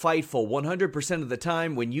of Fightful. 100% of the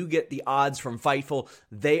time when you get the odds from Fightful,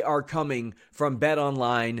 they are coming from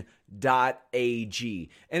BetOnline.ag.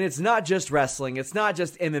 And it's not just wrestling. It's not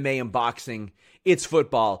just MMA and boxing. It's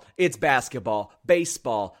football, it's basketball,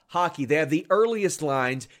 baseball, hockey. They have the earliest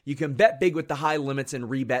lines. You can bet big with the high limits and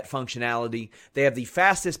rebet functionality. They have the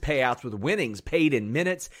fastest payouts with winnings paid in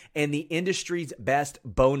minutes and the industry's best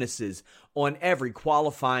bonuses on every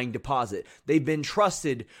qualifying deposit. They've been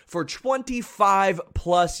trusted for 25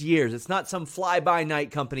 plus years. It's not some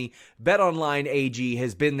fly-by-night company. BetOnline AG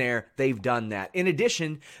has been there. They've done that. In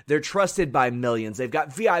addition, they're trusted by millions. They've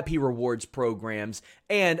got VIP rewards programs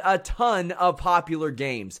and a ton of popular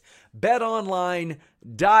games.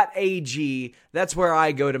 BetOnline.ag, that's where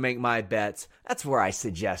I go to make my bets. That's where I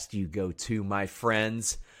suggest you go to, my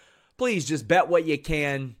friends. Please just bet what you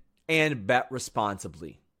can and bet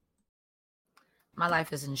responsibly. My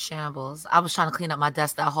life is in shambles. I was trying to clean up my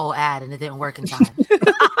desk that whole ad, and it didn't work in time.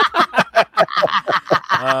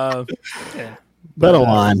 Yeah. Bet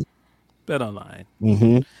online. Bet online.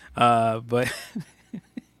 Mm-hmm. But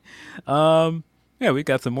yeah, we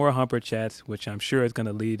got some more Humper chats, which I'm sure is going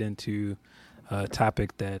to lead into a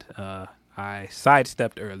topic that I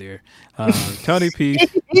sidestepped earlier. Tony P.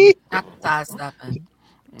 Not sidestepping.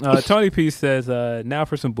 Tony P says, now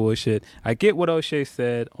for some bullshit. I get what O'Shea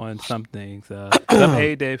said on some things. Some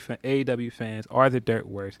AEW fans are the dirt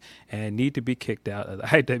worst and need to be kicked out of the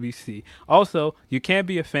IWC. Also, you can't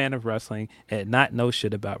be a fan of wrestling and not know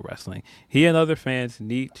shit about wrestling. He and other fans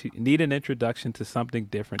need an introduction to something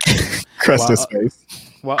different. Cresta's face.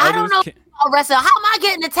 While I don't know others about wrestling. How am I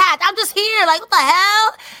getting attacked? I'm just here. Like, what the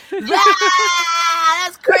hell? Yeah,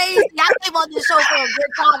 that's crazy. I came on this show for a good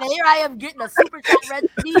time, and here I am getting a super chat red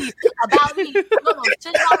tea about me. You know,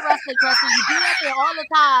 shit about wrestling, Cresta. You do that there all the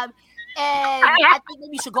time, and I think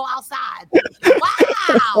maybe you should go outside.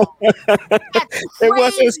 Wow. That's It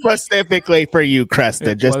wasn't crazy. specifically for you, Cresta.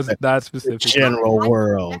 it Just was the not specific. general I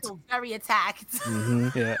world. feel very attacked.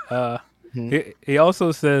 Mm-hmm. Yeah. He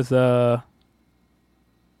also says, oh,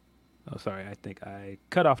 sorry. I think I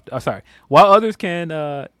cut off. Oh, sorry. While others can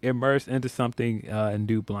immerse into something and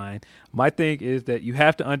do blind, my thing is that you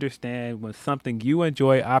have to understand when something you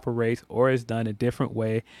enjoy operates or is done a different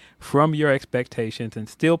way from your expectations and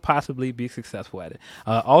still possibly be successful at it.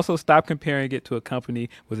 Also, stop comparing it to a company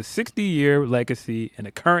with a 60-year legacy and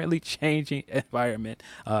a currently changing environment.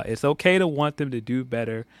 It's okay to want them to do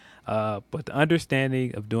better. But the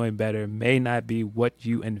understanding of doing better may not be what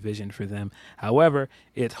you envision for them. However,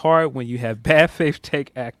 it's hard when you have bad faith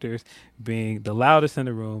take actors being the loudest in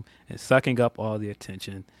the room and sucking up all the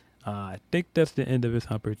attention. I think that's the end of his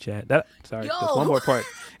Humper chat. There's one more part.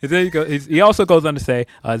 And then he also goes on to say,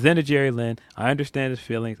 then to Jerry Lynn, I understand his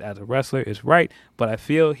feelings as a wrestler is right, but I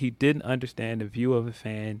feel he didn't understand the view of a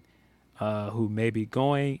fan who may be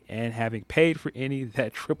going and having paid for any of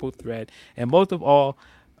that triple threat. And most of all,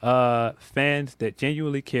 fans that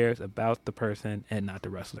genuinely cares about the person and not the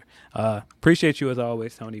wrestler. Appreciate you as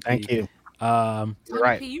always, Tony P. Thank you. Tony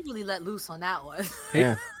right. P, you really let loose on that one.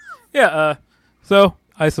 Yeah. Yeah. So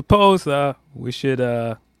I suppose we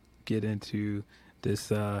should get into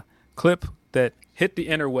this clip that hit the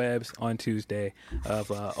interwebs on Tuesday of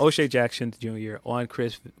O'Shea Jackson Jr. on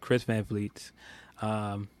Chris Van Vliet's.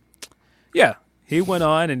 Yeah. He went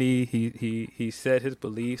on and he said his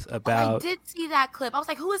beliefs about. I did see that clip. I was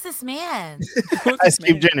like, "Who is this man?" Ice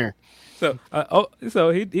Cube Jr.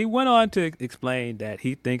 So he went on to explain that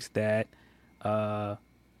he thinks that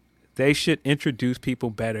they should introduce people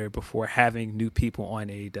better before having new people on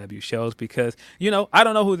AEW shows because, I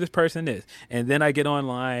don't know who this person is. And then I get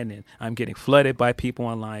online and I'm getting flooded by people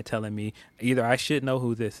online telling me either I should know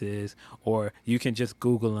who this is or you can just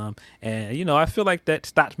Google them. And, I feel like that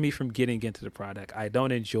stops me from getting into the product. I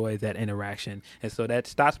don't enjoy that interaction. And so that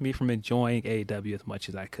stops me from enjoying AEW as much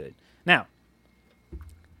as I could. Now,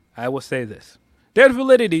 I will say this. There's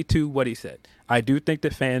validity to what he said. I do think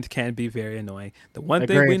that fans can be very annoying. The one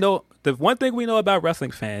thing we know about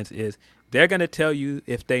wrestling fans is they're going to tell you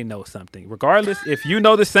if they know something. Regardless, if you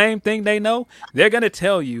know the same thing they know, they're going to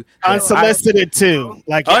tell you. Unsolicited too.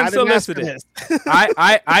 Like unsolicited.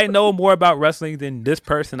 I know more about wrestling than this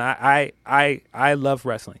person. I love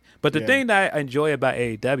wrestling. But the thing that I enjoy about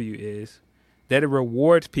AEW is that it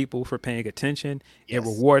rewards people for paying attention. Yes. It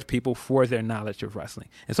rewards people for their knowledge of wrestling.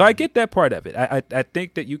 And so I get that part of it. I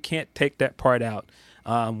think that you can't take that part out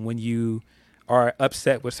when you are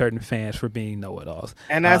upset with certain fans for being know-it-alls.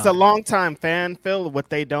 And as a longtime fan, Phil, what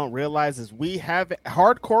they don't realize is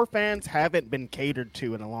hardcore fans haven't been catered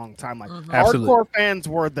to in a long time. Like hardcore fans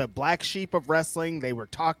were the black sheep of wrestling. They were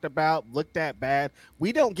talked about, looked at bad.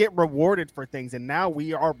 We don't get rewarded for things, and now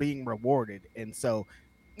we are being rewarded. And so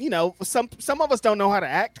some of us don't know how to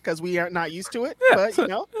act because we are not used to it. Yeah,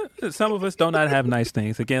 But some of us do not have nice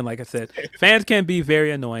things. Again, like I said, fans can be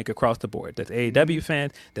very annoying across the board. That's AEW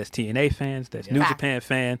fans, that's TNA fans, that's New Japan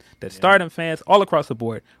fans, that's Stardom fans, all across the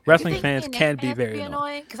board. Wrestling fans can be very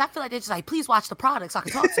annoying. Because I feel like they're just like, please watch the product so I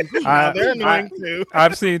can talk to you. Please. they're annoying too.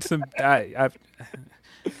 I've seen some. I've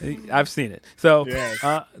seen it. So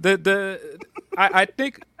I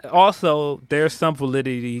think also there's some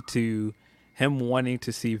validity to him wanting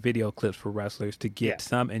to see video clips for wrestlers to get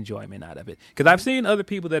some enjoyment out of it. Because I've seen other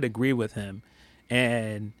people that agree with him,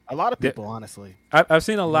 and a lot of people, honestly. I've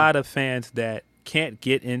seen a lot of fans that can't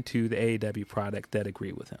get into the AEW product that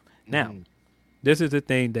agree with him. Now, this is the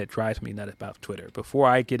thing that drives me nuts about Twitter. Before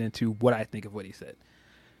I get into what I think of what he said,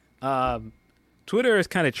 Twitter has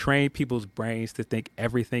kind of trained people's brains to think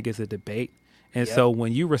everything is a debate. And so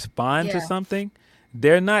when you respond to something,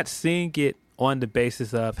 they're not seeing it on the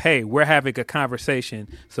basis of, hey, we're having a conversation,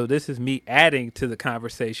 so this is me adding to the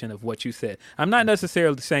conversation of what you said. I'm not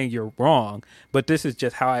necessarily saying you're wrong, but this is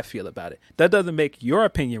just how I feel about it. That doesn't make your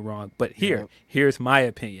opinion wrong, but here's my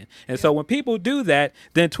opinion. And so when people do that,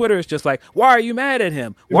 then Twitter is just like, why are you mad at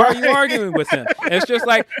him? Why are you arguing with him? And it's just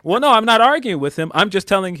like, well, no, I'm not arguing with him. I'm just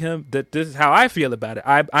telling him that this is how I feel about it.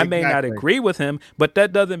 I may not agree with him, but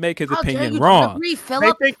that doesn't make his opinion wrong. Agree,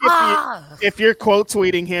 Philip? They think if you're quote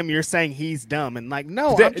tweeting him, you're saying he's dumb, and like,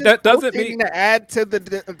 no, that doesn't mean to add to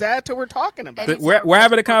we're talking about. We're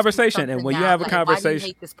having a conversation, and when you have a conversation, why do you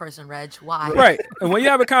hate this person, Reg? Why? Right, and when you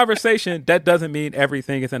have a conversation, that doesn't mean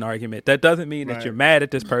everything is an argument. That doesn't mean that you're mad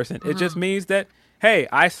at this person. It just means that, hey,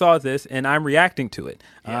 I saw this and I'm reacting to it.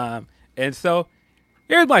 And so,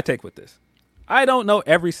 here's my take with this. I don't know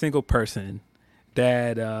every single person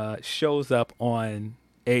that shows up on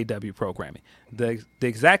AEW programming. The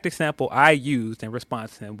exact example I used in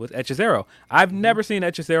response to him was Echizero. I've never seen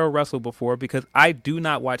Echizero wrestle before because I do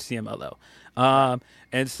not watch CMLL.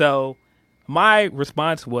 And so my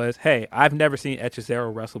response was, hey, I've never seen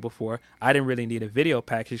Echizero wrestle before. I didn't really need a video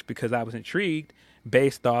package because I was intrigued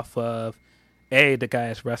based off of, the guy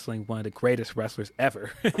is wrestling one of the greatest wrestlers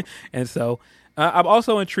ever. And so I'm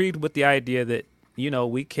also intrigued with the idea that,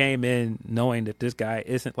 we came in knowing that this guy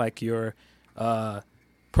isn't like your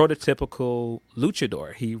prototypical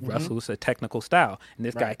luchador. He wrestles a technical style, and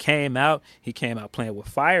this guy came out playing with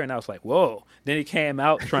fire, and I was like, whoa. Then he came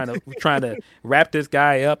out trying to wrap this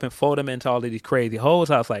guy up and fold him into all of these crazy holes.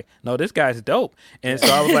 I was like, no, this guy's dope. And so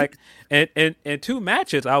I was like, in 2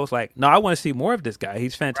 matches, I was like, no, I want to see more of this guy.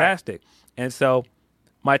 He's fantastic. And so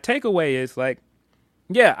my takeaway is like,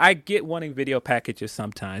 yeah, I get wanting video packages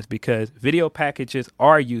sometimes because video packages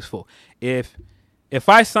are useful. If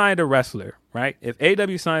I signed a wrestler, right? If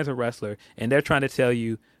AEW signs a wrestler and they're trying to tell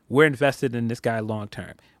you, we're invested in this guy long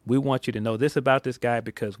term. We want you to know this about this guy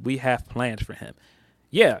because we have plans for him.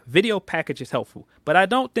 Yeah, video package is helpful. But I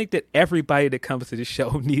don't think that everybody that comes to the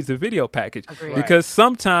show needs a video package. Agreed. Because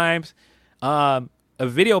sometimes a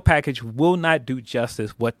video package will not do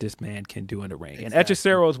justice what this man can do in the ring. Exactly. And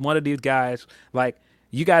Echizero is one of these guys, like,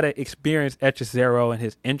 you got to experience Echizero and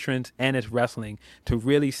his entrance and his wrestling to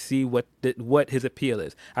really see what his appeal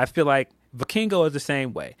is. I feel like Vikingo is the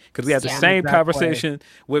same way because we have the same conversation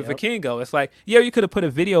with Vikingo. It's like, you could have put a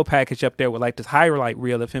video package up there with like this highlight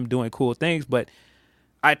reel of him doing cool things, but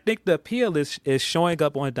I think the appeal is showing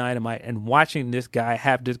up on Dynamite and watching this guy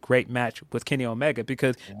have this great match with Kenny Omega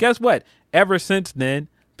because guess what? Ever since then,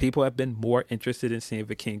 people have been more interested in seeing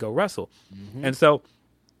Vikingo wrestle. And so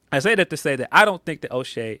I say that to say that I don't think that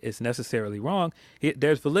O'Shea is necessarily wrong.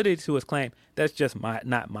 There's validity to his claim. That's just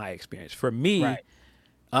not my experience. For me,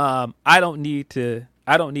 I don't need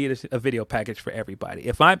a video package for everybody.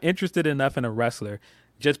 If I'm interested enough in a wrestler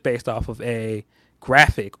just based off of a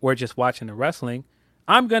graphic or just watching the wrestling,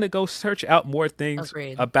 I'm going to go search out more things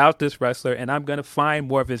about this wrestler, and I'm going to find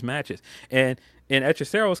more of his matches. And in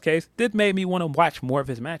Echicero's case, this made me want to watch more of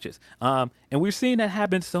his matches. And we've seen that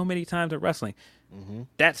happen so many times in wrestling.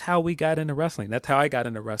 That's how we got into wrestling. That's how I got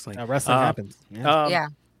into wrestling. Wrestling happens.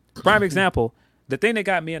 Prime example, the thing that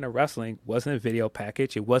got me into wrestling wasn't a video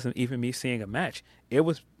package. It wasn't even me seeing a match. It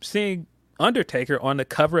was seeing Undertaker on the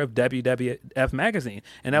cover of WWF magazine.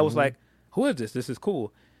 And I was like, who is this? This is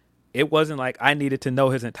cool. It wasn't like I needed to know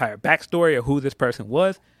his entire backstory or who this person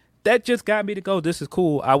was. That just got me to go, this is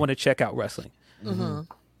cool. I want to check out wrestling.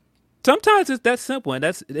 Sometimes it's that simple, and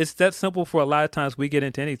it's that simple for a lot of times we get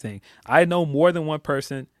into anything. I know more than one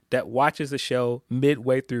person that watches a show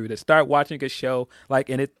midway through, that start watching a show like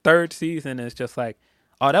in its 3rd season, and it's just like,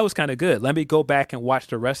 oh, that was kind of good. Let me go back and watch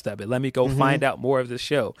the rest of it. Let me go find out more of the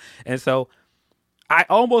show. And so I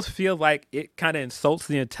almost feel like it kind of insults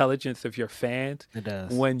the intelligence of your fans. It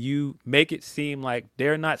does. When you make it seem like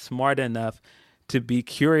they're not smart enough to be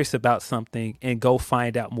curious about something and go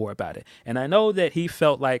find out more about it. And I know that he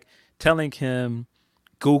felt like telling him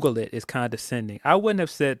Google it is condescending. I wouldn't have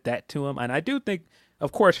said that to him. And I do think,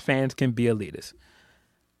 of course, fans can be elitist.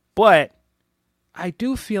 But I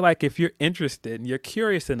do feel like if you're interested and you're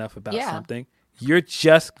curious enough about something, you're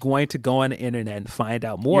just going to go on the internet and find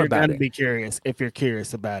out more about it. You're going to be curious if you're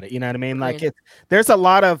curious about it. You know what I mean? Like, there's a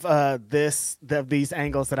lot of these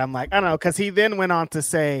angles that I'm like, I don't know, because he then went on to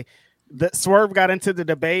say that Swerve got into the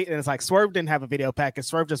debate, and it's like Swerve didn't have a video package.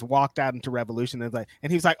 Swerve just walked out into Revolution, and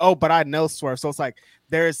he was like, oh, but I know Swerve. So it's like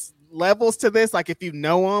there's levels to this. Like if you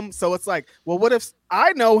know him, so it's like, well, what if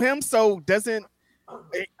I know him? So doesn't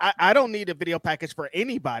I don't need a video package for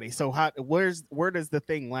anybody. So where does the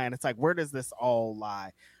thing land? It's like, where does this all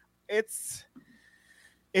lie? It's,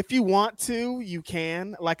 if you want to, you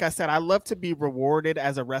can. Like I said, I love to be rewarded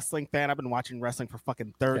as a wrestling fan. I've been watching wrestling for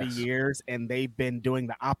fucking 30 years, and they've been doing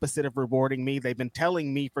the opposite of rewarding me. They've been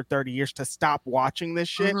telling me for 30 years to stop watching this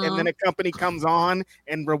shit, and then a company comes on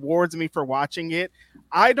and rewards me for watching it.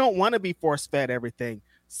 I don't want to be force-fed everything.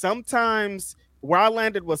 Sometimes where I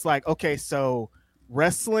landed was like, okay, so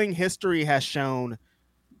wrestling history has shown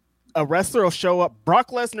a wrestler will show up. Brock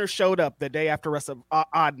Lesnar showed up the day after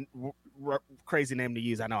crazy name to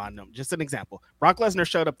use. I know. Just an example. Brock Lesnar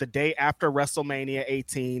showed up the day after WrestleMania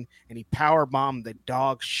 18, and he power bombed the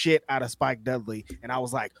dog shit out of Spike Dudley. And I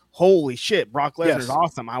was like, holy shit, Brock Lesnar's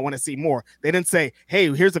awesome. I want to see more. They didn't say,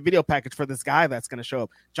 hey, here's a video package for this guy that's going to show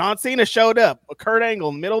up. John Cena showed up. Kurt Angle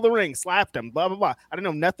in the middle of the ring, slapped him, blah, blah, blah. I didn't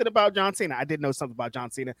know nothing about John Cena. I did know something about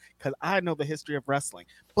John Cena because I know the history of wrestling.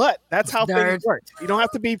 But that's how things work. You don't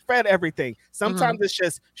have to be fed everything. Sometimes it's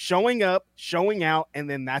just showing up, showing out, and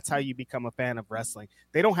then that's how you become a fan of wrestling.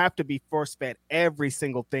 They don't have to be force-fed every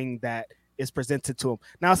single thing that is presented to them.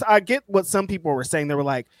 Now, so I get what some people were saying. They were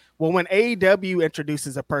like, well, when AEW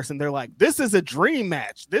introduces a person, they're like, this is a dream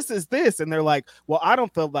match. This is this. And they're like, well, I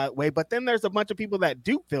don't feel that way. But then there's a bunch of people that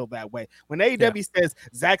do feel that way. When AEW says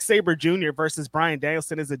Zack Sabre Jr. versus Bryan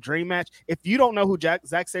Danielson is a dream match, if you don't know who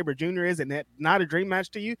Zack Sabre Jr. is and that's not a dream match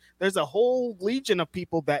to you, there's a whole legion of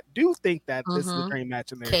people that do think that this is a dream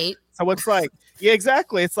match in there. Kate. So it's like, yeah,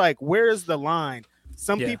 exactly. It's like, where's the line?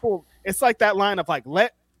 Some people, it's like that line of like,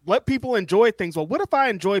 let people enjoy things. Well, what if I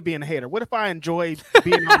enjoy being a hater? What if I enjoy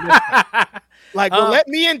being on this? Like, well, let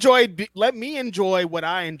me enjoy what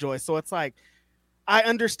I enjoy. So it's like, I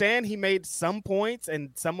understand he made some points and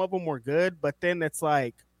some of them were good, but then it's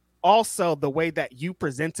like also the way that you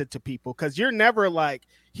present it to people, because you're never like,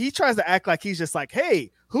 he tries to act like he's just like,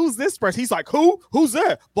 hey, who's this person? He's like, who's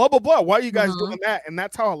that? Blah, blah, blah. Why are you guys doing that? And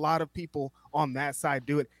that's how a lot of people on that side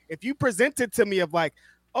do it. If you present it to me of like,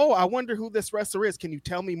 oh, I wonder who this wrestler is. Can you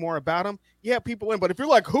tell me more about him? Yeah, people in. But if you're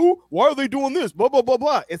like, who? Why are they doing this? Blah, blah, blah,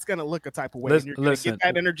 blah. It's going to look a type of way. And you're going to get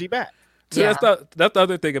that energy back. So that's the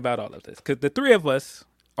other thing about all of this. Because the three of us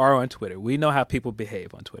are on Twitter. We know how people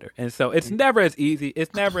behave on Twitter. And so it's never as easy.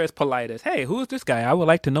 It's never as polite as, hey, who is this guy? I would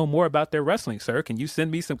like to know more about their wrestling, sir. Can you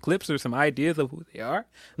send me some clips or some ideas of who they are?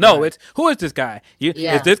 No, it's, who is this guy?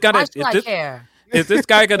 Is this guy? Is this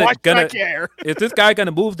guy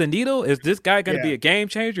gonna move the needle? Is this guy gonna be a game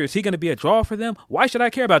changer? Is he gonna be a draw for them? Why should I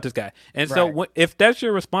care about this guy? And so if that's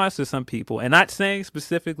your response to some people, and not saying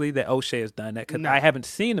specifically that O'Shea has done that, because I haven't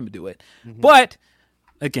seen him do it, but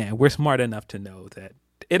again, we're smart enough to know that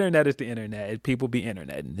the internet is the internet, and people be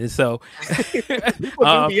interneting, and so people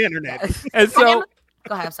do be internet. And so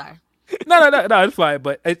go ahead. I'm sorry. No, it's fine.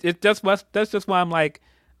 But that's just why I'm like,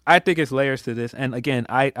 I think it's layers to this. And again,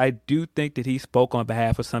 I do think that he spoke on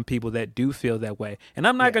behalf of some people that do feel that way. And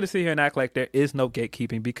I'm not going to sit here and act like there is no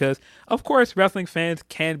gatekeeping, because, of course, wrestling fans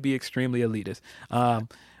can be extremely elitist.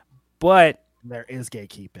 But there is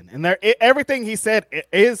gatekeeping. And everything he said,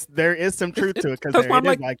 there is some truth to it, because there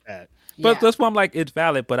is like that. But that's why I'm like, it's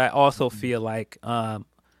valid. But I also feel like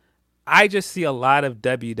I just see a lot of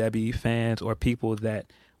WWE fans or people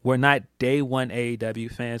that were not day one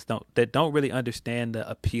AEW fans that don't really understand the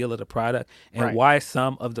appeal of the product and why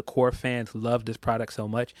some of the core fans love this product so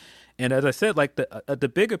much. And as I said, like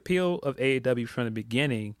the big appeal of AEW from the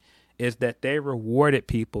beginning is that they rewarded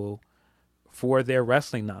people for their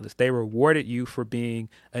wrestling knowledge. They rewarded you for being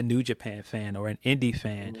a New Japan fan or an indie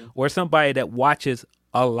fan or somebody that watches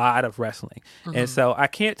a lot of wrestling. And so I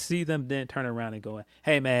can't see them then turn around and going,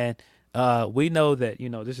 hey man, we know that,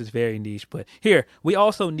 this is very niche, but here, we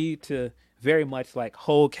also need to very much like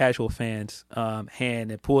hold casual fans'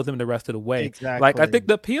 hand and pull them the rest of the way. Exactly. Like, I think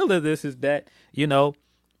the appeal of this is that,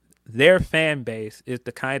 their fan base is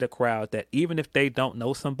the kind of crowd that even if they don't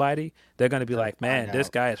know somebody, they're going to be like, man, this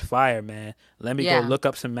guy is fire, man. Let me go look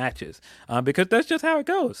up some matches. Because that's just how it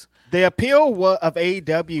goes. The appeal of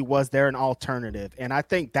AEW was they're an alternative. And I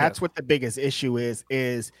think that's what the biggest issue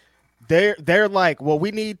is they're like, well,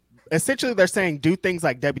 we need, essentially they're saying do things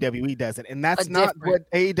like WWE does it. And that's not what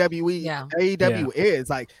AEW is.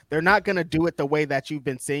 Like, they're not going to do it the way that you've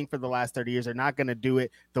been seeing for the last 30 years. They're not going to do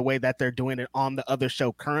it the way that they're doing it on the other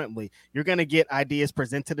show currently. You're going to get ideas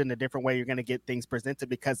presented in a different way. You're going to get things presented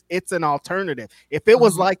because it's an alternative. If it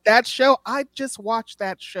was like that show, I'd just watch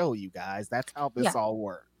that show, you guys. That's how this all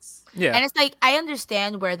works. Yeah. And it's like, I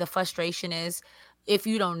understand where the frustration is if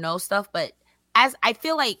you don't know stuff, but as I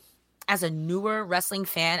feel like, as a newer wrestling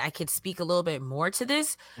fan, I could speak a little bit more to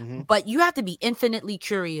this, but you have to be infinitely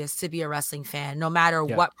curious to be a wrestling fan, no matter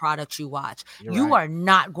what product you watch. You are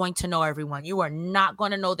not going to know everyone. You are not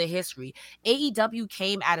going to know the history. AEW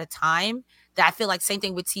came at a time that I feel like same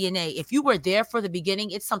thing with TNA. If you were there for the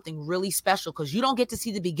beginning, it's something really special because you don't get to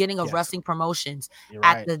see the beginning of wrestling promotions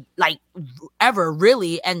at the ever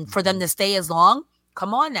really, and for them to stay as long.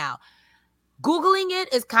 Come on now. Googling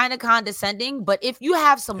it is kind of condescending, but if you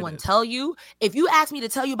have someone tell you, if you ask me to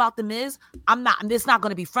tell you about The Miz, it's not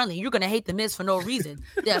going to be friendly. You're going to hate The Miz for no reason.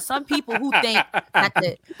 There are some people who think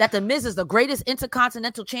that The Miz is the greatest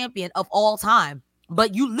intercontinental champion of all time,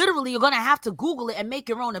 but you literally are going to have to Google it and make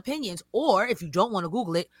your own opinions. Or if you don't want to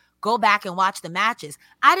Google it, go back and watch the matches.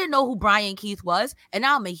 I didn't know who Brian Keith was, and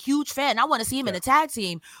now I'm a huge fan. I want to see him in a tag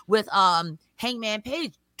team with Hangman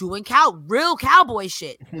Page, doing real cowboy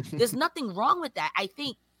shit. There's nothing wrong with that. I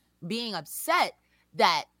think being upset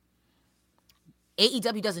that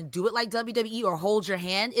AEW doesn't do it like WWE or hold your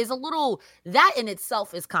hand is a little, that in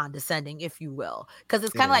itself is condescending, if you will. Because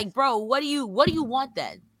it's kind of like, bro, what do you want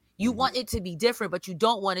then? You want it to be different, but you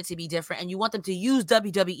don't want it to be different. And you want them to use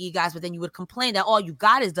WWE guys, but then you would complain that all you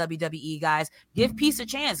got is WWE guys. Give Peace a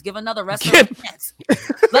chance. Give another wrestler a chance.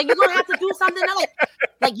 Like, you're going to have to do something else.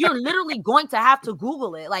 Like, you're literally going to have to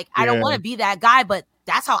Google it. Like, I don't want to be that guy, but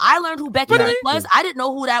that's how I learned who Becky Lynch was. I didn't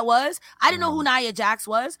know who that was. I didn't know who Nia Jax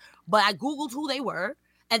was, but I Googled who they were.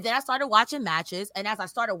 And then I started watching matches. And as I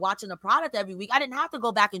started watching the product every week, I didn't have to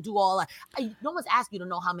go back and do all that. No one's asking you to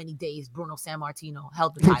know how many days Bruno Sammartino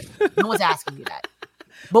held the title. No one's asking you that.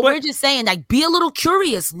 But we're just saying, like, be a little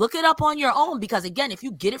curious. Look it up on your own. Because, again, if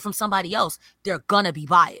you get it from somebody else, they're going to be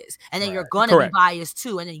biased. And then you're going to be biased,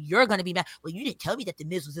 too. And then you're going to be mad. Well, you didn't tell me that The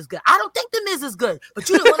Miz was this good. I don't think The Miz is good. But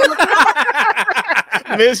you didn't want to look it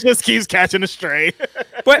up. Miz just keeps catching a stray.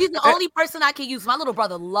 But he's the only person I can use. My little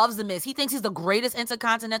brother loves The Miz. He thinks he's the greatest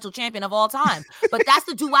intercontinental champion of all time. But that's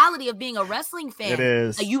the duality of being a wrestling fan. It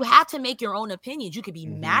is. Like, you have to make your own opinions. You could be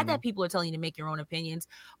mad that people are telling you to make your own opinions,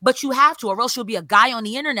 but you have to, or else you'll be a guy on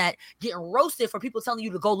the internet getting roasted for people telling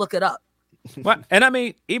you to go look it up. Well, and I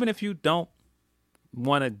mean, even if you don't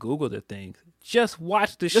want to Google the thing, just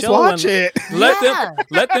watch the show. Just watch it.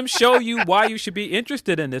 Let them show you why you should be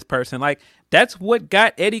interested in this person. Like, that's what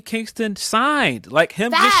got Eddie Kingston signed. Like,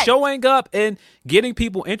 him just showing up and getting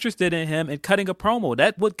people interested in him and cutting a promo.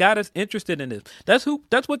 That's what got us interested in this. That's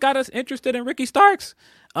what got us interested in Ricky Starks.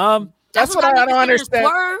 That's what I don't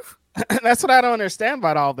understand. That's what I don't understand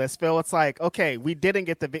about all this, Phil. It's like, okay, we didn't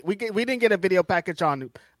get we didn't get a video package on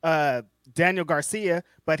Daniel Garcia,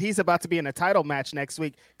 but he's about to be in a title match next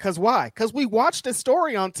week. Because why? Because we watched the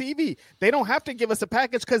story on TV. They don't have to give us a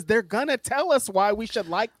package because they're gonna tell us why we should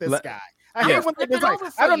like this guy. I hate when they're like,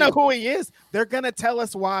 I don't know who he is. They're gonna tell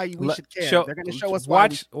us why we should care. They're gonna show us why.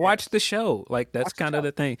 Watch the show. Like, that's kind of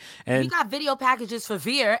the thing. And we got video packages for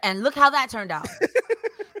Veer, and look how that turned out.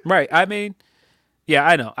 Right. I mean, yeah,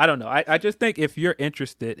 I know. I don't know. I just think if you're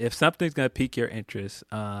interested, if something's going to pique your interest,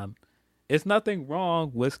 it's nothing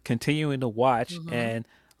wrong with continuing to watch and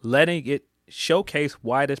letting it showcase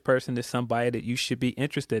why this person is somebody that you should be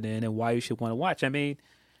interested in and why you should want to watch. I mean,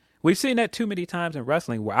 we've seen that too many times in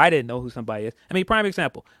wrestling where I didn't know who somebody is. I mean, prime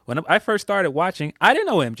example, when I first started watching, I didn't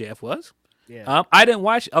know who MJF was. Yeah. I didn't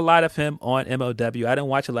watch a lot of him on MLW. I didn't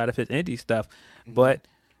watch a lot of his indie stuff, but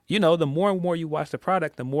you know, the more and more you watch the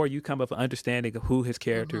product, the more you come up with an understanding of who his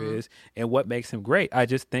character is and what makes him great. I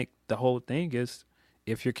just think the whole thing is,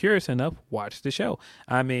 if you're curious enough, watch the show.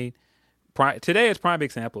 I mean, today is prime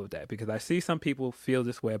example of that because I see some people feel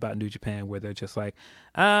this way about New Japan where they're just like,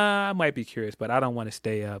 I might be curious, but I don't want to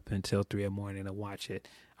stay up until 3 a.m. and watch it.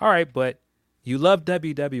 All right, but you love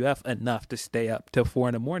WWF enough to stay up till 4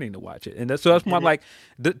 a.m. to watch it. And that's more like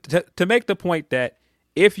to make the point that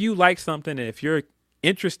if you like something and if you're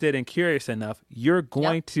interested and curious enough, you're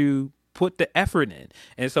going to put the effort in.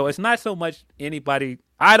 And so it's not so much anybody.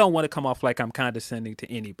 I don't want to come off like I'm condescending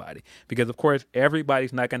to anybody because, of course,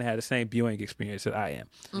 everybody's not going to have the same viewing experience that I am.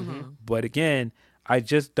 Mm-hmm. But again, I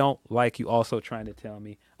just don't like you also trying to tell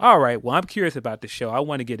me, all right, well, I'm curious about the show. I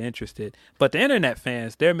want to get interested. But the internet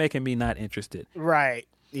fans, they're making me not interested. Right.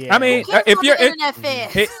 Yeah. I mean,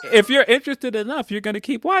 if you're interested enough, you're going to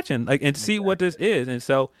keep watching and see what this is. And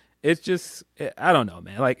so it's just, I don't know,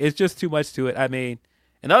 man. Like, it's just too much to it. I mean,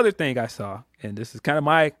 another thing I saw, and this is kind of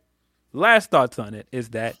my last thoughts on it, is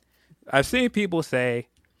that I've seen people say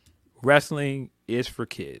wrestling is for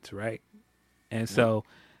kids, right? And so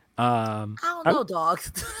I don't know,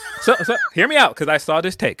 dogs. So hear me out, because I saw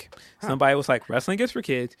this take. Somebody was like, wrestling is for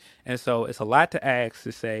kids. And so it's a lot to ask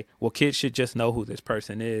to say, well, kids should just know who this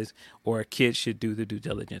person is, or kids should do the due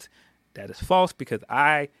diligence. That is false, because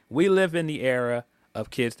we live in the era of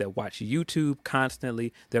kids that watch YouTube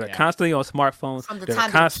constantly, that are constantly on smartphones, From the time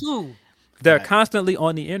they're 2. They're constantly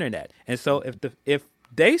on the internet. And so if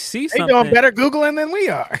they see something, they're doing better Googling than we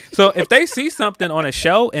are. So if they see something on a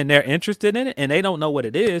show and they're interested in it and they don't know what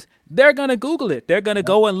it is, they're gonna Google it. They're gonna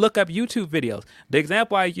go and look up YouTube videos. The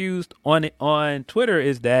example I used on Twitter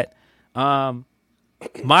is that my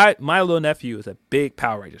little nephew is a big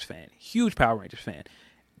Power Rangers fan, huge Power Rangers fan.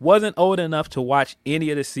 Wasn't old enough to watch any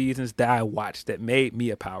of the seasons that I watched that made me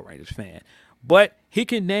a Power Rangers fan. But he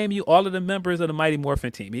can name you all of the members of the Mighty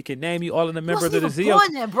Morphin team. He can name you all of the members of the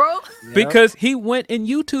Zeo. Bro? Because he went and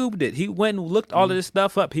YouTubed it. He went and looked all of this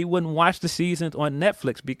stuff up. He wouldn't watch the seasons on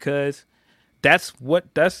Netflix because that's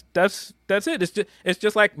it. It's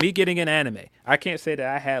just like me getting an anime. I can't say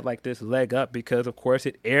that I had like this leg up because, of course,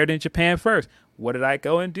 it aired in Japan first. What did I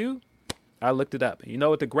go and do? I looked it up. You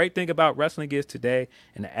know what the great thing about wrestling is today,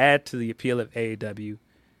 and to add to the appeal of AEW,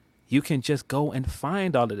 you can just go and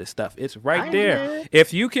find all of this stuff. It's right there.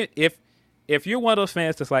 If you're one of those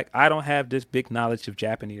fans that's like, I don't have this big knowledge of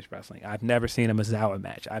Japanese wrestling. I've never seen a Misawa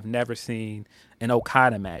match. I've never seen an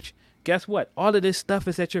Okada match. Guess what? All of this stuff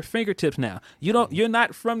is at your fingertips now. You're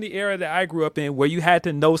not from the era that I grew up in where you had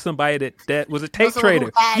to know somebody that was a tape trader.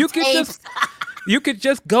 You could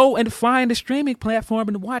just go and find a streaming platform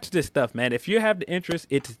and watch this stuff, man. If you have the interest,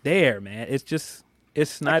 it's there, man.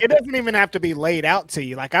 It's not. Like, it doesn't even have to be laid out to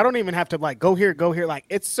you. Like, I don't even have to like go here. Like,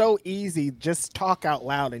 it's so easy. Just talk out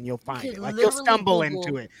loud and you'll find it. Like, you'll stumble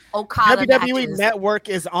into it. Okada WWE matches. Network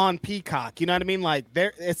is on Peacock. You know what I mean? Like,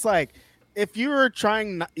 it's like if you're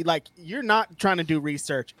trying, like, you're not trying to do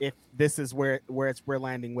research. If this is where we're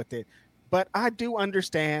landing with it. But I do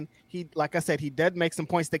understand. Like I said, he did make some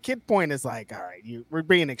points. The kid point is like, all right, we're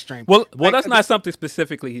being extreme. Well, that's not something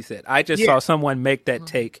specifically he said. I just saw someone make that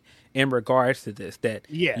take in regards to this, that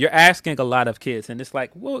you're asking a lot of kids. And it's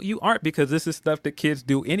like, well, you aren't, because this is stuff that kids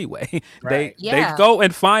do anyway. Right. They go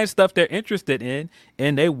and find stuff they're interested in,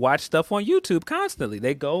 and they watch stuff on YouTube constantly.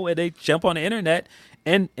 They go and they jump on the internet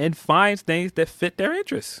and find things that fit their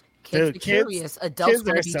interests. Kids are curious. Adults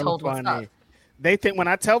want to be told what's up. They think when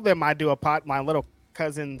I tell them I do my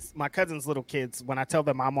cousin's little kids, when I tell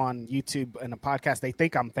them I'm on YouTube and a podcast, they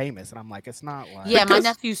think I'm famous, and I'm like, it's not. Like, yeah, my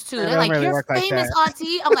nephews too. They're like, really, you're famous,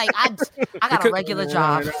 Auntie. I'm like, I got a regular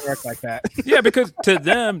job. It doesn't work like that. Yeah, because to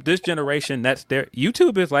them, this generation, that's their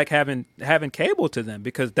YouTube is like having cable to them,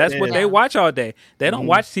 because that's what they watch all day. They don't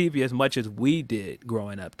watch TV as much as we did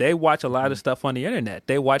growing up. They watch a lot of stuff on the internet.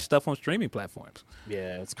 They watch stuff on streaming platforms.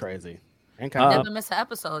 Yeah, it's crazy. Never miss an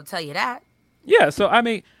episode, I'll tell you that. Yeah, so I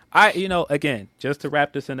mean, again, just to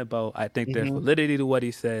wrap this in a bow, I think there's validity to what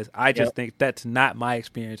he says. I just think that's not my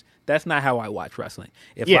experience. That's not how I watch wrestling.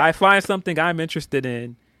 If I find something I'm interested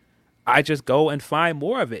in, I just go and find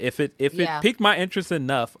more of it. If it piqued my interest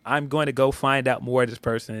enough, I'm going to go find out more of this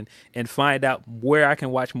person and find out where I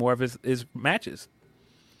can watch more of his matches.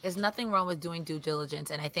 There's nothing wrong with doing due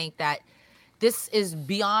diligence, and I think that this is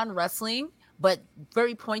beyond wrestling, but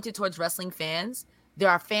very pointed towards wrestling fans. There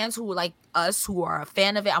are fans who, like us, who are a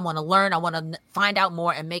fan of it. I want to learn. I want to find out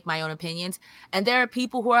more and make my own opinions. And there are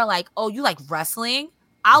people who are like, oh, you like wrestling?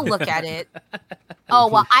 I'll look at it. Oh,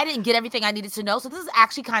 well, I didn't get everything I needed to know. So this is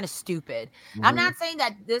actually kind of stupid. I'm not saying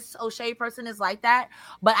that this O'Shea person is like that,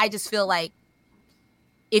 but I just feel like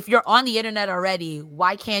if you're on the internet already,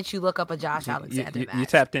 why can't you look up a Josh Alexander match? You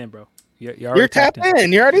tapped in, bro. You're tapped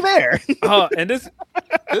in. You're already there. Oh, and this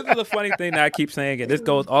is a funny thing that I keep saying, and this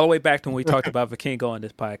goes all the way back to when we talked about Vikingo on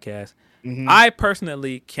this podcast. I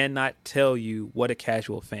personally cannot tell you what a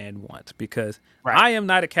casual fan wants, because I am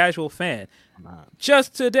not a casual fan.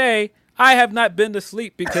 Just today, I have not been to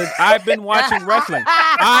sleep because I've been watching wrestling.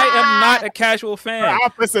 I am not a casual fan.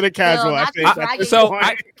 Opposite of casual, I think.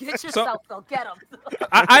 Get yourself, though. Get him.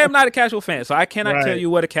 I am not a casual fan, so I cannot Right. tell you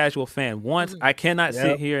what a casual fan wants. I cannot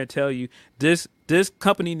sit here and tell you this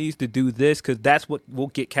company needs to do this because that's what will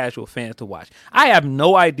get casual fans to watch. I have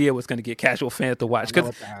no idea what's going to get casual fans to watch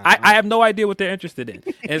because I have no idea what they're interested in.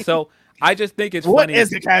 And so I just think it's funny. What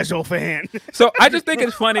is a casual fan? So I just think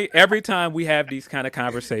it's funny every time we have these kind of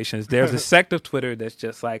conversations. There's a sect of Twitter that's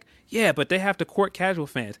just like, yeah, but they have to court casual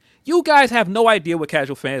fans. You guys have no idea what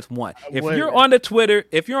casual fans want. If you're on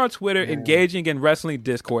Twitter engaging in wrestling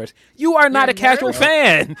discourse, you are not a casual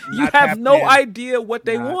fan. You have no idea what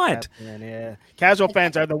they want. Casual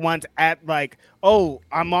fans are the ones at like, oh,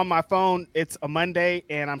 I'm on my phone. It's a Monday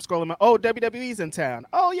and I'm scrolling. Oh, WWE's in town.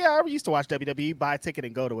 Oh yeah, I used to watch WWE. Buy a ticket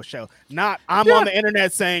and go to a show. Not I'm on the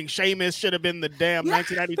internet saying Sheamus should have been the damn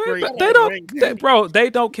 1993. They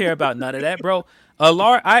don't care about none of that, bro.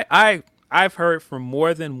 I've heard from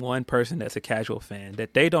more than one person that's a casual fan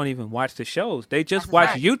that they don't even watch the shows. They just watch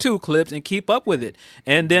YouTube clips and keep up with it.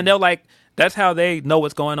 And then they'll like, that's how they know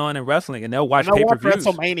what's going on in wrestling, and they'll watch pay-per-views.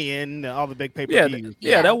 WrestleMania and all the big pay-per-views.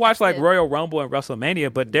 Yeah, they'll watch like Royal Rumble and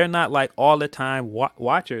WrestleMania, but they're not like all the time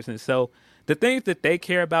watchers. And so the things that they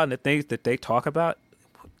care about and the things that they talk about,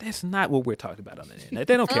 that's not what we're talking about on the internet.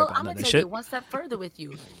 They don't care about none of this shit. I'm going to take it one step further with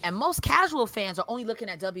you. And most casual fans are only looking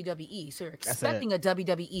at WWE. So you're expecting a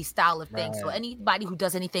WWE style of thing. So anybody who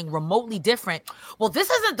does anything remotely different, well, this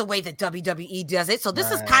isn't the way that WWE does it. So this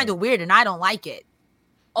is kind of weird and I don't like it.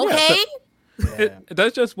 Okay?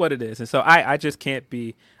 That's just what it is. And so I just can't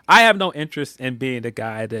be, I have no interest in being the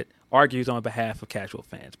guy that argues on behalf of casual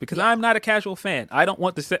fans because I'm not a casual fan. I don't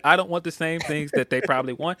want the same things that they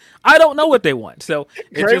probably want. I don't know what they want. So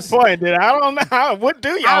great point, dude. I don't know. What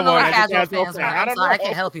do y'all want? Casual fans, I don't know. I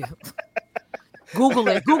can't help you. Google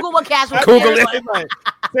it. Google what casual Google it. Like,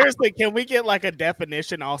 seriously, can we get like a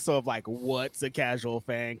definition also of like what's a casual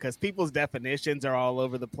fan? Because people's definitions are all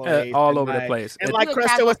over the place. The place. And like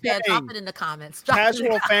Krista was saying, drop it in the comments.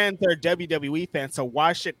 Casual fans are WWE fans. So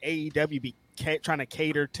why should AEW be trying to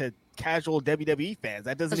cater to casual WWE fans?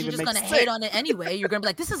 That doesn't even make sense. You're just going to hate on it anyway. You're going to be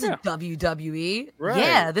like, this isn't WWE. Right.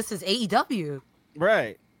 Yeah, this is AEW.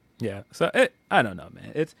 Right. Yeah. So I don't know,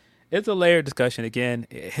 man. It's a layered discussion. Again,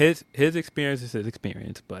 his experience is his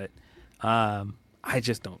experience, but I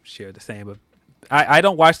just don't share the same. I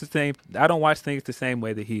don't watch the same. I don't watch things the same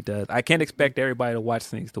way that he does. I can't expect everybody to watch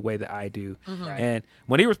things the way that I do. Mm-hmm. And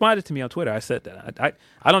when he responded to me on Twitter, I said that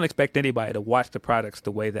I don't expect anybody to watch the products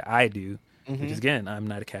the way that I do. Mm-hmm. Because again, I'm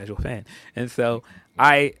not a casual fan, and so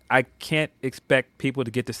I can't expect people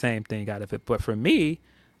to get the same thing out of it. But for me,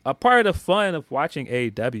 a part of the fun of watching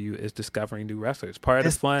AEW is discovering new wrestlers. Part of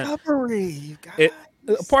the fun, part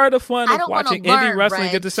of the fun of watching indie wrestling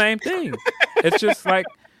is the same thing. It's just like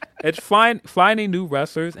it's finding new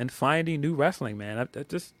wrestlers and finding new wrestling, man.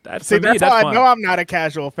 That's how I know I'm not a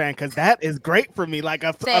casual fan because that is great for me. Like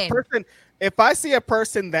a person. If I see a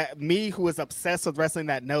person who is obsessed with wrestling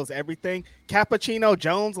that knows everything, Cappuccino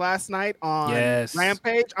Jones last night on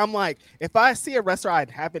Rampage, I'm like, if I see a wrestler I've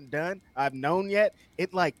known yet,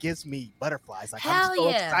 it like gives me butterflies. Like I'm so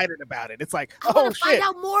excited about it. It's like, I want to find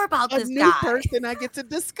out more about this new person I get to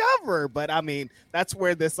discover. But I mean, that's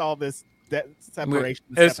where that separation.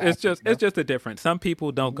 It's just a difference. Some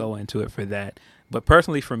people don't go into it for that. But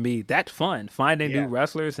personally, for me, that's fun. Finding new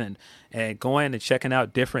wrestlers and going and checking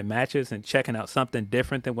out different matches and checking out something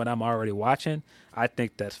different than what I'm already watching. I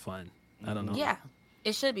think that's fun. I don't know. Yeah,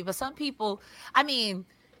 it should be. But some people, I mean,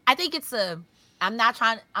 I think I'm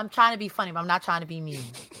trying to be funny, but I'm not trying to be mean.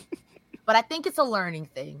 But I think it's a learning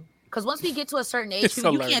thing. Because once we get to a certain age,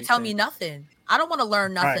 you can't tell me nothing. I don't want to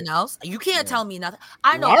learn nothing else. You can't tell me nothing.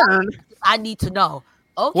 I know. I need to know.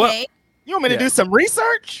 Okay. Well, you want me to do some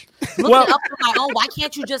research? Look it up on my own. Why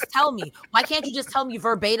can't you just tell me? Why can't you just tell me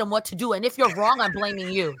verbatim what to do? And if you're wrong, I'm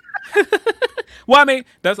blaming you. Well, I mean,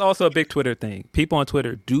 that's also a big Twitter thing. People on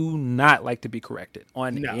Twitter do not like to be corrected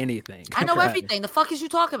on anything. I know everything. The fuck is you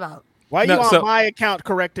talking about? Why are you on my account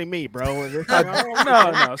correcting me, bro?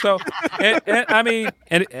 No. So, I mean,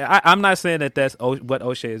 I'm not saying that that's what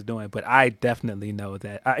O'Shea is doing, but I definitely know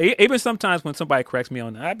that. Even sometimes when somebody corrects me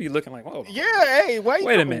on that, I'd be looking like, oh, yeah, hey,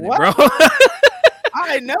 wait a minute, bro.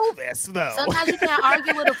 I know this, though. Sometimes you can't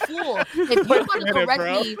argue with a fool. If you're going to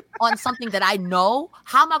correct me on something that I know,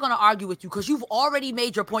 how am I going to argue with you? Because you've already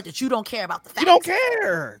made your point that you don't care about the facts. You don't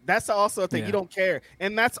care. That's also a thing. You don't care.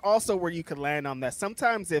 And that's also where you could land on that.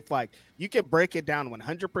 Sometimes if, like, you could break it down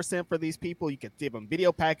 100% for these people, you could give them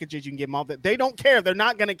video packages, you can give them all that. They don't care. They're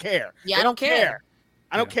not going to care. Yeah, I don't care.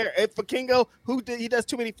 I don't care if Kingo he does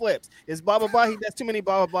too many flips. It's blah blah blah. He does too many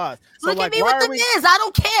blah blah blahs. So Look like, at me with the Miz. I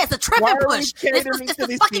don't care. It's a trip and push. It's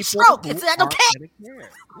the fucking stroke. I don't care. Yeah,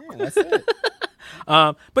 that's it.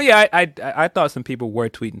 But yeah, I thought some people were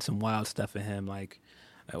tweeting some wild stuff at him, like.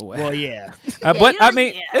 Well, yeah. But I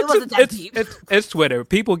mean, it it's Twitter.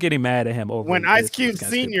 People getting mad at him over when Ice Cube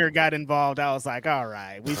Sr. got involved. I was like, all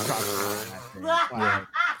right, we talked about that.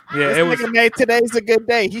 Yeah, this nigga made today's a good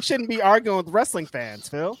day. He shouldn't be arguing with wrestling fans,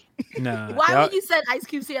 Phil. Nah. Why when you said Ice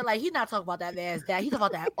Cube Sr., like he's not talking about that man's dad. He's talking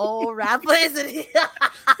about that old rapper, isn't he?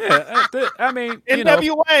 I mean,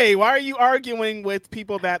 NWA. Why are you arguing with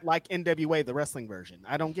people that like NWA, the wrestling version?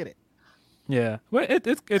 I don't get it. Yeah, well,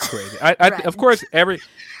 it's crazy. Of course,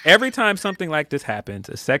 every time something like this happens,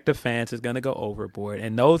 a sect of fans is going to go overboard,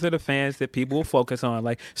 and those are the fans that people will focus on.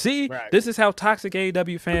 Like, see, this is how toxic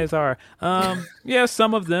AEW fans are. Yeah,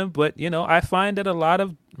 some of them, but I find that a lot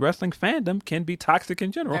of wrestling fandom can be toxic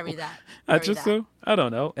in general. I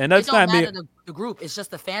don't know, and that's not me. The group, it's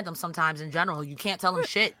just the fandom sometimes in general. You can't tell them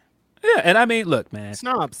shit. Yeah, and I mean, look, man,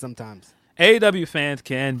 snobs sometimes. AEW fans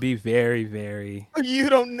can be very, very. You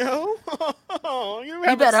don't know?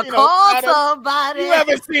 You better call somebody. You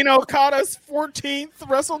haven't seen Okada's 14th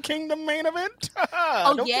Wrestle Kingdom main event?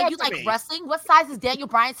 Oh, yeah? You like wrestling? What size is Daniel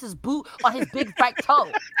Bryan's boot on his big right toe?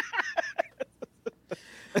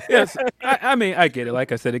 Yes. I mean, I get it.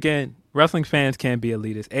 Like I said, again, wrestling fans can be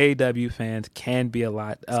elitist. AEW fans can be a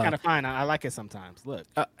lot. It's kind of fine. I like it sometimes. Look.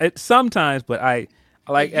 Sometimes, but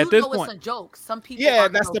like at this point, it's a joke. Some people,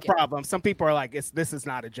 that's the problem. Some people are like, this is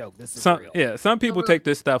not a joke. This is real. Yeah, some people take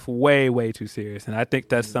this stuff way, way too serious, and I think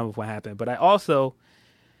that's some of what happened. But I also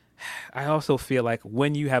feel like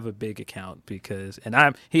when you have a big account,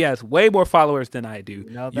 he has way more followers than I do.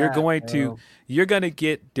 You're going to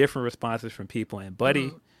get different responses from people, and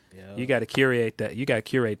buddy. You got to curate that. You got to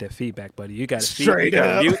curate that feedback, buddy. You got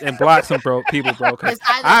to mute and block some people, bro. Because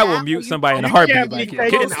I will mute somebody in a heartbeat. Like,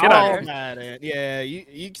 get out of here. Yeah,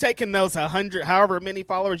 you taking those 100, however many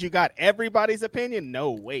followers you got. Everybody's opinion?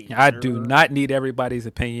 No way. I do not need everybody's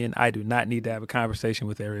opinion. I do not need to have a conversation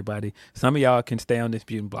with everybody. Some of y'all can stay on this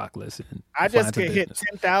mute and block list. I just get hit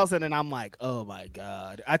 10,000, and I'm like, oh my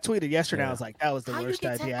god. I tweeted yesterday. I was like, that was the worst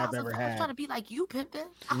idea I've ever had. I'm trying to be like you, Pimpin.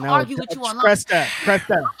 I'll argue with you online.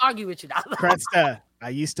 Cresta. Argue with you now. Cresta, I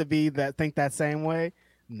used to think that same way.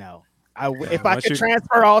 No. If I could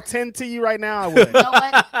transfer all 10 to you right now, I would. You know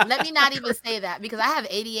what? Let me not even say that because I have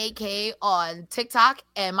 88K on TikTok,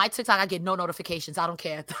 and my TikTok I get no notifications. I don't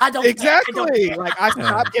care. I don't exactly. Care. Like I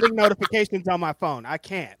stopped getting notifications on my phone. I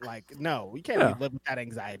can't. Like, no, we can't live with that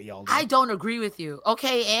anxiety all day. I don't agree with you.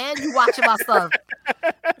 Okay, and you watching my stuff.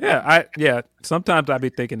 Yeah. Sometimes I be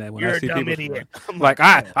thinking that when You're I see people idiot. Like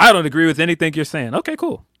I don't agree with anything you're saying. Okay,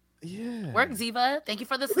 cool. Yeah. Work, Ziva. Thank you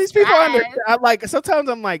for the subscribe. These people understand. Sometimes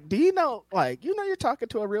I'm like, do you know? Like, you're talking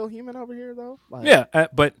to a real human over here, though. Like, yeah,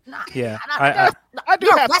 but I do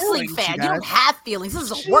you're have a wrestling feelings, fan. you You don't have feelings.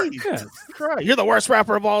 This is a work. You're the worst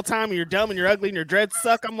rapper of all time. And you're dumb and you're ugly and your dreads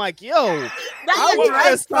suck. I'm like, yo, I was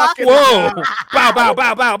just talking. Whoa! Bow!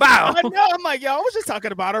 I know. I'm like, yo, I was just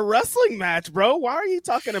talking about a wrestling match, bro. Why are you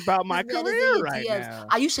talking about my career right now?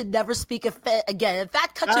 You should never speak again. In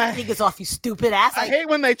fact, cut your fingers off, you stupid ass. I hate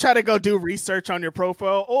when they try to go do research on your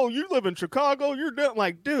profile. Oh, you live in Chicago. You're done.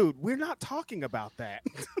 Like, dude, we're not talking about that.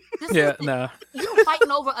 You're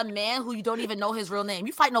fighting over a man who you don't even know his real name.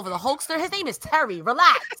 You fighting over the Hulkster. His name is Terry.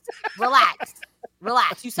 Relax.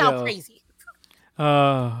 You sound crazy.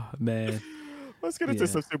 Oh man. Let's get into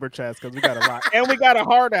some super chats because we got a lot, and we got a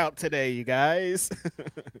hard out today, you guys.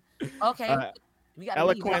 Okay.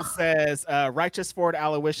 Eloquent says, "Righteous Ford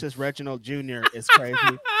Aloysius Reginald Jr. is crazy."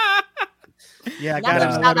 Yeah, I got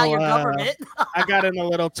in a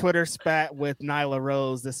little Twitter spat with Nyla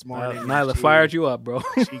Rose this morning. Nyla fired you up, bro.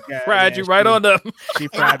 She fried you right on up. She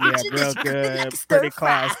fried me up real good. Pretty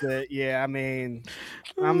classic. Yeah, I mean,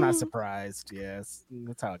 I'm not surprised. Yes,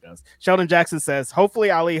 that's how it goes. Sheldon Jackson says,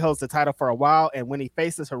 hopefully Ali holds the title for a while, and when he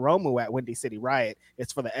faces Hiromu at Windy City Riot,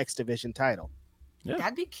 it's for the X Division title. Yeah.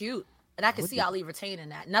 That'd be cute. And I could see Ali retaining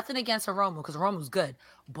that. Nothing against Hiromu, because Hiromu's good.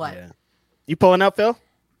 But you pulling up, Phil?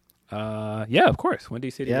 Yeah, of course. Windy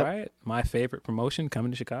City Riot, my favorite promotion coming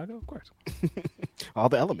to Chicago, of course. All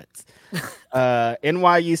the elements.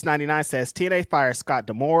 NYU's 99 says TNA fires Scott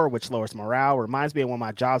D'Amore, which lowers morale. Reminds me of when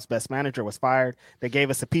my job's best manager was fired. They gave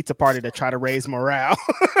us a pizza party to try to raise morale.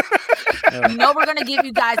 You know we're gonna give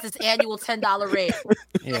you guys this annual $10 raise.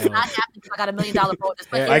 It's not happening. I got $1 million bonus.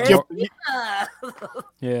 But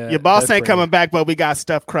your boss ain't coming back, but we got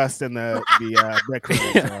stuffed crust in the bread.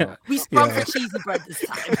 So. We sprung for cheesy bread this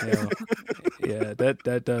time.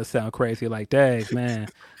 That does sound crazy. Like, dang, man.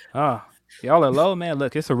 Oh. Y'all are low, man.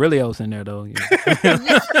 Look, it's Aurelios in there though.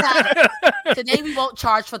 Today we won't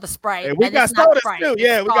charge for the Sprite. Hey, we got sodas too.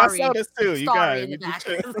 Yeah, we got sodas too. You guys. In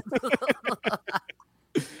the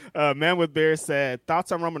back. Man with Beer said,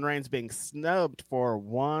 thoughts on Roman Reigns being snubbed for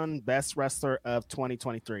one best wrestler of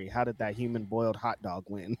 2023. How did that human boiled hot dog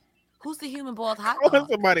win? Who's the human boiled hot I dog? want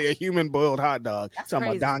somebody a human boiled hot dog. That's talking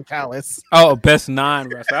crazy. about Don Callis. Oh, best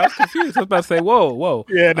non-wrestler. I was confused. I was about to say, whoa.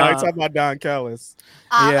 Yeah, no, he's talking about Don Callis.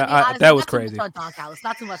 Honestly, that was not too crazy. much on Don Callis.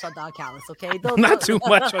 Not too much on Don Callis, okay? Not too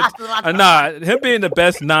much. Him being the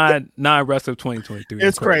best non-wrestler of 2023.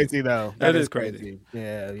 It's crazy though. That is crazy.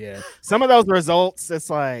 Yeah. Some of those results, it's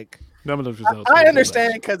like Some of those results. I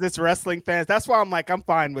understand because it's wrestling fans. That's why I'm like, I'm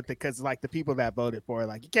fine with it because like the people that voted for it,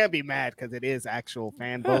 like you can't be mad because it is actual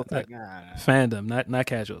fan votes. Like, Fandom, not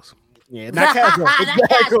casuals. Yeah, not casuals.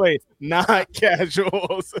 Exactly, not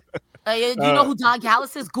casuals. You know who Don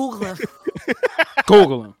Callis is? Google him.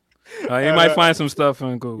 Google him. You might find some stuff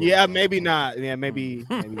on Google. Yeah, maybe not. Yeah, maybe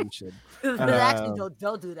you should. Actually,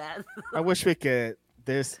 don't do that. I wish we could.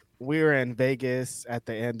 We were in Vegas at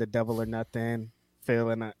the end of Double or Nothing.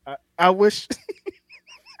 Feeling I wish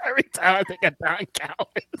every time I think of Don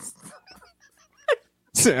Callis,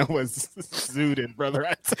 Sam was zooted, brother.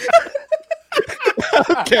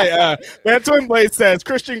 Okay, man, Twin Blade says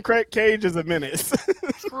Christian Cage is a menace.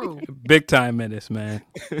 True. Big time menace, man.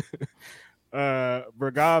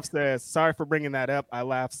 Bergov says, sorry for bringing that up. I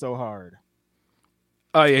laughed so hard.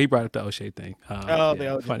 Oh yeah, he brought up the O'Shea thing. The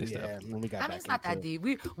O'Shea, funny stuff. I mean, it's not that deep.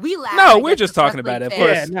 We laugh. No, we're just talking about it. Of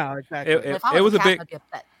course. Yeah, no, exactly. It was a big.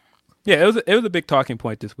 Yeah, it was a big talking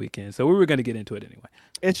point this weekend, so we were going to get into it anyway.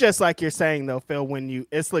 It's just like you're saying though, Phil.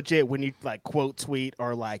 It's legit when you like quote tweet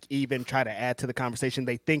or like even try to add to the conversation,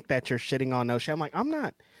 they think that you're shitting on O'Shea. I'm like, I'm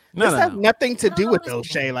not. This has nothing to do with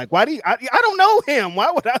O'Shea. Like, why do you? I don't know him.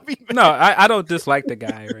 Why would I be? No, I don't dislike the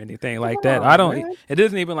guy or anything like that. I don't. Man. It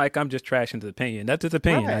isn't even like I'm just trashing his opinion. That's his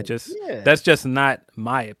opinion. Right. That's just not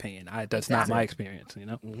my opinion. That's not my experience. You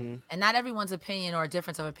know. Mm-hmm. And not everyone's opinion or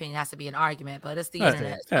difference of opinion has to be an argument, but it's the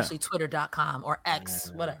internet, especially Twitter.com or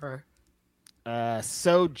X, whatever.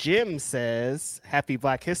 So Jim says, "Happy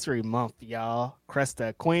Black History Month, y'all.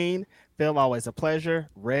 Cresta Queen, Phil, always a pleasure.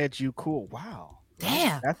 Reg, you cool. Wow."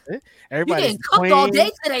 Damn. That's it. Everybody's getting cooked all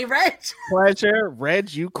day today, Reg. Pleasure.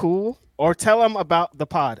 Reg, you cool? Or tell them about the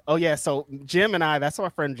pod. Oh, yeah. So Jim and I, that's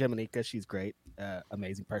our friend Jiminica. She's great.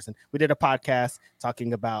 Amazing person. We did a podcast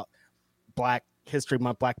talking about Black History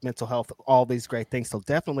Month, Black mental health, all these great things. So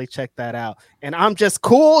definitely check that out. And I'm just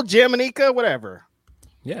cool, Jiminica, whatever.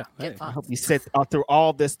 Yeah. Hey. I hope you sit through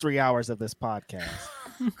all this 3 hours of this podcast.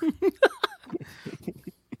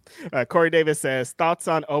 Corey Davis says, thoughts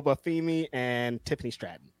on Obafemi and Tiffany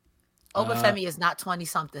Stratton. Obafemi is not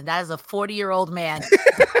 20-something. That is a 40-year-old man.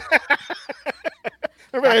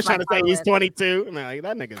 Everybody's trying to say he's 22. No,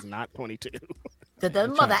 that nigga's not 22. The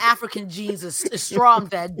mother African genes is strong,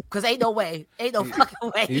 then, because ain't no way. Ain't no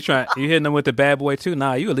fucking way. You hitting them with the bad boy, too?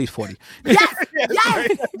 Nah, you at least 40. Yes.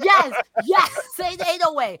 Ain't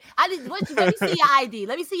no way. Let me see your ID.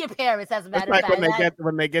 Let me see your parents, as a matter of fact.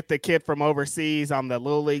 When they get the kid from overseas on the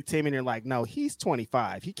Little League team, and you're like, no, he's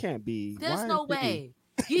 25. He can't be. There's no way.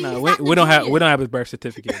 No, we don't have his birth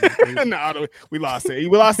certificate. No, we lost it.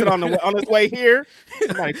 We lost it on his way here.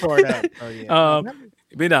 Somebody tore it up. Oh, yeah.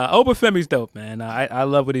 But Obafemi's dope, man. I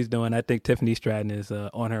love what he's doing. I think Tiffany Stratton is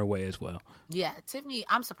on her way as well. Yeah, Tiffany,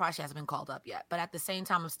 I'm surprised she hasn't been called up yet. But at the same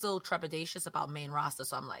time, I'm still trepidatious about main roster.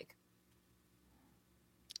 So I'm like,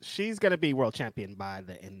 she's gonna be world champion by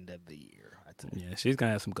the end of the year. Yeah, she's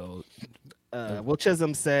gonna have some gold. Will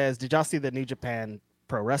Chisholm says, "Did y'all see the New Japan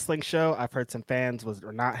Pro Wrestling show? I've heard some fans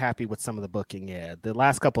were not happy with some of the booking. Yeah, the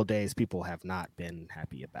last couple of days, people have not been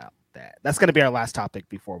happy about that. That's going to be our last topic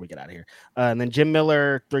before we get out of here. And then Jim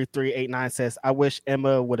Miller 3389 says, I wish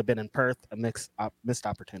Emma would have been in Perth. A missed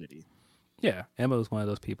opportunity. Yeah, Emma was one of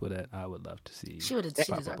those people that I would love to see. She would have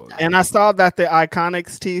deserved that. And I saw that the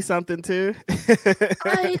Iconics teased something too.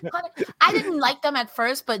 I didn't like them at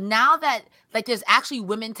first, but now that like there's actually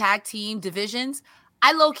women tag team divisions,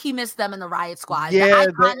 I low key miss them in the Riot Squad. Yeah,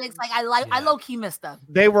 the Iconics, I low key miss them.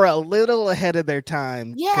 They were a little ahead of their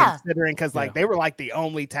time, considering because they were like the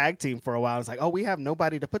only tag team for a while. It's like, oh, we have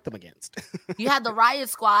nobody to put them against. You had the Riot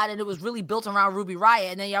Squad, and it was really built around Ruby Riot,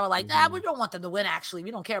 and then y'all were like, nah, we don't want them to win. Actually, we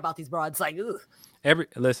don't care about these broads. Like, ugh.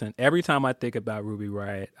 Every time I think about Ruby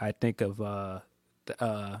Riot, I think of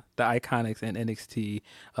the Iconics and NXT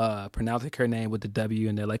pronouncing her name with the W,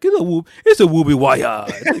 and they're like, it's a Wooby Wire.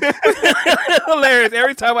 Hilarious.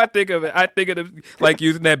 Every time I think of it, I think of them like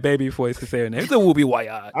using that baby voice to say her name. It's a Wooby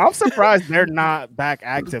Wire. I'm surprised they're not back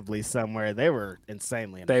actively somewhere. They were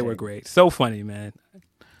insanely entertaining. They were great. So funny, man.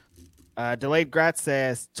 Delayed Grat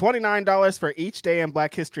says $29 for each day in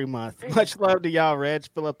Black History Month. Much love to y'all, Reg,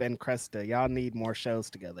 Phillip, and Cresta. Y'all need more shows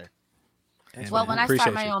together. Well, when I Appreciate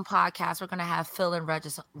start my you. own podcast, we're gonna have Phil and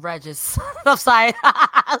Regis. I'm sorry,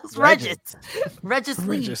 Regis. Regis.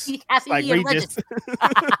 Lee. Like and Regis.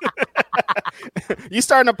 You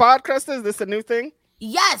starting a pod, Cresta? Is this a new thing?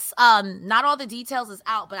 Yes. Not all the details is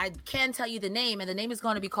out, but I can tell you the name, and the name is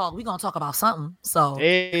going to be called "We're Gonna Talk About Something." So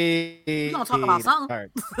We're gonna talk about something.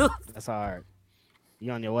 That's hard.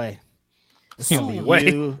 You on your way. You on your way.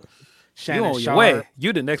 You, Shannon You on your Sharp, way.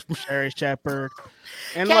 You the next. Sherry Shepherd.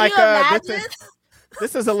 And can like you imagine?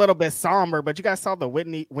 this is a little bit somber, but you guys saw the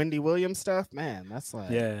Wendy Williams stuff? Man, that's like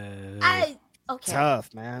Yeah.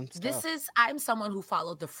 tough, man. It's This tough. is I'm someone who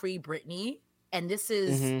followed the Free Britney, and this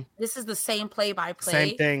is the same play-by-play.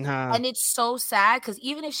 Same thing, huh? And it's so sad because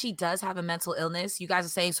even if she does have a mental illness, you guys are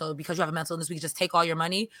saying, so because you have a mental illness, we can just take all your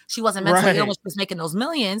money. She wasn't mentally ill when she was making those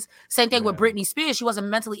millions. Same thing with Britney Spears. She wasn't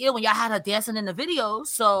mentally ill when y'all had her dancing in the video.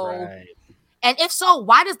 So, and if so,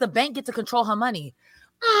 why does the bank get to control her money?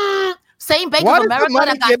 Same Bank of America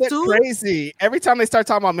that got sued. Crazy. Every time they start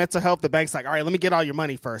talking about mental health, the bank's like, all right, let me get all your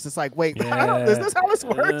money first. It's like, wait, is this how this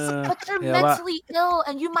works? But you're mentally ill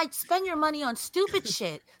and you might spend your money on stupid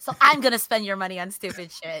shit. So I'm going to spend your money on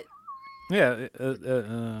stupid shit. Yeah,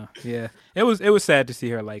 yeah. It was sad to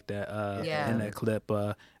see her like that in that clip.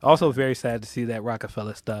 Also very sad to see that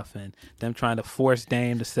Rockefeller stuff and them trying to force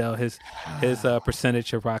Dame to sell his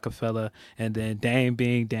percentage of Rockefeller, and then Dame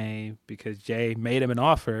being Dame because Jay made him an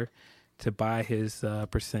offer to buy his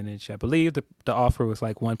percentage. I believe the offer was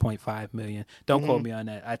like $1.5 million. Don't quote me on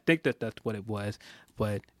that. I think that's what it was,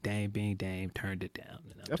 but Dame being Dame turned it down.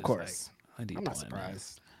 Of course, I'm not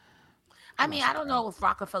surprised. I mean, I don't know if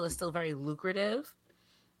Rockefeller is still very lucrative,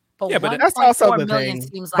 but but that's also the thing.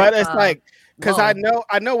 Seems but like, it's like because I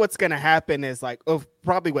know what's gonna happen is like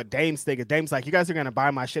probably what Dame's thinking. Dame's like, you guys are gonna buy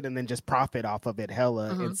my shit and then just profit off of it,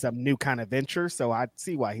 hella in some new kind of venture. So I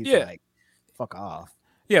see why he's like, fuck off.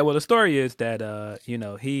 Yeah, well, the story is that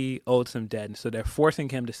he owed some debt, and so they're forcing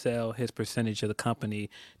him to sell his percentage of the company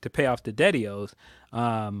to pay off the debt he owes.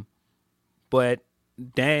 But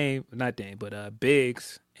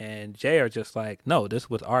Biggs and Jay are just like, no, this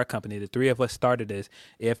was our company. The three of us started this.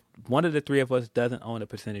 If one of the three of us doesn't own a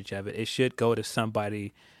percentage of it, it should go to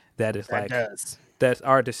somebody that is that's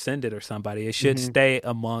our descendant or somebody. It should stay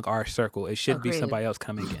among our circle. It should be somebody else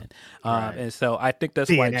coming in. And so I think that's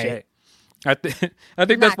why Jay. I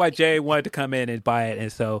think that's why Jay wanted to come in and buy it,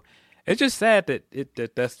 and so it's just sad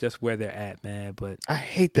that that's just where they're at, man. But I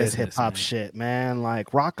hate this hip hop shit, man.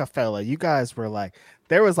 Like Rockefeller, you guys were like,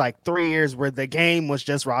 there was like 3 years where the game was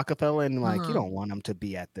just Rockefeller, and like you don't want them to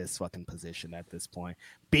be at this fucking position at this point,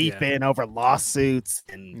 beefing over lawsuits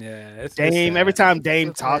and Dame. Every time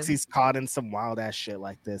Dame talks, he's caught in some wild ass shit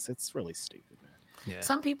like this. It's really stupid, man. Yeah.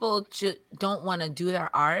 Some people don't want to do their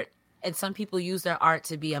art. And some people use their art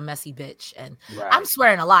to be a messy bitch. And I'm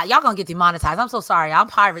swearing a lot. Y'all gonna get demonetized. I'm so sorry. I'm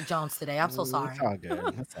Pirate Jones today. I'm so sorry. It's all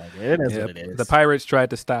good. That's all good. It is what it is. The Pirates tried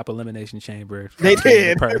to stop Elimination Chamber. They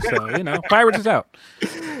did. So, Pirates is out.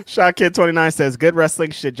 Shot Kid 29 says, good wrestling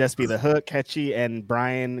should just be the hook. Catchy and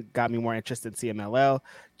Brian got me more interested in CMLL.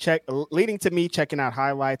 Leading to me checking out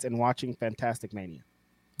highlights and watching Fantastic Mania.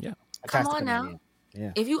 Yeah. Come on now.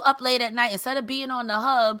 Yeah. If you up late at night, instead of being on the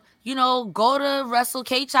hub, go to Wrestle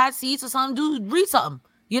Cage Seats or something. Read something.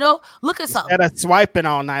 Look at something. Instead of swiping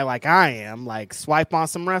all night like I am, like swipe on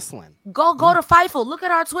some wrestling. Go to Fightful. Look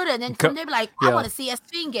at our Twitter, and then from there be like, I want to see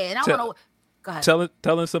Esfinge, and I want to. Go ahead.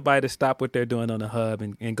 Telling somebody to stop what they're doing on the hub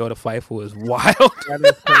and go to Fightful is wild. That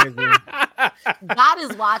is crazy. God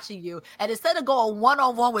is watching you, and instead of going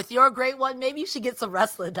one-on-one with your great one, maybe you should get some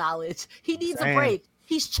wrestling knowledge. He needs a break.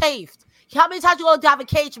 He's chafed. How many times you going to have a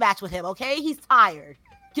cage match with him? Okay, he's tired.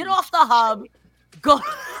 Get off the hub. Go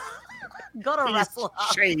to Wrestle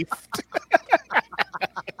Hub.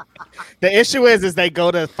 The issue is they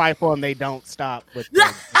go to Fightful and they don't stop. With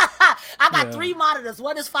I got 3 monitors.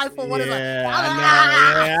 One is Fightful. One is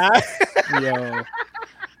Yo.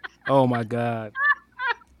 Oh my God.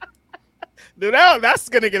 Dude, that's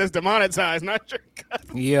gonna get us demonetized. Not your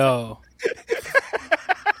Yo.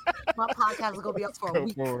 My podcast is gonna be up for a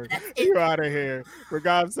week. You out of here.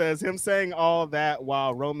 Regab says him saying all that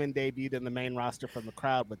while Roman debuted in the main roster from the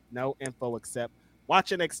crowd with no info except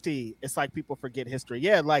watch NXT. It's like people forget history.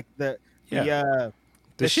 Yeah, like the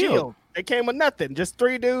Shield. They came with nothing. Just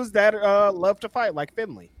 3 dudes that love to fight, like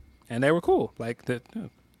Finley. And they were cool. Like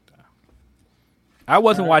I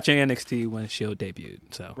wasn't watching NXT when Shield debuted.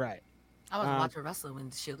 So right. I wasn't watching wrestling when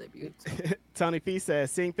Shield debuted. So. Tony P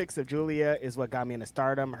says, seeing pics of Julia is what got me into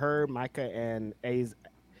stardom. Her, Micah, and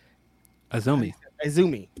Azumi.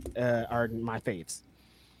 Izumi are my faves.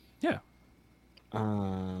 Yeah.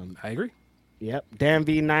 I agree. Yep. Dan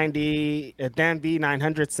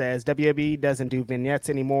V900 says WWE doesn't do vignettes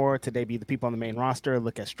anymore to debut the people on the main roster.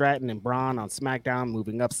 Look at Stratton and Braun on SmackDown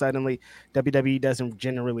moving up suddenly. WWE doesn't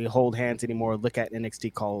generally hold hands anymore. Look at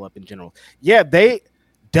NXT call up in general. Yeah,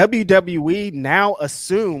 WWE now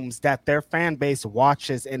assumes that their fan base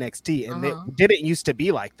watches NXT, and it didn't used to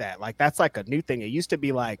be like that. Like that's like a new thing. It used to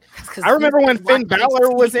be like, I remember when Finn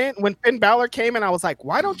Balor came in, I was like,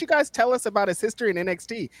 why don't you guys tell us about his history in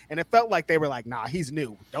NXT? And it felt like they were like, nah, he's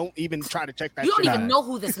new. Don't even try to check that. You don't even know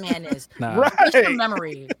who this man is. Nah. Right. Your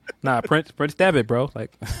memory. Nah, Prince Devitt, bro.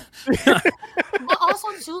 Like, but also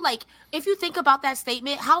too, like if you think about that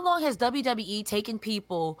statement, how long has WWE taken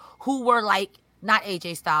people who were like, not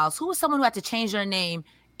AJ Styles, who was someone who had to change their name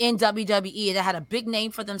in WWE that had a big name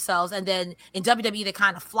for themselves, and then in WWE they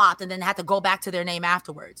kind of flopped and then had to go back to their name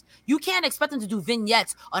afterwards. You can't expect them to do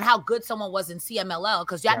vignettes on how good someone was in CMLL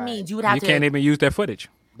because that means you would have to. You can't even use their footage.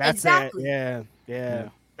 That's exactly. It. Yeah.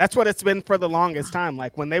 That's what it's been for the longest time.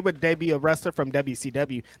 Like when they would debut a wrestler from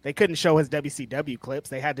WCW, they couldn't show his WCW clips.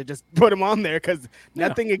 They had to just put him on there because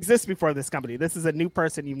nothing exists before this company. This is a new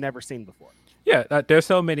person you've never seen before. Yeah, there's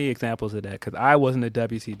so many examples of that because I wasn't a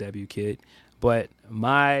WCW kid, but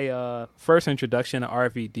my first introduction to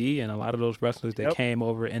RVD and a lot of those wrestlers that came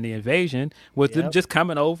over in the Invasion was them just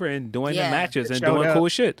coming over and doing the matches and doing cool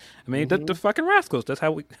shit. I mean, the fucking Rascals. That's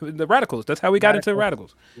how the Radicals. That's how we got into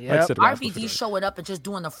Radicals. Yep. RVD showing up and just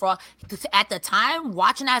doing the frog. At the time,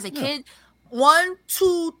 watching as a kid, 1,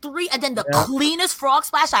 2, 3, and then the cleanest frog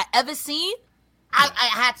splash I ever seen. I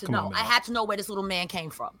had to know. I had to know where this little man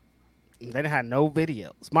came from. They had no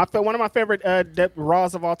videos. One of my favorite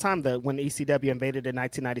Raws of all time, when ECW invaded in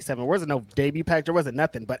 1997. There wasn't no debut pack. There wasn't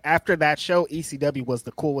nothing. But after that show, ECW was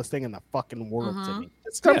the coolest thing in the fucking world to me.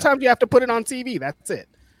 Sometimes you have to put it on TV. That's it.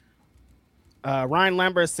 Ryan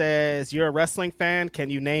Lambert says, you're a wrestling fan.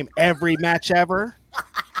 Can you name every match ever?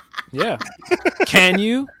 Yeah. Can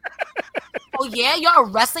you? Oh, yeah? You're a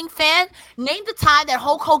wrestling fan? Name the time that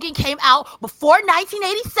Hulk Hogan came out before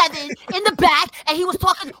 1987 in the back and he was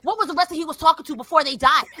talking. What was the wrestler he was talking to before they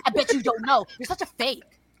died? I bet you don't know. You're such a fake.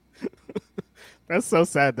 That's so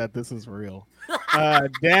sad that this is real.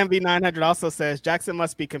 Dan V900 also says, Jackson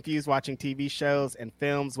must be confused watching TV shows and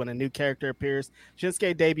films when a new character appears.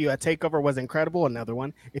 Shinsuke debut at TakeOver was incredible. Another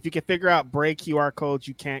one. If you can figure out break QR codes,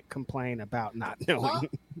 you can't complain about not knowing. Well,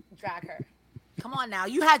 drag her. Come on now.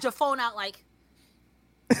 You had your phone out like...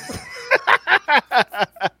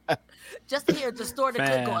 just to hear a distorted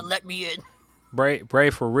clip going, let me in. Bray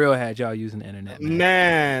for real had y'all using the internet,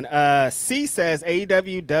 man. C says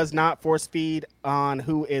AEW does not force feed on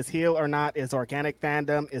who is heel or not. Is organic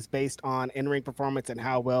fandom is based on in-ring performance and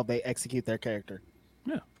how well they execute their character.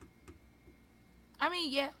 Yeah. I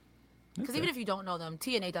mean, yeah. Because even if you don't know them,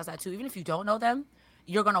 TNA does that too. Even if you don't know them,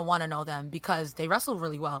 you're gonna want to know them because they wrestle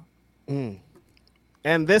really well.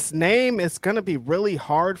 And this name is gonna be really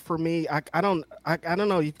hard for me. I don't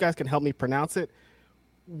know. You guys can help me pronounce it.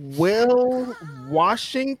 Will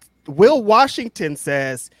Washington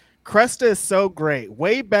says Cresta is so great,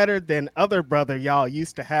 way better than other brother y'all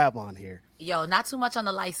used to have on here. Yo, not too much on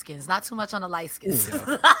the light skins. Not too much on the light skins.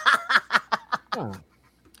 Oh,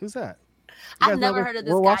 who's that? I've never heard of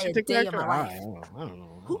this guy a day of my life. I don't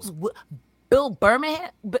know. Who's Bill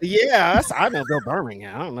Birmingham? Yeah, I know Bill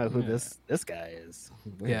Birmingham. I don't know who this guy is.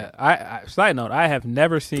 Yeah, I side note, I have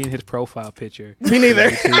never seen his profile picture. Me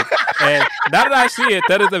neither. And now that I see it,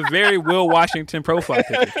 that is a very Will Washington profile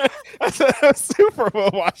picture. That's a super Will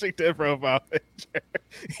Washington profile picture.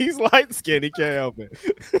 He's light skinned. He can't help it.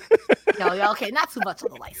 No, okay, not too much on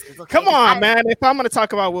the light skins. Okay? Come on, man. If I'm going to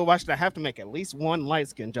talk about Will Washington, I have to make at least one light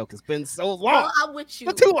skin joke. It's been so long. Well, I'm with you.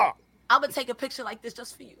 For too long. I'm going to take a picture like this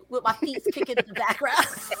just for you with my feet kicking in the background.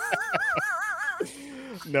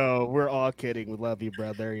 No, we're all kidding. We love you,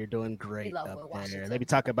 brother. You're doing great up there. They be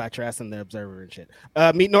talking about your ass in the Observer and shit.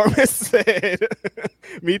 Meet Norman said,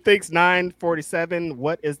 Meet thinks 947.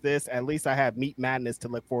 What is this? At least I have Meat Madness to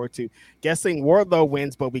look forward to. Guessing Wardlow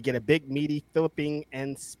wins, but we get a big meaty flipping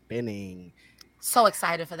and spinning. So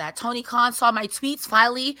excited for that. Tony Khan saw my tweets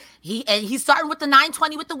finally. He's starting with the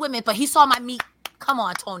 920 with the women, but he saw my meat. Come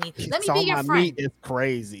on, Tony. Let me be your friend. Meat is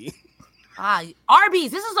crazy.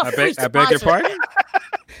 Arby's. This is a free sponsor. I beg your pardon?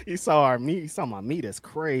 He saw our meat. He saw my meat is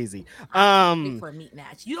crazy. For a meat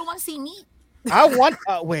match. You don't want to see meat? I want.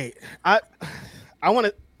 Wait. I want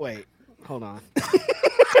to. Wait. Hold on.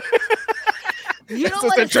 You don't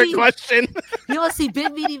want to see a trick question. You want to see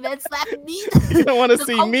big meaty men slapping meat? You don't want to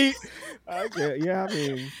see meat? Okay, yeah, I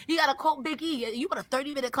mean, you got to quote Big E. You want a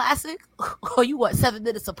 30-minute classic, or you want 7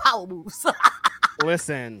 minutes of power moves?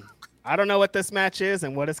 Listen, I don't know what this match is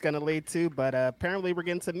and what it's going to lead to, but apparently we're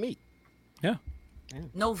getting some meat. Yeah.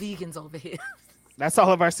 No vegans over here. That's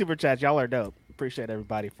all of our super chats. Y'all are dope. Appreciate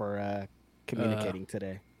everybody for communicating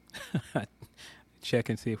today. Check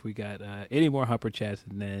and see if we got any more Humper chats,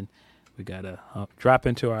 and then we got to drop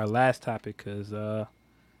into our last topic because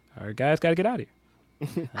our guys got to get out of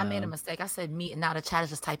here. I made a mistake. I said meat, and now the chat is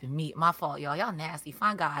just typing meat. My fault, y'all. Y'all nasty.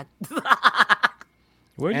 Find God.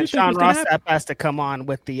 And Sean Ross Sapp has to come on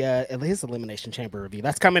with his Elimination Chamber review.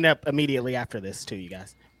 That's coming up immediately after this, too, you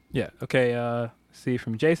guys. Yeah. Okay. See,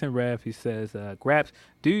 from Jason Rev, he says, Graps,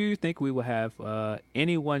 do you think we will have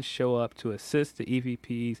anyone show up to assist the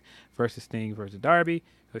EVPs versus Sting versus Darby?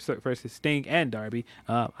 Versus Sting and Darby.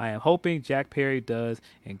 I am hoping Jack Perry does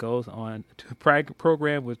and goes on to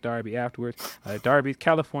program with Darby afterwards. Darby's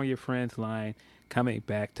California Friends line coming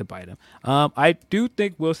back to bite him. I do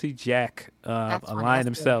think we'll see Jack align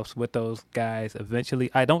themselves with those guys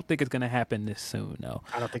eventually. I don't think it's going to happen this soon, though.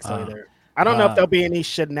 I don't think so either. I don't know if there'll be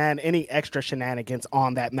any extra shenanigans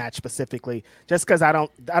on that match specifically, just because I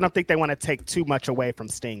don't think they want to take too much away from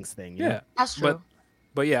Sting's thing. You know? That's true.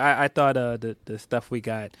 But yeah, I thought the stuff we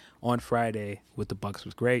got on Friday with the Bucks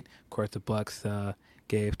was great. Of course, the Bucks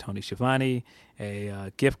gave Tony Schiavone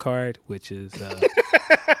a gift card, which is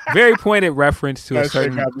very pointed reference to a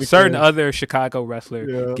certain other Chicago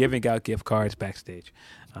wrestler giving out gift cards backstage.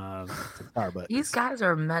 These guys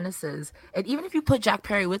are menaces, and even if you put Jack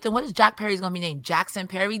Perry with them, what is Jack Perry's going to be named? Jackson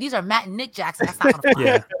Perry? These are Matt and Nick Jackson. That's not going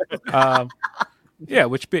to fly. Yeah.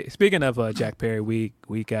 Which speaking of Jack Perry, we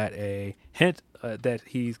got a hint that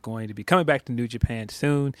he's going to be coming back to New Japan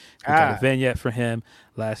soon. We got a vignette for him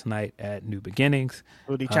last night at New Beginnings.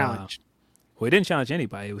 Who did he challenge? Well, he didn't challenge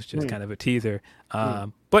anybody. It was just kind of a teaser.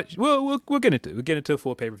 But we'll get into it. We'll get into a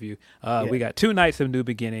full pay-per-view. We got 2 nights of New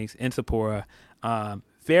Beginnings in Sapporo.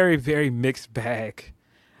 Very, very mixed bag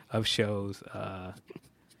of shows.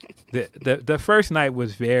 The first night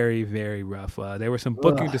was very, very rough. There were some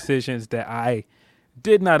booking decisions that I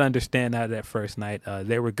did not understand out of that first night.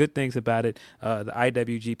 There were good things about it. The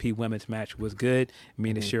IWGP women's match was good.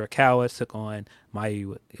 Mina Shirakawa took on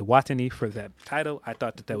Mayu Iwatani for that title. I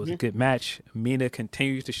thought that was a good match. Mina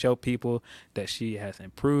continues to show people that she has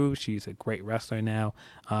improved. She's a great wrestler now.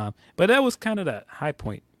 But that was kind of the high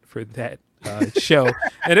point for that show.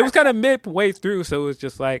 And it was kind of midway through, so it was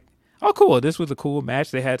just like, oh, cool. This was a cool match.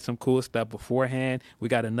 They had some cool stuff beforehand. We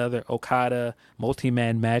got another Okada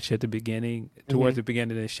multi-man match at the beginning, towards the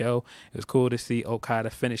beginning of the show. It was cool to see Okada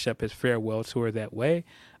finish up his farewell tour that way.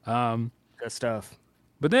 Good stuff.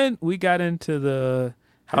 But then we got into the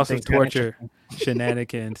House of Torture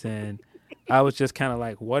shenanigans, and I was just kind of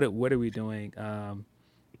like, what are we doing?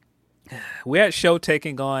 We had Show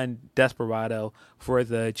taking on Desperado for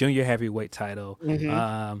the junior heavyweight title.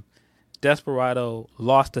 Desperado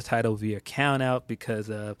lost the title via countout because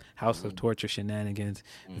of House of Torture shenanigans.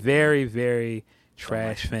 Very, very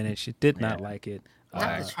trash finish. Did not like it.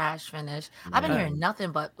 Not the trash finish. I've been hearing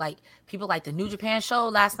nothing but like people like the New Japan show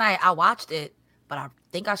last night. I watched it, but I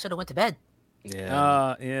think I should have went to bed.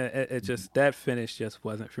 It just, that finish just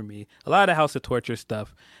wasn't for me. A lot of House of Torture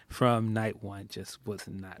stuff from night one just was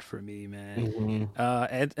not for me, man.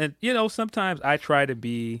 And you know, sometimes I try to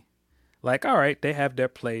be like, all right, they have their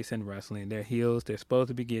place in wrestling. They're heels. They're supposed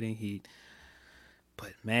to be getting heat.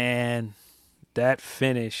 But man, that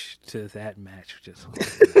finish to that match just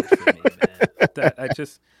wasn't not for me, man.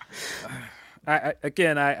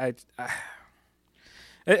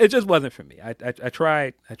 It just wasn't for me. I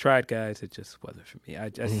tried, guys. It just wasn't for me.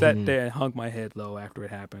 I sat there and hung my head low after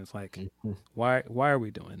it happened. It's like, why are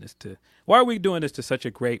we doing this to? Why are we doing this to such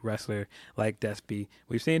a great wrestler like Despy?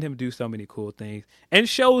 We've seen him do so many cool things, and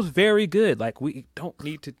Show's very good. Like, we don't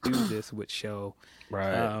need to do this with Show.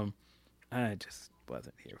 Right. I just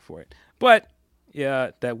wasn't here for it. But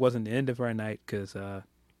yeah, that wasn't the end of our night because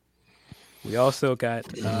we also got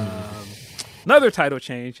another title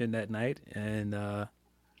change in that night, and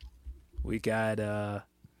we got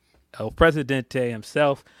El Presidente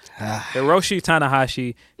himself, Hiroshi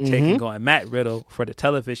Tanahashi, taking on Matt Riddle for the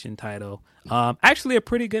television title. Actually, a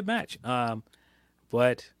pretty good match.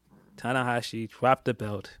 But Tanahashi dropped the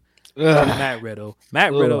belt to Matt Riddle.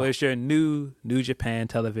 Matt Riddle is your new New Japan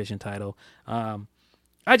television title.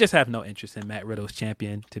 I just have no interest in Matt Riddle's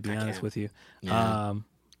champion, to be honest with you.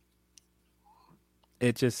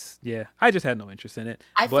 It just, I just had no interest in it.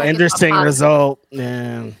 But interesting result.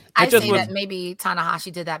 Yeah. I say that maybe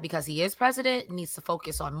Tanahashi did that because he is president and needs to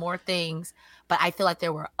focus on more things. But I feel like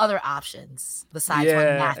there were other options besides one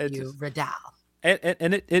Matthew Riddle.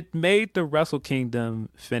 And it made the Wrestle Kingdom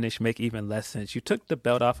finish make even less sense. You took the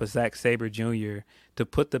belt off of Zack Sabre Jr. to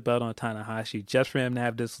put the belt on Tanahashi just for him to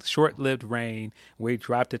have this short-lived reign where he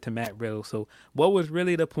dropped it to Matt Riddle. So what was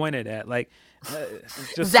really the point of that? Like,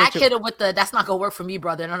 Zack hit him with the "that's not gonna work for me,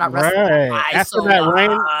 brother." And I'm not wrestling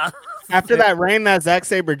right. After that reign that Zack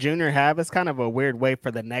Sabre Jr. have, it's kind of a weird way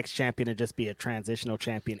for the next champion to just be a transitional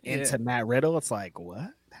champion into Matt Riddle. It's like,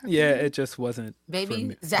 what? Yeah, it just wasn't.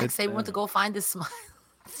 Maybe Zack Sabre went to go find his smile.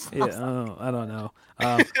 Yeah, I don't know.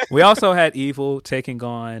 We also had Evil taking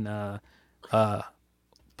on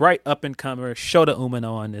bright up-and-comer Shota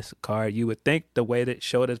Umino on this card. You would think the way that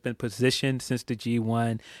Shota's been positioned since the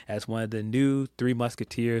G1 as one of the new Three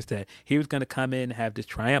Musketeers that he was going to come in and have this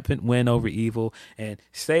triumphant win over Evil and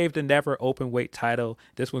save the never open-weight title.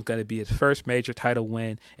 This was going to be his first major title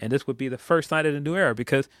win, and this would be the first sign of the new era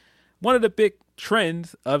because one of the big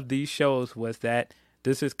trends of these shows was that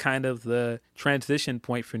this is kind of the transition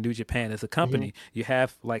point for New Japan as a company. Mm-hmm. You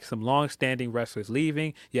have like some long-standing wrestlers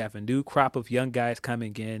leaving. You have a new crop of young guys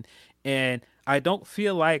coming in. And I don't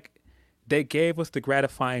feel like they gave us the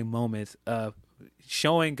gratifying moments of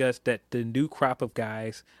showing us that the new crop of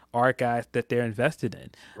guys are guys that they're invested in.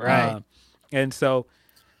 Right. And so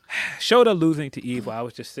Shota losing to Evil, I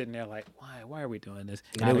was just sitting there like, why are we doing this?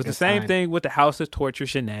 And it was the same thing with the House of Torture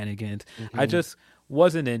shenanigans. Mm-hmm. I just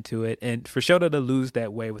wasn't into it. And for Shota to lose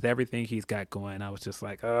that way with everything he's got going, I was just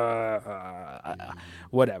like,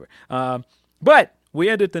 whatever. But we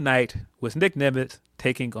ended the night with Nick Nemeth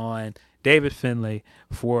taking on David Finlay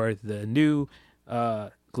for the new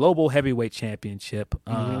Global Heavyweight Championship.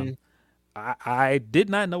 I did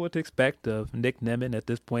not know what to expect of Nick Nemeth at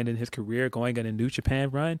this point in his career going on a New Japan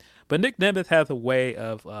run. But Nick Nemeth has a way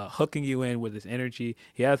of hooking you in with his energy.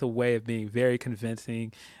 He has a way of being very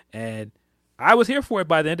convincing. And I was here for it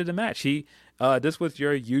by the end of the match. This was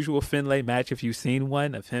your usual Finlay match if you've seen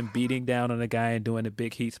one, of him beating down on a guy and doing the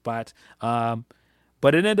big heat spots.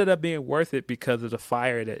 But it ended up being worth it because of the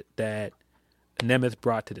fire that Nemeth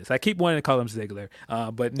brought to this. I keep wanting to call him Ziggler,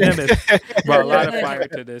 but Nemeth brought a lot of fire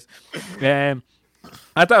to this. And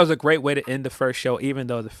I thought it was a great way to end the first show, even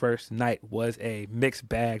though the first night was a mixed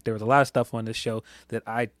bag. There was a lot of stuff on this show that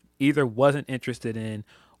I either wasn't interested in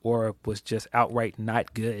or was just outright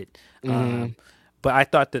not good. But I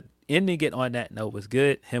thought that ending it on that note was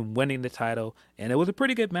good, him winning the title, and it was a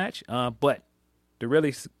pretty good match. But the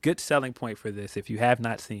really good selling point for this, if you have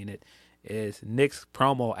not seen it, is Nick's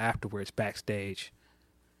promo afterwards backstage.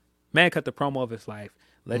 Man cut the promo of his life,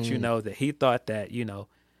 let you know that he thought that,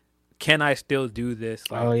 can I still do this?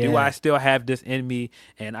 Like, do I still have this in me?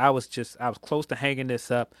 And I was close to hanging this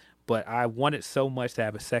up, but I wanted so much to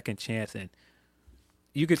have a second chance. And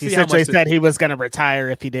you could see how much said he was going to retire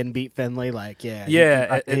if he didn't beat Finlay. Like, this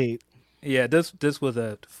was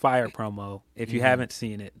a fire promo. If you haven't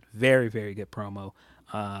seen it, very, very good promo.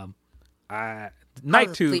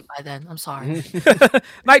 Night 2. Asleep by then. I'm sorry.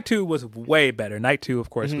 Night 2 was way better. Night 2, of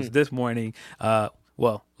course, was this morning.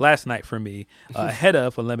 Last night for me, ahead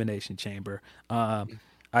of Elimination Chamber.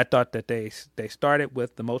 I thought that they started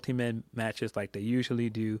with the multi-man matches like they usually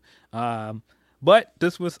do. But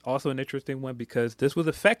this was also an interesting one because this was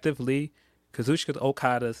effectively Kazuchika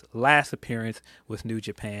Okada's last appearance with New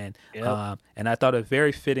Japan. Yep. And I thought it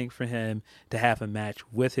very fitting for him to have a match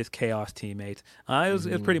with his Chaos teammates. It was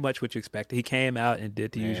pretty much what you expected. He came out and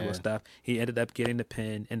did the usual stuff. He ended up getting the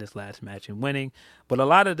pin in his last match and winning. But a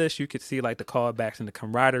lot of this you could see like the callbacks and the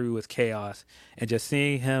camaraderie with Chaos and just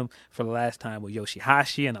seeing him for the last time with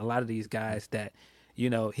Yoshihashi and a lot of these guys that,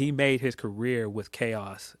 he made his career with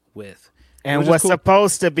Chaos with. And was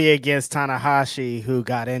supposed to be against Tanahashi, who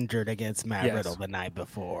got injured against Matt Riddle the night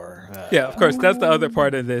before. Of course, that's the other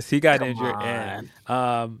part of this. He got injured, and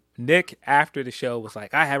Nick, after the show, was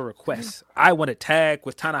like, I have a request. I want to tag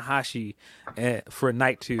with Tanahashi for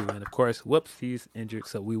night 2. And, of course, whoops, he's injured,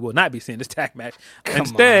 so we will not be seeing this tag match.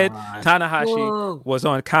 Instead, Tanahashi was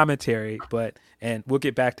on commentary, and we'll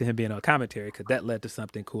get back to him being on commentary because that led to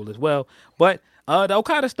something cool as well. But the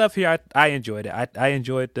Okada stuff here, I enjoyed it. I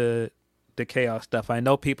enjoyed the Chaos stuff. I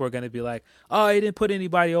know people are going to be like, oh, he didn't put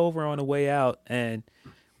anybody over on the way out, and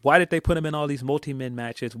why did they put him in all these multi-men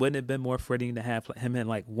matches? Wouldn't it have been more fitting to have him in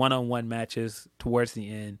like one-on-one matches towards the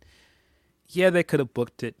end? Yeah, they could have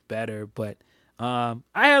booked it better, but I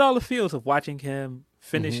had all the feels of watching him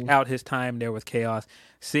finish out his time there with Chaos,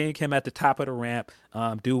 seeing him at the top of the ramp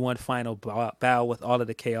do one final bow with all of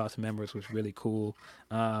the Chaos members was really cool.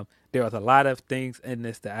 There was a lot of things in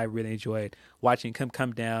this that I really enjoyed. Watching him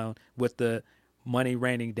come down with the money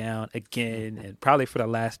raining down again and probably for the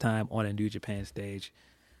last time on a New Japan stage.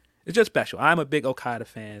 it's just special. I'm a big Okada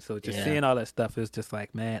fan, so just seeing all that stuff is just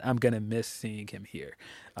like, man, I'm gonna miss seeing him here.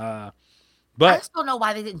 But I just don't know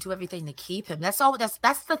why they didn't do everything to keep him. That's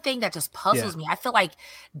the thing that just puzzles me. I feel like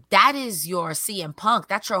that is your CM Punk,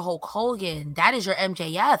 that's your Hulk Hogan, that is your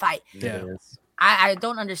MJF. I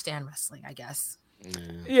don't understand wrestling, I guess.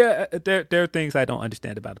 Yeah, there are things I don't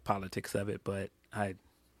understand about the politics of it, but I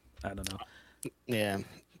don't know. Yeah.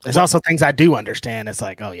 There's also things I do understand. It's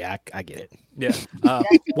like, oh yeah, I get it. Yeah.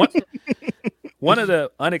 One of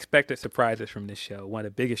the unexpected surprises from this show, one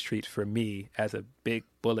of the biggest treats for me as a big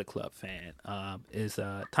Bullet Club fan, is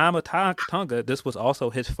Tama Tonga. This was also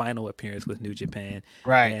his final appearance with New Japan.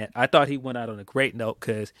 Right. And I thought he went out on a great note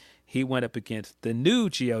because he went up against the new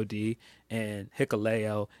God and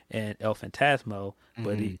Hikuleo and El Fantasmo,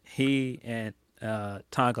 but he and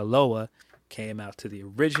Tonga Loa came out to the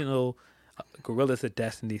original Gorillas of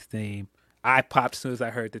Destiny theme. I popped as soon as I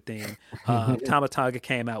heard the theme. Tama Tonga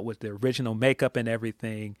came out with the original makeup and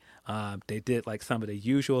everything. They did like some of the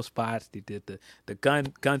usual spots. They did the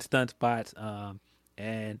gun stun spots.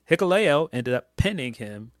 And Hikuleo ended up pinning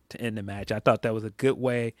him to end the match. I thought that was a good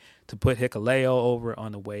way to put Hikuleo over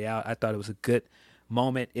on the way out. I thought it was a good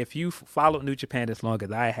moment. If you followed New Japan as long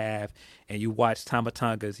as I have, and you watch Tama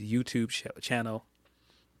Tonga's YouTube channel,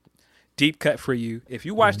 deep cut for you. If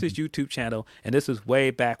you watch this YouTube channel, and this was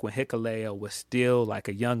way back when Hikuleo was still like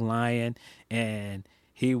a young lion, and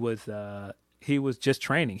he was just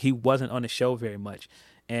training. He wasn't on the show very much.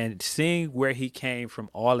 And seeing where he came from,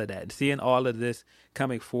 all of that, and seeing all of this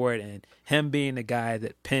coming forward, and him being the guy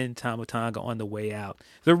that pinned Tama Tonga on the way out,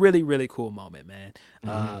 it's a really, really cool moment, man.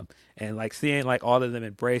 And like seeing like all of them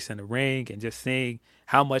embrace in the ring, and just seeing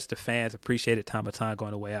how much the fans appreciated Tama Tonga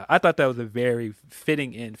on the way out. I thought that was a very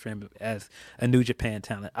fitting end for him as a New Japan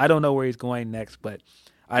talent. I don't know where he's going next, but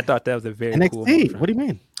I thought that was a very cool moment. What do you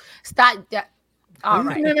mean? Stop that. All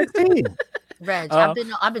right. NXT? Reg, I've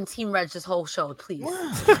been Team Reg this whole show. Please,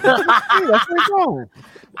 I don't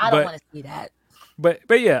want to see that.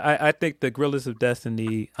 But yeah, I think the Gorillas of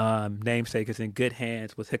Destiny namesake is in good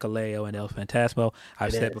hands with Hikuleo and El Fantasmo.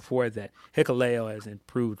 I've said before that Hikuleo has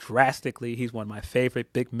improved drastically. He's one of my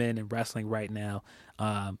favorite big men in wrestling right now.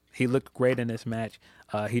 He looked great in this match.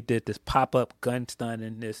 He did this pop-up gun stun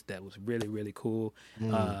in this that was really, really cool.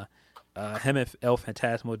 Him and El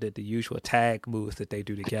Fantasmo did the usual tag moves that they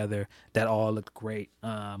do together. That all looked great.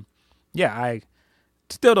 I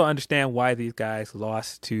still don't understand why these guys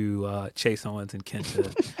lost to Chase Owens and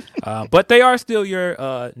Kenta. But they are still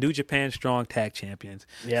your New Japan Strong Tag Champions.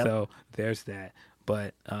 Yep. So there's that.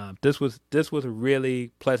 But this was a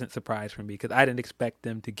really pleasant surprise for me because I didn't expect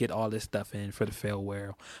them to get all this stuff in for the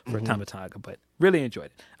farewell for Tama Tonga, but really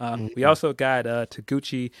enjoyed it. We also got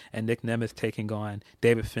Taguchi and Nick Nemeth taking on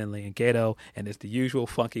David Finlay and Gato, and it's the usual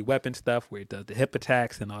funky weapon stuff where it does the hip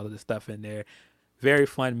attacks and all of the stuff in there. Very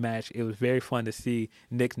fun match. It was very fun to see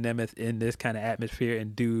Nick Nemeth in this kind of atmosphere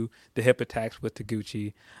and do the hip attacks with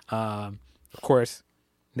Taguchi. Of course,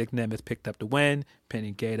 Nick Nemeth picked up the win,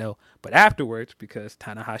 pinning Gato. But afterwards, because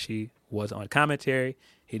Tanahashi was on commentary,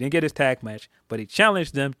 he didn't get his tag match, but he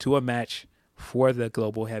challenged them to a match for the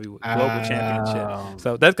global championship.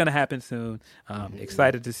 So that's going to happen soon.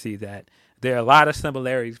 Excited to see that. There are a lot of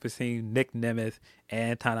similarities between Nick Nemeth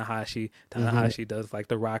and Tanahashi. Tanahashi does like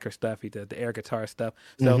the rocker stuff. He does the air guitar stuff.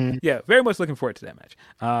 So yeah, very much looking forward to that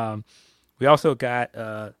match. We also got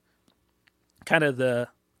kind of the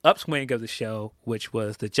upswing of the show, which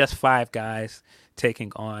was the Just Five guys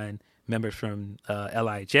taking on members from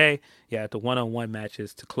LIJ. Yeah, the one-on-one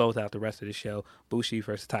matches to close out the rest of the show. Bushi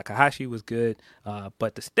versus Takahashi was good,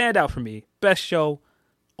 but the standout for me, best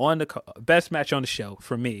match on the show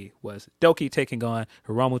for me was Doki taking on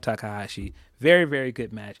Hiromu Takahashi. Very, very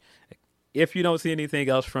good match. If you don't see anything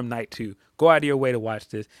else from night 2, go out of your way to watch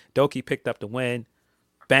this. Doki picked up the win.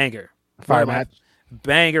 Banger. Fire match.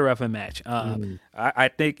 Banger of a match. I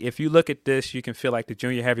think if you look at this, you can feel like the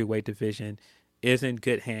junior heavyweight division is in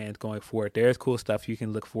good hands going forward. There's cool stuff you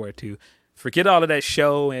can look forward to. Forget all of that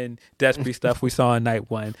show and Despy stuff we saw in night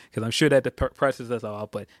 1, because I'm sure that depresses us all,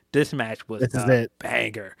 but this match was a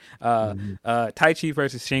banger. Taichi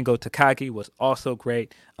versus Shingo Takagi was also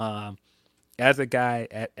great. As a guy,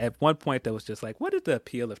 at one point that was just like, what is the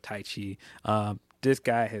appeal of Taichi? This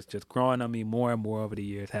guy has just grown on me more and more over the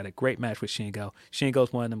years. Had a great match with Shingo.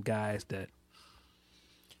 Shingo's one of them guys that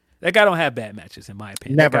guy don't have bad matches, in my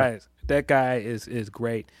opinion. Never. That guy is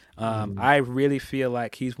great. I really feel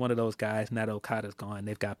like he's one of those guys. Now that Okada's gone,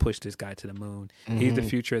 they've got to push this guy to the moon. He's the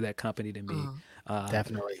future of that company to me.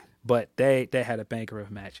 Definitely. But they had a banker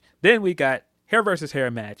of a match. Then we got hair versus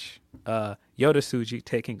hair match. Yota Tsuji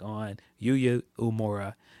taking on Yuya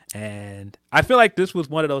Uemura. And I feel like this was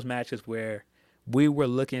one of those matches where we were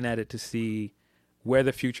looking at it to see where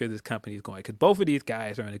the future of this company is going. Because both of these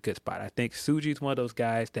guys are in a good spot. I think Tsuji's one of those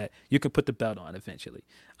guys that you can put the belt on eventually.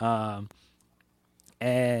 And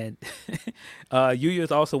Yuya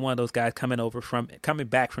is also one of those guys coming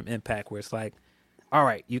back from Impact, where it's like, all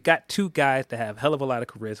right, you got two guys that have a hell of a lot of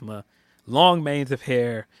charisma, long manes of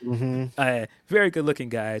hair, very good looking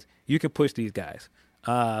guys. You can push these guys.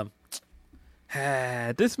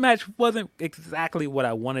 This match wasn't exactly what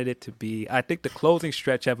I wanted it to be. I think the closing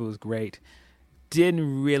stretch of it was great.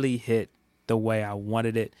 Didn't really hit the way I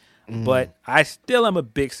wanted it. But I still am a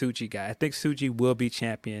big Tsuji guy. I think Tsuji will be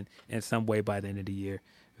champion in some way by the end of the year.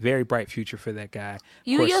 Very bright future for that guy.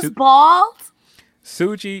 Yuya's bald?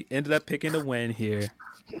 Tsuji ended up picking the win here.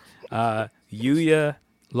 Yuya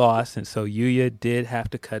lost, and so Yuya did have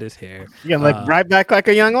to cut his hair. Yeah, right back like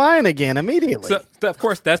a young lion again immediately. So, of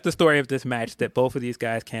course, that's the story of this match, that both of these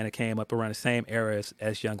guys kind of came up around the same era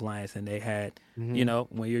as young lions, and they had, you know,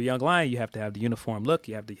 when you're a young lion, you have to have the uniform look,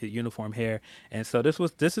 you have the uniform hair, and so this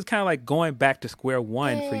is kind of like going back to square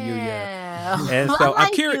one for Yuya. And so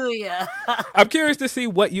I'm curious to see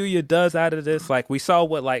what Yuya does out of this. Like, we saw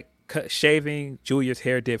what shaving Julia's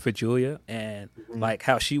hair did for Julia, and like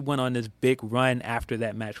how she went on this big run after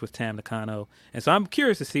that match with Tam Nakano. And so I'm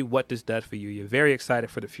curious to see what this does for Yuya. Very excited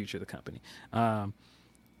for the future of the company.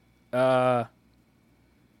 To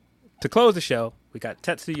close the show, we got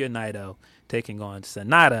Tetsuya Naito taking on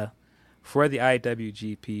Sonata for the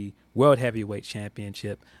IWGP World Heavyweight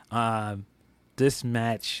Championship. This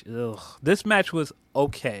match was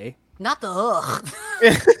okay. Not the ugh.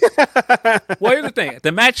 Well, here's the thing.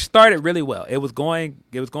 The match started really well. It was going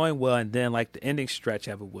well, and then like the ending stretch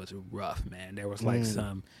of it was rough, man. There was like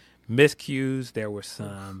some miscues. There were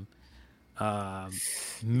some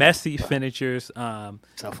messy finishers.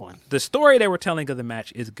 Tough one. The story they were telling of the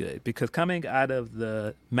match is good, because coming out of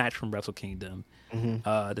the match from Wrestle Kingdom,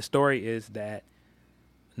 the story is that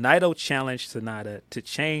Naito challenged Sonata to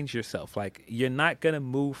change yourself. Like, you're not going to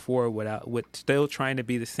move forward with still trying to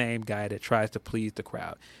be the same guy that tries to please the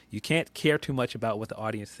crowd. You can't care too much about what the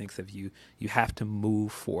audience thinks of you. You have to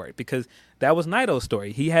move forward, because that was Naito's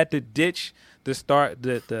story. He had to ditch he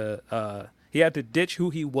had to ditch who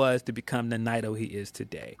he was to become the Naito he is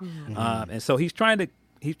today. And so he's trying to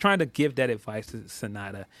give that advice to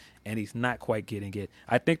Sonata, and he's not quite getting it.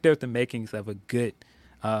 I think there's the makings of a good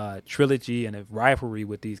trilogy and a rivalry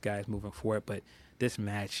with these guys moving forward, but this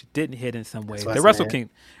match didn't hit in some ways. The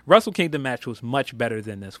Wrestle Kingdom match was much better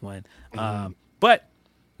than this one. But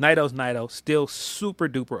Naito's Naito, still super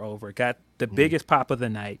duper over. Got the biggest pop of the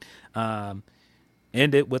night.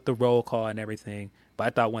 Ended with the roll call and everything. But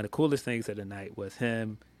I thought one of the coolest things of the night was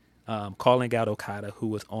him calling out Okada, who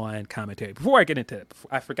was on commentary. Before I get into it,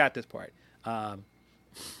 I forgot this part.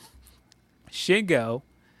 Shingo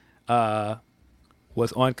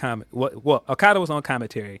was on Okada was on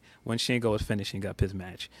commentary when Shingo was finishing up his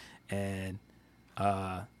match. And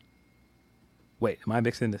wait, am I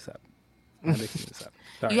mixing this up?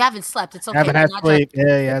 Sorry. You haven't slept. It's okay. I haven't had sleep.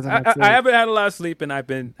 Yeah, I haven't had a lot of sleep, and I've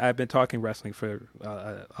been talking wrestling for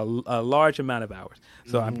a large amount of hours.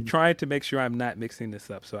 So I'm trying to make sure I'm not mixing this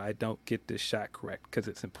up, so I don't get this shot correct, because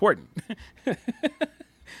it's important.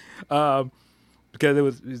 Because it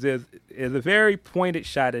was a very pointed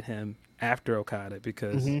shot at him after Okada,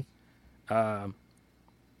 because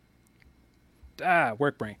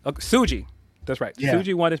work brain. Okay, Tsuji, that's right. Yeah.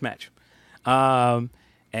 Tsuji won his match.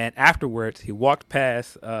 And afterwards, he walked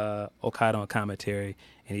past Okada on commentary,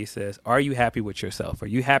 and he says, "Are you happy with yourself? Are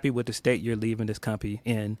you happy with the state you're leaving this company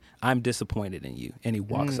in? I'm disappointed in you." And he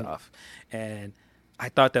walks off. And I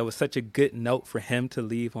thought that was such a good note for him to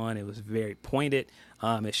leave on. It was very pointed.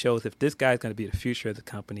 It shows if this guy's going to be the future of the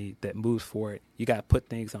company that moves forward, you got to put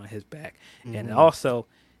things on his back. And it also,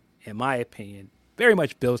 in my opinion, very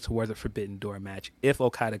much builds towards a Forbidden Door match. If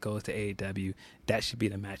Okada goes to AEW, that should be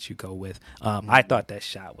the match you go with. I thought that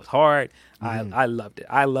shot was hard. I loved it.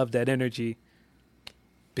 I love that energy.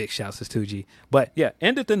 Big shouts to Tsuji. But yeah,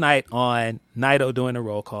 ended the night on Naito doing a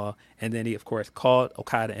roll call, and then he, of course, called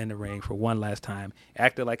Okada in the ring for one last time,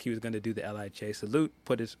 acted like he was going to do the LIJ salute,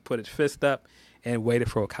 put his fist up, and waited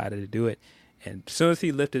for Okada to do it. And as soon as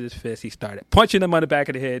he lifted his fist, he started punching him on the back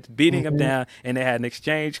of the head, beating him down, and they had an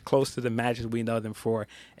exchange close to the matches we know them for.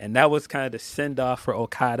 And that was kind of the send-off for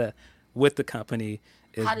Okada with the company,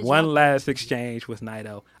 is one last exchange with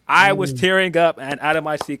Naito. I was tearing up and out of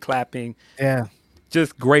my seat clapping. Yeah.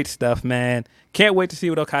 Just great stuff, man. Can't wait to see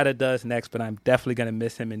what Okada does next, but I'm definitely going to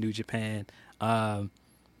miss him in New Japan.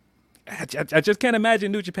 I just can't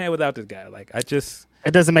imagine New Japan without this guy. Like,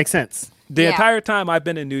 it doesn't make sense. The entire time I've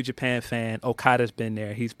been a New Japan fan, Okada's been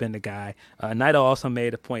there. He's been the guy. Naito also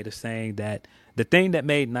made a point of saying that the thing that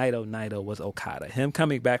made Naito was Okada. Him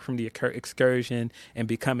coming back from the excursion and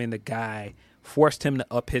becoming the guy forced him to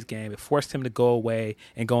up his game. It forced him to go away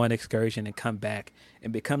and go on excursion and come back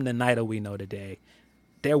and become the Naito we know today.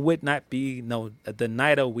 There would not be the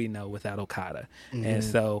Naito we know without Okada. Mm-hmm. And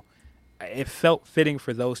so it felt fitting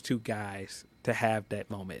for those two guys to have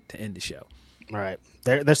that moment to end the show. All right.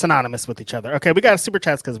 They're synonymous with each other. Okay, we got a super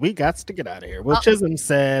chats because we got to get out of here. Will Chisholm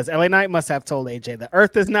says, LA Knight must have told AJ the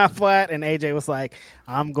earth is not flat, and AJ was like,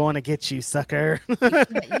 I'm going to get you, sucker. You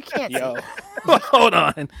can't say that. Hold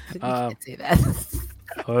on. You can't say that.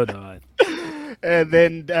 Hold on. And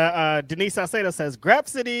then Denise Salcedo says,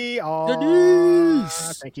 Grapsody. Oh,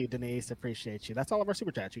 Denise. Thank you, Denise. Appreciate you. That's all of our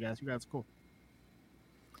super chats, you guys. You guys are cool.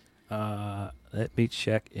 Let me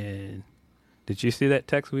check in. Did you see that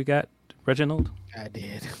text we got, Reginald? I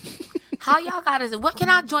did. How y'all got us? What can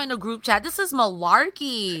I join the group chat? This is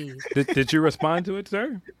malarkey. Did you respond to it,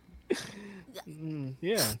 sir?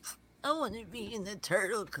 Yeah. I want to be in the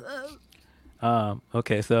Turtle Club.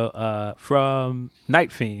 Okay, so from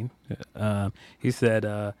Night Fiend, he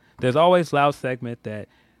said, there's always loud segment that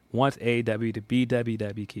wants AEW to be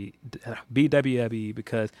WWE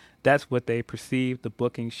because that's what they perceive the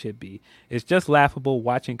booking should be. It's just laughable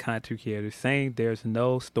watching content creators saying there's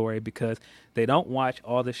no story because they don't watch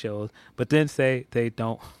all the shows, but then say they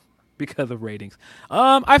don't because of ratings.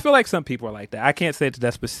 I feel like some people are like that. I can't say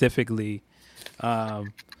that specifically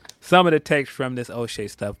some of the takes from this O'Shea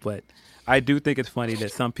stuff, but I do think it's funny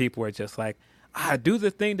that some people are just like, do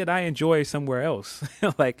the thing that I enjoy somewhere else.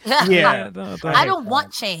 Like, yeah, I don't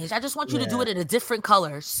want change. I just want you to do it in a different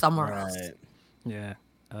color somewhere else. Yeah.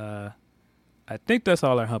 I think that's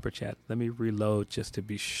all our Humper chat. Let me reload just to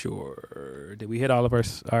be sure. Did we hit all of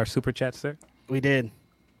our super chats, sir? We did.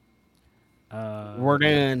 We're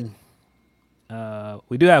done.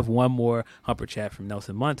 We do have one more Humper chat from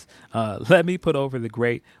Nelson Muntz. Let me put over the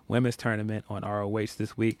great women's tournament on ROH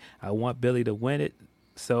this week. I want Billy to win it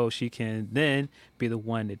so she can then be the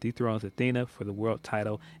one that dethrones Athena for the world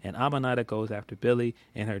title, and Amanada goes after Billy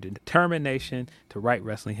in her determination to write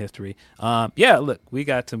wrestling history. Look, we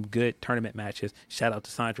got some good tournament matches. Shout out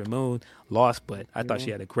to Sandra Moon. Lost, but I thought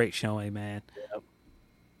she had a great showing, man.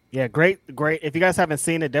 Yeah, great. If you guys haven't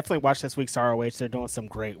seen it, definitely watch this week's ROH. They're doing some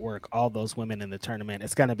great work. All those women in the tournament.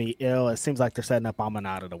 It's going to be ill. It seems like they're setting up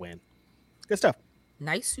Amanada to win. Good stuff.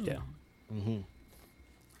 Nice. Yeah. Mm-hmm.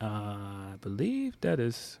 I believe that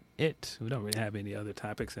is it. We don't really have any other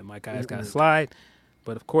topics, and my guys got to slide.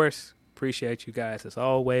 But, of course, appreciate you guys as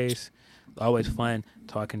always. Always fun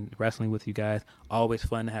talking wrestling with you guys. Always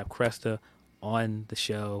fun to have Cresta on the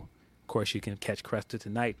show. Of course, you can catch Cresta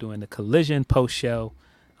tonight doing the Collision post-show.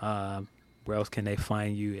 Where else can they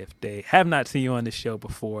find you if they have not seen you on the show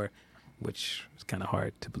before, which is kind of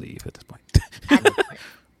hard to believe at this point.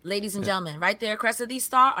 Ladies and gentlemen, right there, Cresta the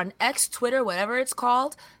Star on X, Twitter, whatever it's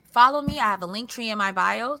called. Follow me. I have a link tree in my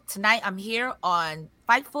bio. Tonight, I'm here on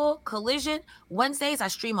Fightful, Collision. Wednesdays, I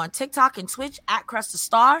stream on TikTok and Twitch at Cresta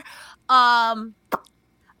Star.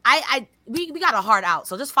 We got a heart out,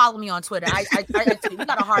 so just follow me on Twitter. We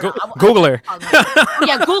got a heart out. Google her.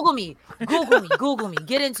 Yeah, Google me.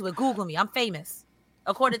 Get into it. Google me. I'm famous,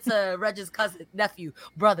 according to Reg's cousin, nephew,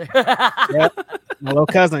 brother. Yep. My little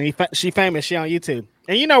cousin. She famous. She on YouTube.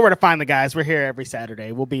 And you know where to find the guys. We're here every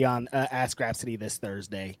Saturday. We'll be on Ask Grapsody this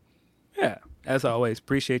Thursday. Yeah. As always,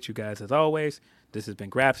 appreciate you guys. As always, this has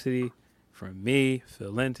been Grapsody from me,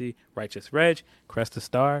 Phil Lindsay, Righteous Reg, Cresta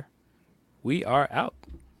Star. We are out.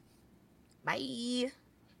 Bye.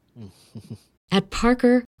 At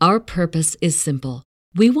Parker, our purpose is simple.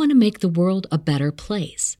 We want to make the world a better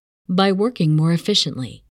place by working more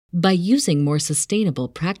efficiently, by using more sustainable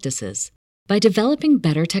practices, by developing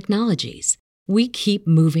better technologies. We keep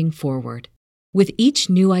moving forward. With each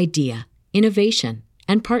new idea, innovation,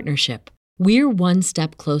 and partnership, we're one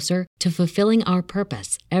step closer to fulfilling our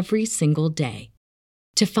purpose every single day.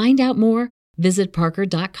 To find out more, visit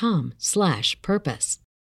parker.com/purpose.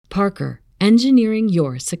 Parker, engineering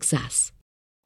your success.